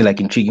getting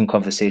like intriguing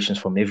conversations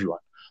from everyone.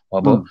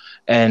 Wabo.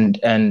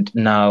 And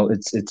now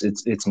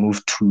it's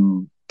moved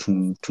to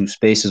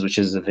Spaces, which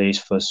is the very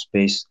first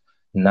space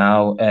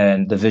now,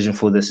 and the vision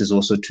for this is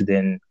also to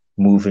then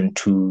move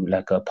into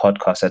like a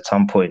podcast at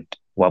some point.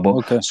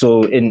 Okay.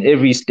 So in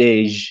every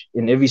stage,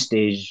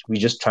 we're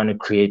just trying to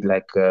create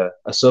like a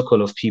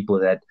circle of people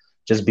that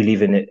just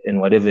believe in it, in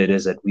whatever it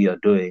is that we are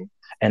doing.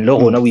 And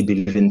now we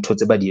believe in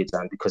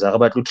Totsebadietan, because I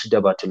about to treat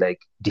about to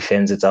like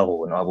defend it,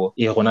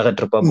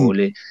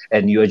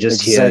 and you are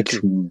just here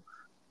to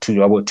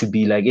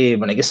be like, hey,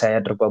 when I guess I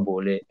had and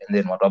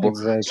then what.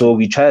 Exactly. So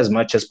we try as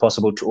much as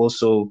possible to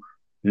also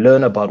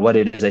learn about what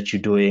it is that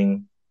you're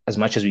doing as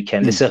much as we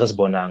can. Let's say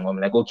I'm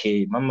like,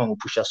 okay, mama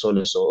pusha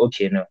solo, so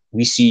okay, no,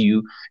 we see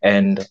you,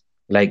 and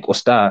like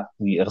Osta,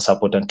 we are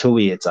support until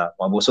we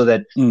so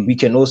that we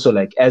can also,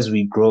 like, as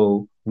we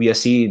grow, we are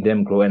seeing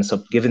them grow and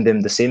giving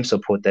them the same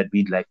support that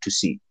we'd like to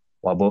see.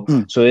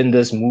 So in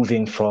this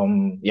moving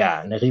from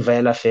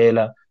Nerivaela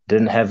Fela,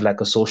 didn't have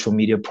like a social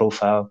media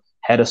profile,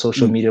 had a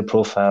social media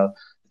profile,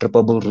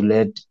 Tripable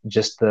Roulette,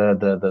 just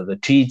the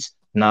tweets,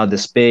 now the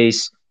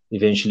space,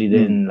 eventually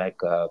then like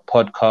a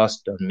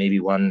podcast on maybe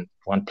one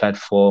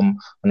platform,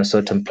 on a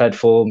certain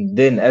platform.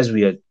 Then as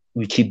we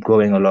keep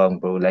going along,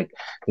 bro, like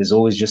there's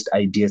always just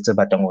ideas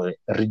about so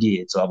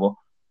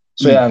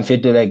yeah, I'm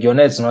feeling like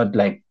it's not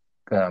like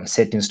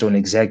set in stone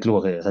exactly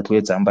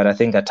but I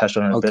think I touched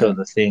on a bit of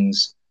the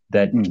things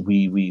that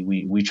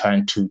we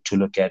trying to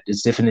look at.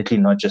 It's definitely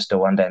not just a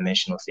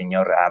one-dimensional thing.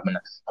 Open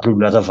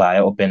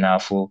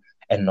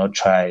and not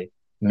try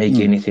make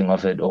anything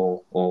of it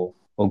or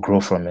grow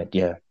from it.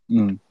 Yeah.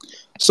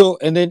 So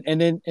and then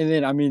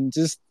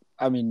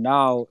I mean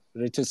now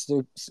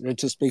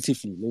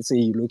retrospectively, let's say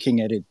you're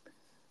looking at it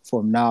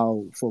from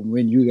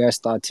when you guys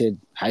started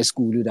high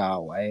school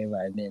or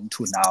whatever, and then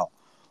to now,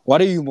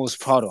 what are you most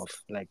proud of?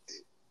 Like,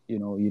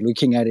 you're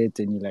looking at it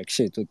and you're like,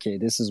 shit, okay,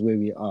 this is where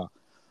we are.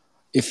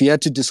 If you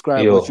had to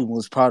describe what you're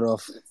most proud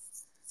of.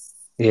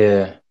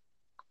 Yeah.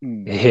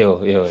 Hey,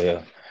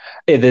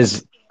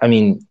 there's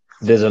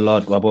a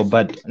lot,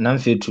 but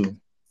Namfetu,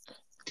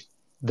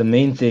 the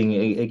main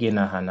thing again,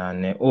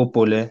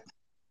 Opole,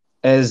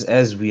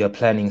 as we are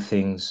planning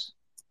things,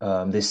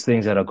 there's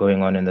things that are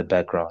going on in the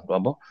background.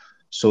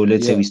 So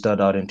let's say we start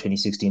out in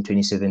 2016,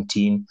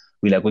 2017,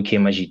 we're like, okay,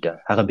 Majita,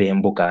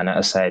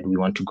 aside, we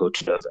want to go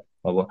to Durban.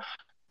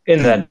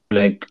 In that,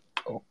 like,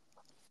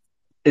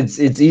 it's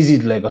easy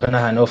to like, at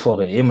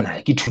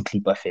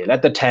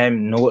the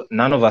time,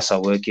 none of us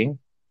are working,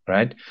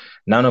 right?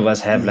 None of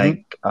us have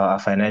like are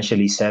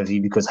financially savvy,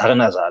 because I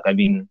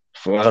mean,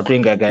 for a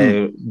thing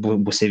guy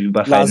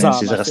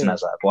finances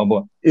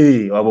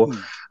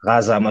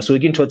so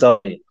again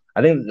total.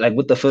 I think like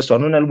with the first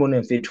one, I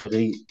mean, from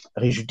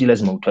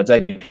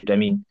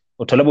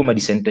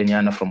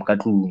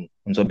Katlu,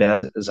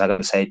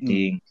 side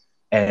thing.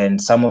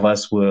 And some of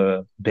us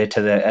were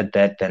better at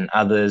that than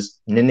others.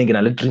 Or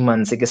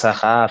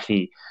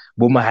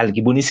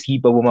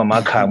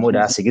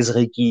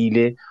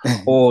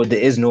there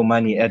is no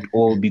money at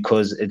all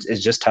because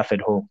it's just tough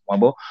at home.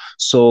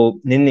 So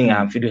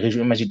I'm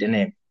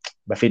feeling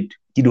Buffet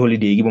kid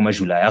holiday give my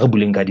July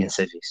garden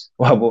service.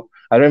 I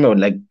remember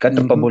like I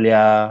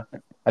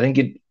think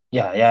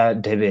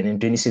Devon in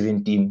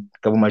 2017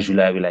 Kabuma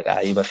July we like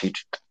Buffet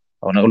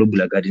on a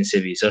bula garden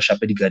service so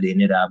shapedi garden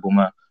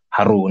abuma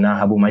harona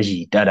habuma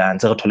jita da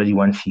ntse re thola di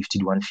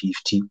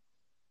 150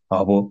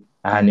 abo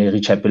ane re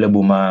chapele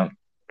boma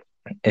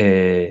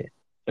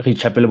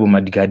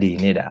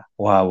garden da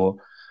wow.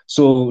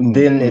 So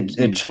then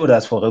it showed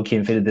us for okay,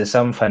 there's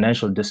some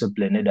financial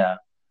discipline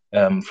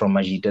from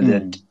Majita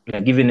that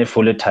like even if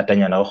full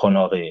tatanyana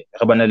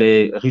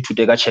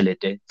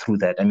through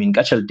that. I mean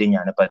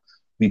but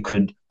we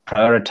could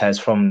prioritize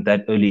from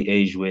that early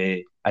age where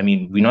I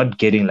mean we're not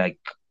getting like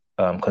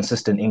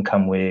consistent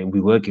income where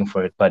we're working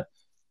for it. But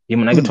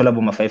I get told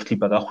about 5 clip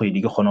ka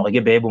kgwedi ke kgona gore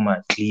ke beye bo ma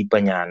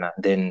clipanyana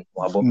then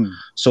wabo.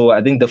 So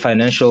I think the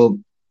financial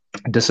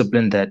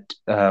discipline that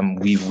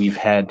we've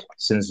had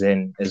since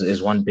then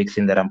is one big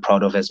thing that I'm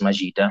proud of as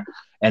Majida,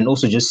 and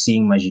also just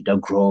seeing Majida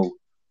grow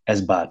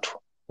as Batu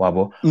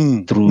wabo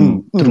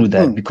through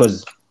that,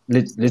 because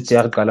let's say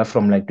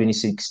from like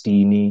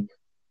 2016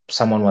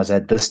 someone was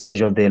at this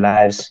stage of their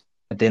lives.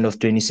 At the end of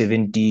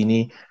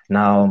 2017,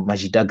 now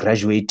Majida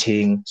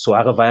graduating. So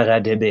I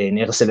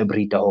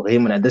celebrate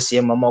this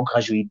year mama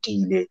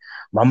graduated.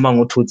 Mama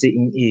ngototse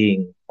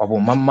ing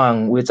mama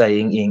ngwetsa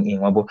ing.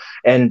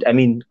 And I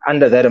mean,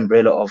 under that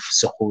umbrella of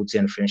Sekhuti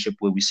and friendship,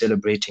 where we're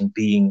celebrating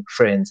being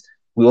friends,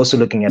 we're also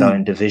looking at our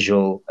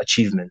individual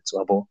achievements.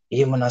 So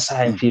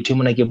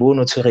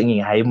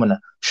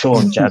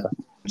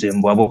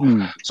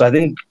I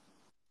think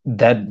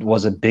that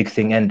was a big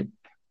thing. And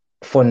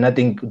for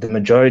nothing, the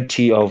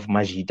majority of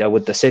Majida,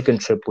 with the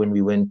second trip when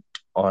we went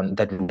on in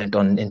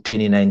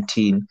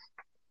 2019,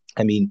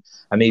 I mean,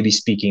 I may be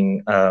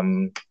speaking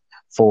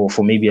for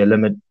maybe a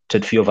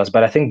limited few of us,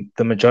 but I think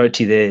the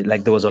majority there,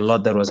 like there was a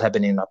lot that was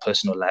happening in our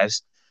personal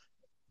lives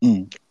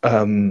in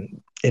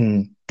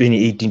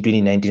 2018,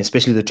 2019,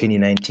 especially the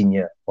 2019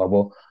 year,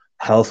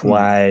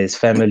 health-wise,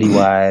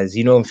 family-wise,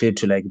 I'm fair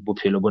to like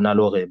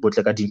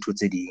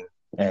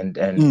and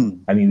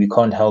I mean, we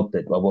can't help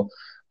it,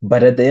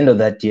 but at the end of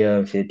that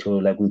year,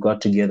 like we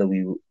got together,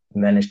 we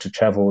managed to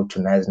travel to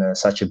Nazna,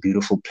 such a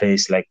beautiful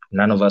place. Like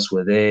none of us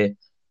were there,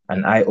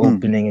 an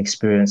eye-opening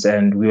experience,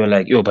 and we were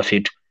like, yo,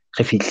 Bafet,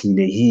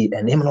 he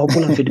and him no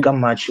pula fit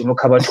come match,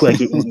 cover two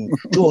again.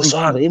 Oh,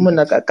 sorry, him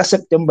na ka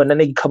September na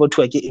cover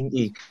two again.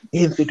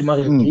 Fit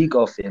league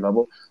of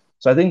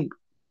So I think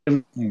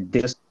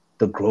there's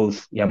the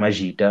growth,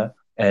 Yamajita,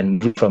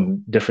 and moving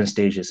from different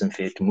stages in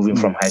faith, moving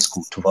from high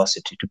school to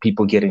varsity, to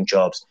people getting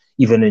jobs,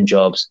 even in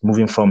jobs,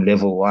 moving from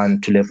level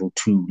 1 to level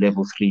 2,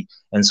 level 3,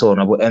 and so on.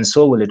 And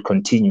so will it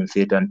continue in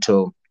faith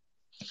until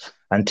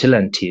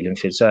in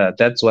faith. So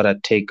that's what I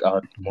take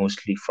out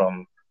mostly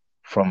from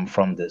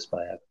this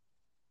bio.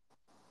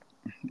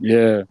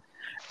 Yeah.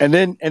 And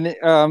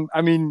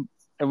I mean,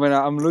 when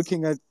I'm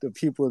looking at the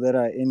people that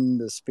are in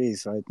the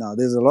space right now,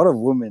 there's a lot of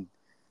women.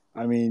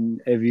 I mean,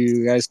 have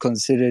you guys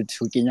considered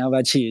just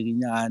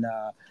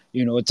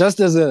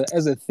as a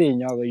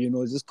thing,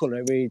 just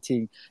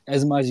collaborating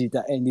as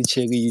Majita and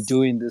Ichegi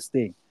doing this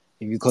thing?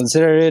 If you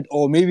consider it,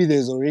 or maybe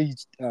there's already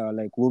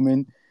like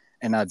women,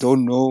 and I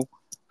don't know,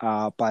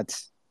 but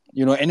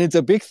and it's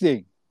a big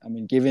thing. I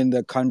mean, given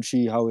the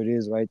country how it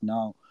is right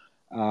now,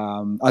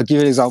 I'll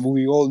give an example.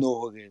 We all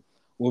know that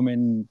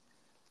women,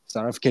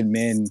 South African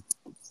men,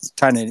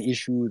 kind of an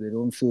issue. They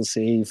don't feel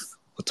safe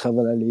or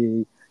travel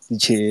early. I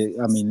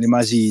mean,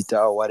 Limajita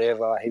or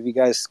whatever. Have you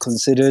guys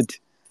considered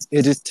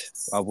it?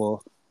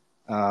 Or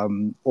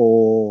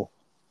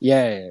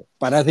yeah,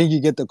 but I think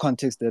you get the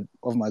context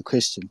of my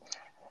question.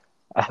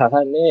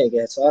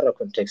 It's our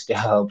context.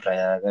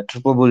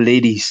 Tripable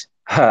ladies.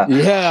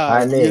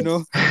 Yeah,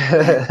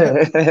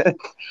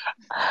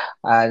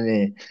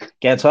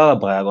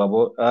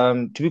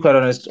 to be quite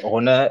honest,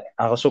 I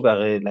also got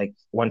like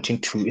wanting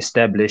to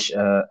establish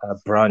a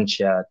branch,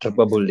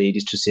 Tripable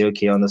ladies, to say,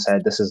 okay, on the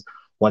side, this is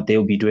what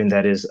they'll be doing.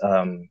 That is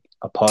a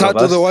part of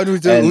Thato, us. the one who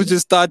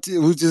just started,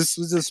 who just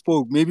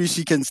spoke. Maybe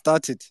she can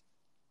start it.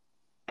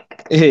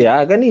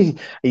 Yeah,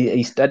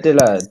 he started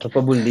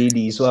Tripable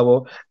ladies,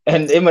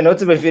 and Emma not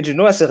my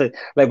favorite.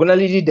 Like when I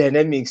lead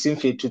dynamics in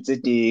fit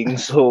thing,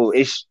 so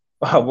it's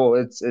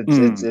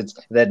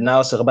that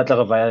now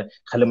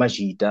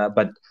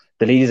but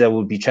the ladies that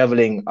will be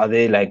traveling, are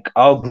they like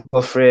our group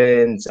of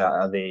friends?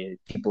 Are they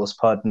people's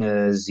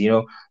partners?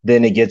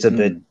 Then it gets a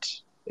bit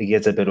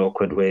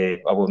awkward where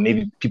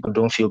maybe people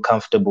don't feel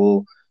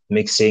comfortable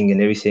mixing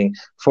and everything.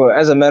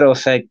 As a matter of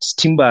fact,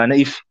 Timba,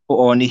 if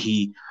only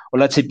he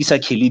ola tshepisa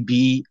Kelly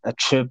B a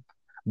trip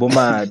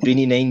boma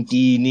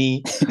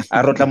 2019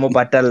 a rotla mo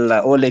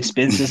patalla, all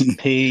expenses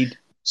paid.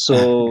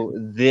 So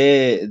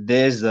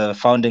there's the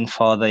founding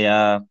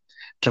father,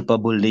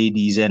 Tripable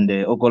ladies, and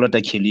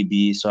Okolota Kelly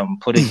B. So I'm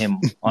putting him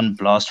on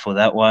blast for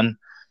that one.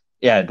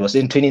 Yeah, it was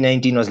in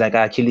 2019. It was like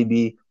Kelly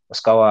B,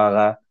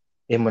 Oskawara,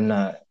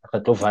 Emona,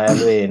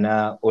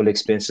 all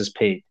expenses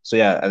paid. So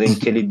yeah, I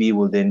think Kelly B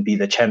will then be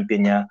the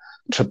champion,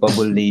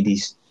 Tripable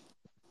ladies.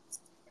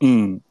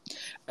 And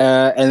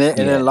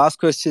then last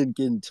question,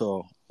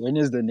 Ginto. When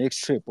is the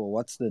next trip, or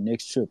what's the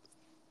next trip?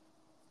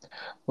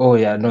 Oh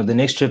yeah, no, the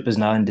next trip is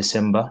now in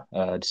December,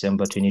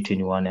 December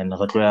 2021, and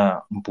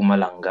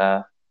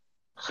Mpumalanga,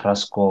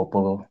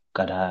 Graskop,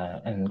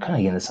 Kada, and kind of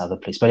again this other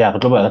place. But yeah,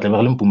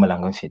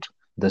 Mpumalanga fit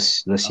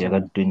this year,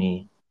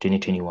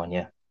 2021,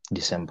 yeah,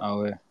 December.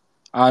 Oh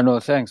yeah. No,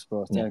 thanks,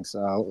 bro. Thanks.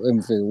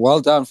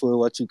 Well done for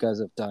what you guys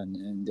have done,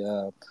 and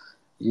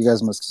you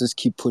guys must just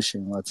keep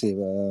pushing,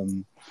 whatever.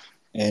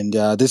 And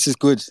this is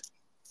good.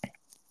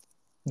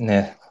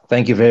 Yeah,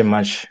 thank you very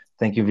much.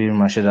 Thank you very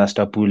much,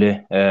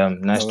 Pule.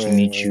 Nice to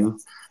meet you,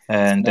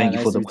 and thank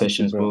you for the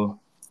questions, bro.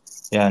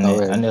 Yeah,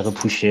 and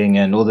pushing,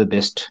 and all the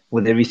best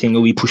with everything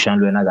we push on.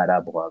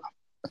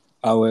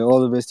 All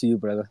the best to you,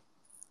 brother.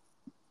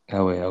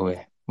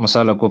 Awe.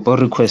 Mosala, kopa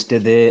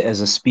requested there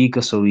as a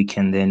speaker so we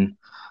can then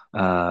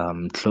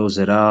close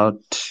it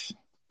out.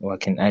 Or I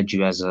can add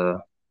you as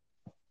a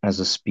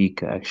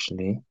speaker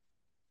actually.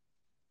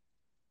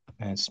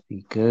 And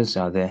speakers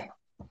are there.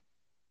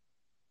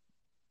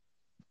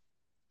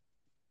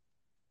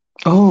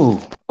 Oh.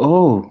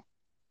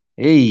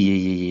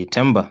 Hey,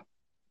 Temba.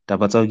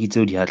 Taba tsa ho ke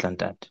tseo di hatlang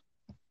tate.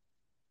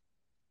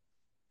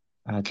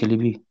 Kelly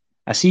B,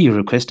 I see you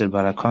requested,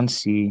 but I can't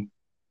see.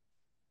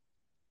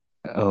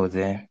 Oh,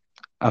 there.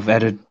 I've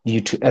added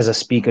you to as a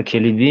speaker,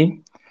 Kelly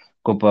B.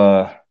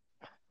 Kopa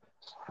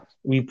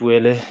o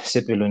ipuele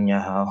sepelong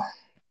ya hao.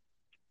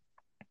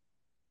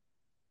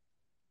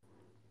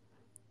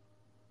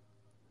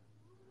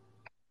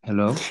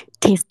 Hello?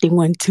 Testing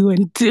 1 2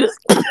 1 2.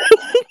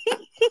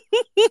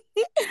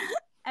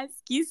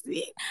 Excuse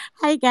me.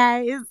 Hi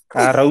guys.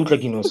 Raul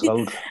Kinos,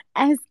 Raul.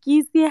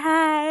 Excuse me.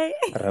 Hi.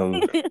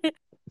 Raul.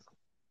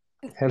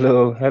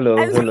 Hello.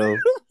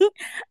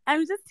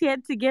 I'm just here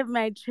to give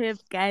my trip,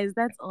 guys.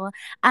 That's all.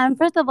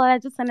 First of all, I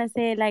just wanna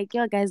say, like,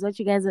 yo, guys, what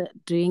you guys are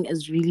doing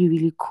is really,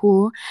 really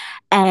cool.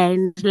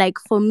 And like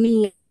for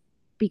me,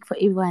 speak for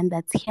everyone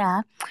that's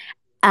here.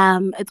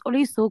 It's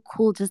always so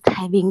cool just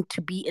having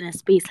to be in a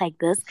space like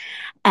this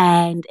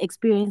and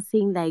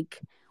experiencing like,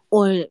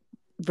 or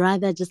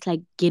rather just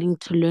like getting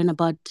to learn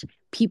about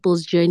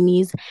people's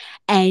journeys.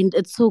 And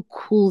it's so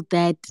cool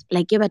that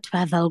like you're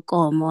travel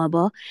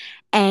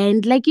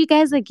and like you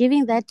guys are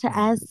giving that to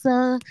us.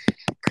 So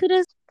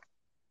kudos.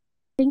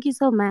 Thank you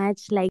so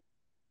much. Like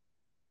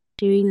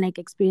sharing like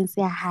experience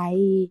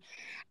high,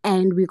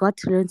 and we got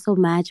to learn so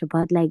much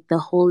about like the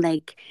whole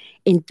like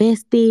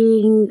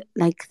investing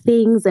like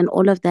things and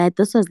all of that.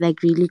 This was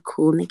like really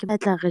cool. Ne ke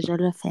batla re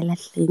jalo fela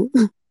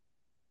hleng.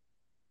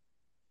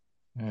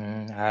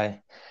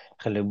 Hi.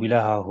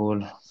 Galebula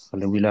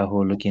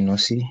haholo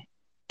Kinosi,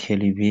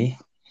 Kelly B.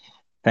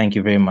 Thank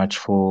you very much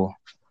for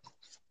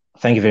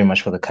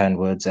the kind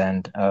words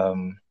and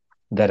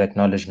that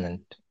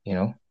acknowledgement, you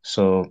know.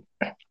 So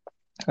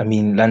I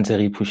mean,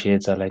 Lanzeri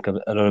appreciates like a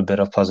little bit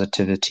of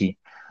positivity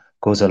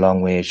goes a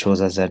long way. It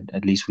shows us that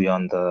at least we're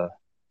on the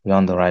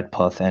right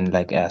path, and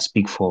like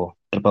speak for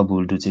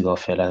Tripable Dutsi go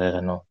fela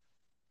re no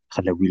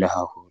galebula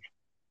haholo.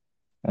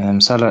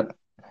 Sala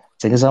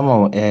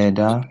Tegezamo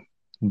Eda,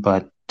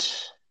 but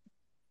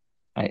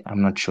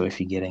I'm not sure if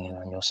you're getting it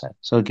on your side.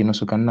 So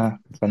Kinosu kanna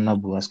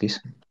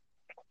buaskis.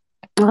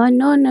 Oh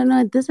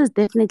no. This is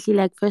definitely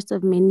like first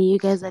of many. You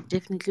guys are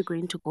definitely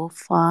going to go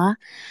far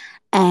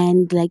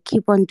and like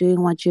keep on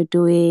doing what you're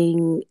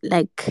doing.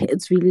 Like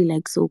it's really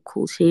like so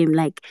cool. Shame.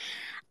 Like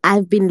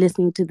I've been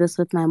listening to this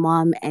with my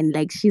mom and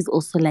like she's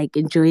also like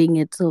enjoying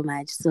it so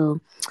much. So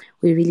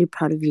we're really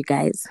proud of you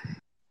guys.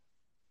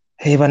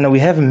 Hey, but now we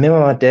have Mima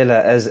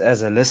Mandela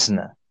as a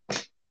listener.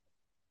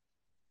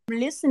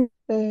 Listen.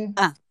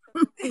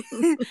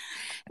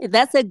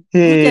 That's a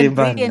Hey, good and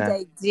brilliant Bana.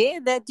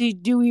 idea that you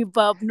do with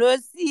Bob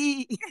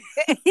Nossi.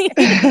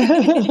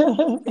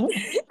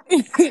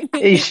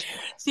 Ish.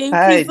 She's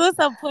so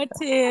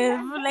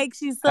supportive. Like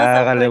she's so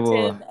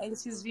supportive and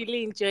she's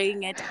really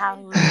enjoying it. How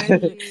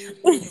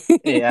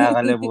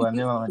Galeboa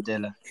Mima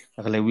Mandela.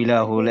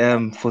 Galebula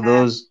hole for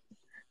those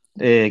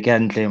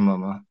can't claim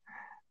mama.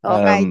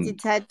 all right,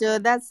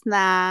 Thato, that's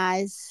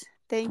nice.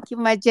 Thank you,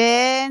 my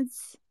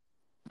gents.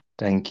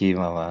 Thank you,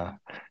 mama.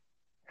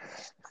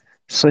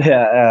 So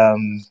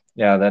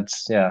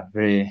that's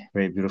very,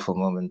 very beautiful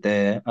moment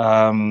there.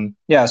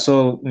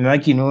 So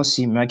Maki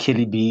Nosi,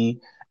 Makili B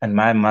and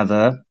my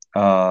mother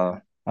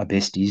are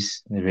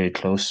besties. They're very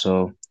close.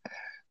 So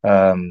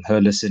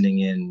her listening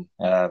in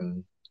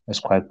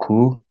is quite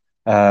cool.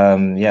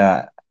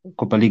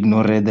 Kopal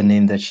ignore the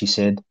name that she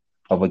said.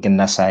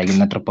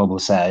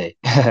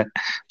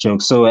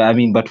 Joke. So I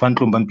mean, but one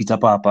klumban pizza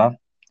papa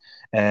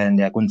and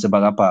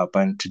papa,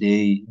 and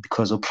today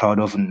because we're proud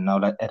of now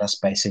that at a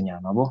spice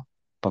nabo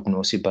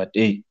pagnosi, but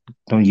hey,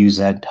 don't use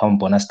that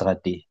hampona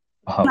strati.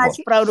 Much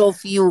proud of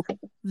you.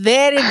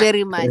 Very,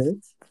 very much.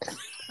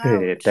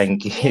 Proud.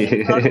 Thank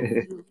Very proud of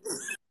you. you.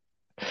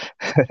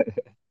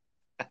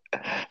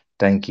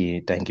 Thank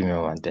you,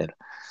 Mwantel.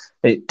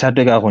 Hey,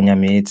 tatega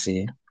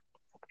metsi.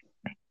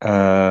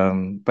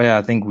 But yeah,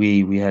 I think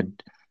we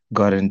had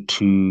gotten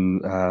to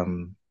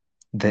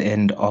the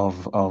end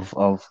of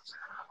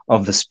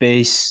the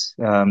space.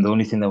 The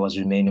only thing that was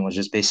remaining was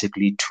just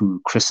basically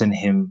to christen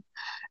him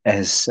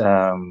as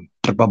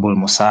Tripable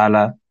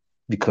Mosala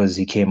because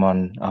he came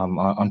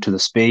onto the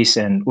space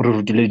and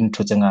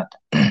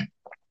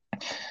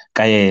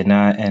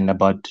Kayena and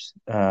about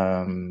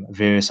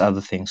various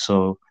other things.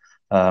 So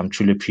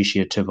truly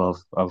appreciative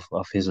of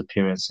his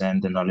appearance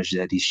and the knowledge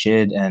that he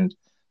shared, and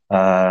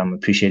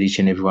appreciate each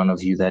and every one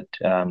of you that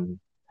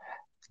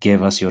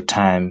gave us your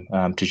time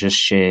to just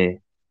share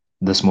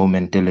this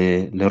moment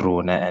le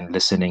and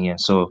listening in.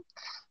 So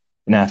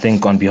I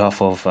think on behalf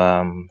of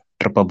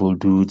Tripable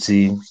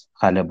Dutsi,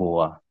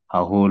 Galeboa,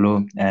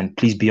 Haholo, and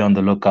please be on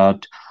the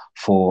lookout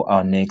for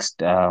our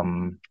next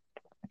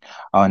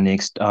our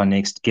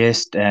next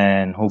guest,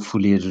 and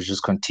hopefully it will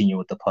just continue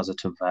with the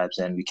positive vibes,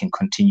 and we can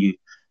continue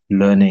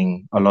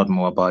learning a lot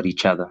more about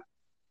each other.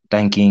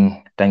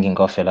 Thanking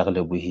kaofela re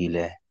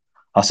lebohile.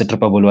 Haose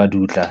Tripable Oa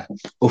Dutla,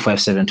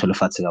 057 To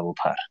Lefatshe Ka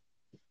Bophara.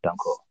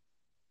 Danko.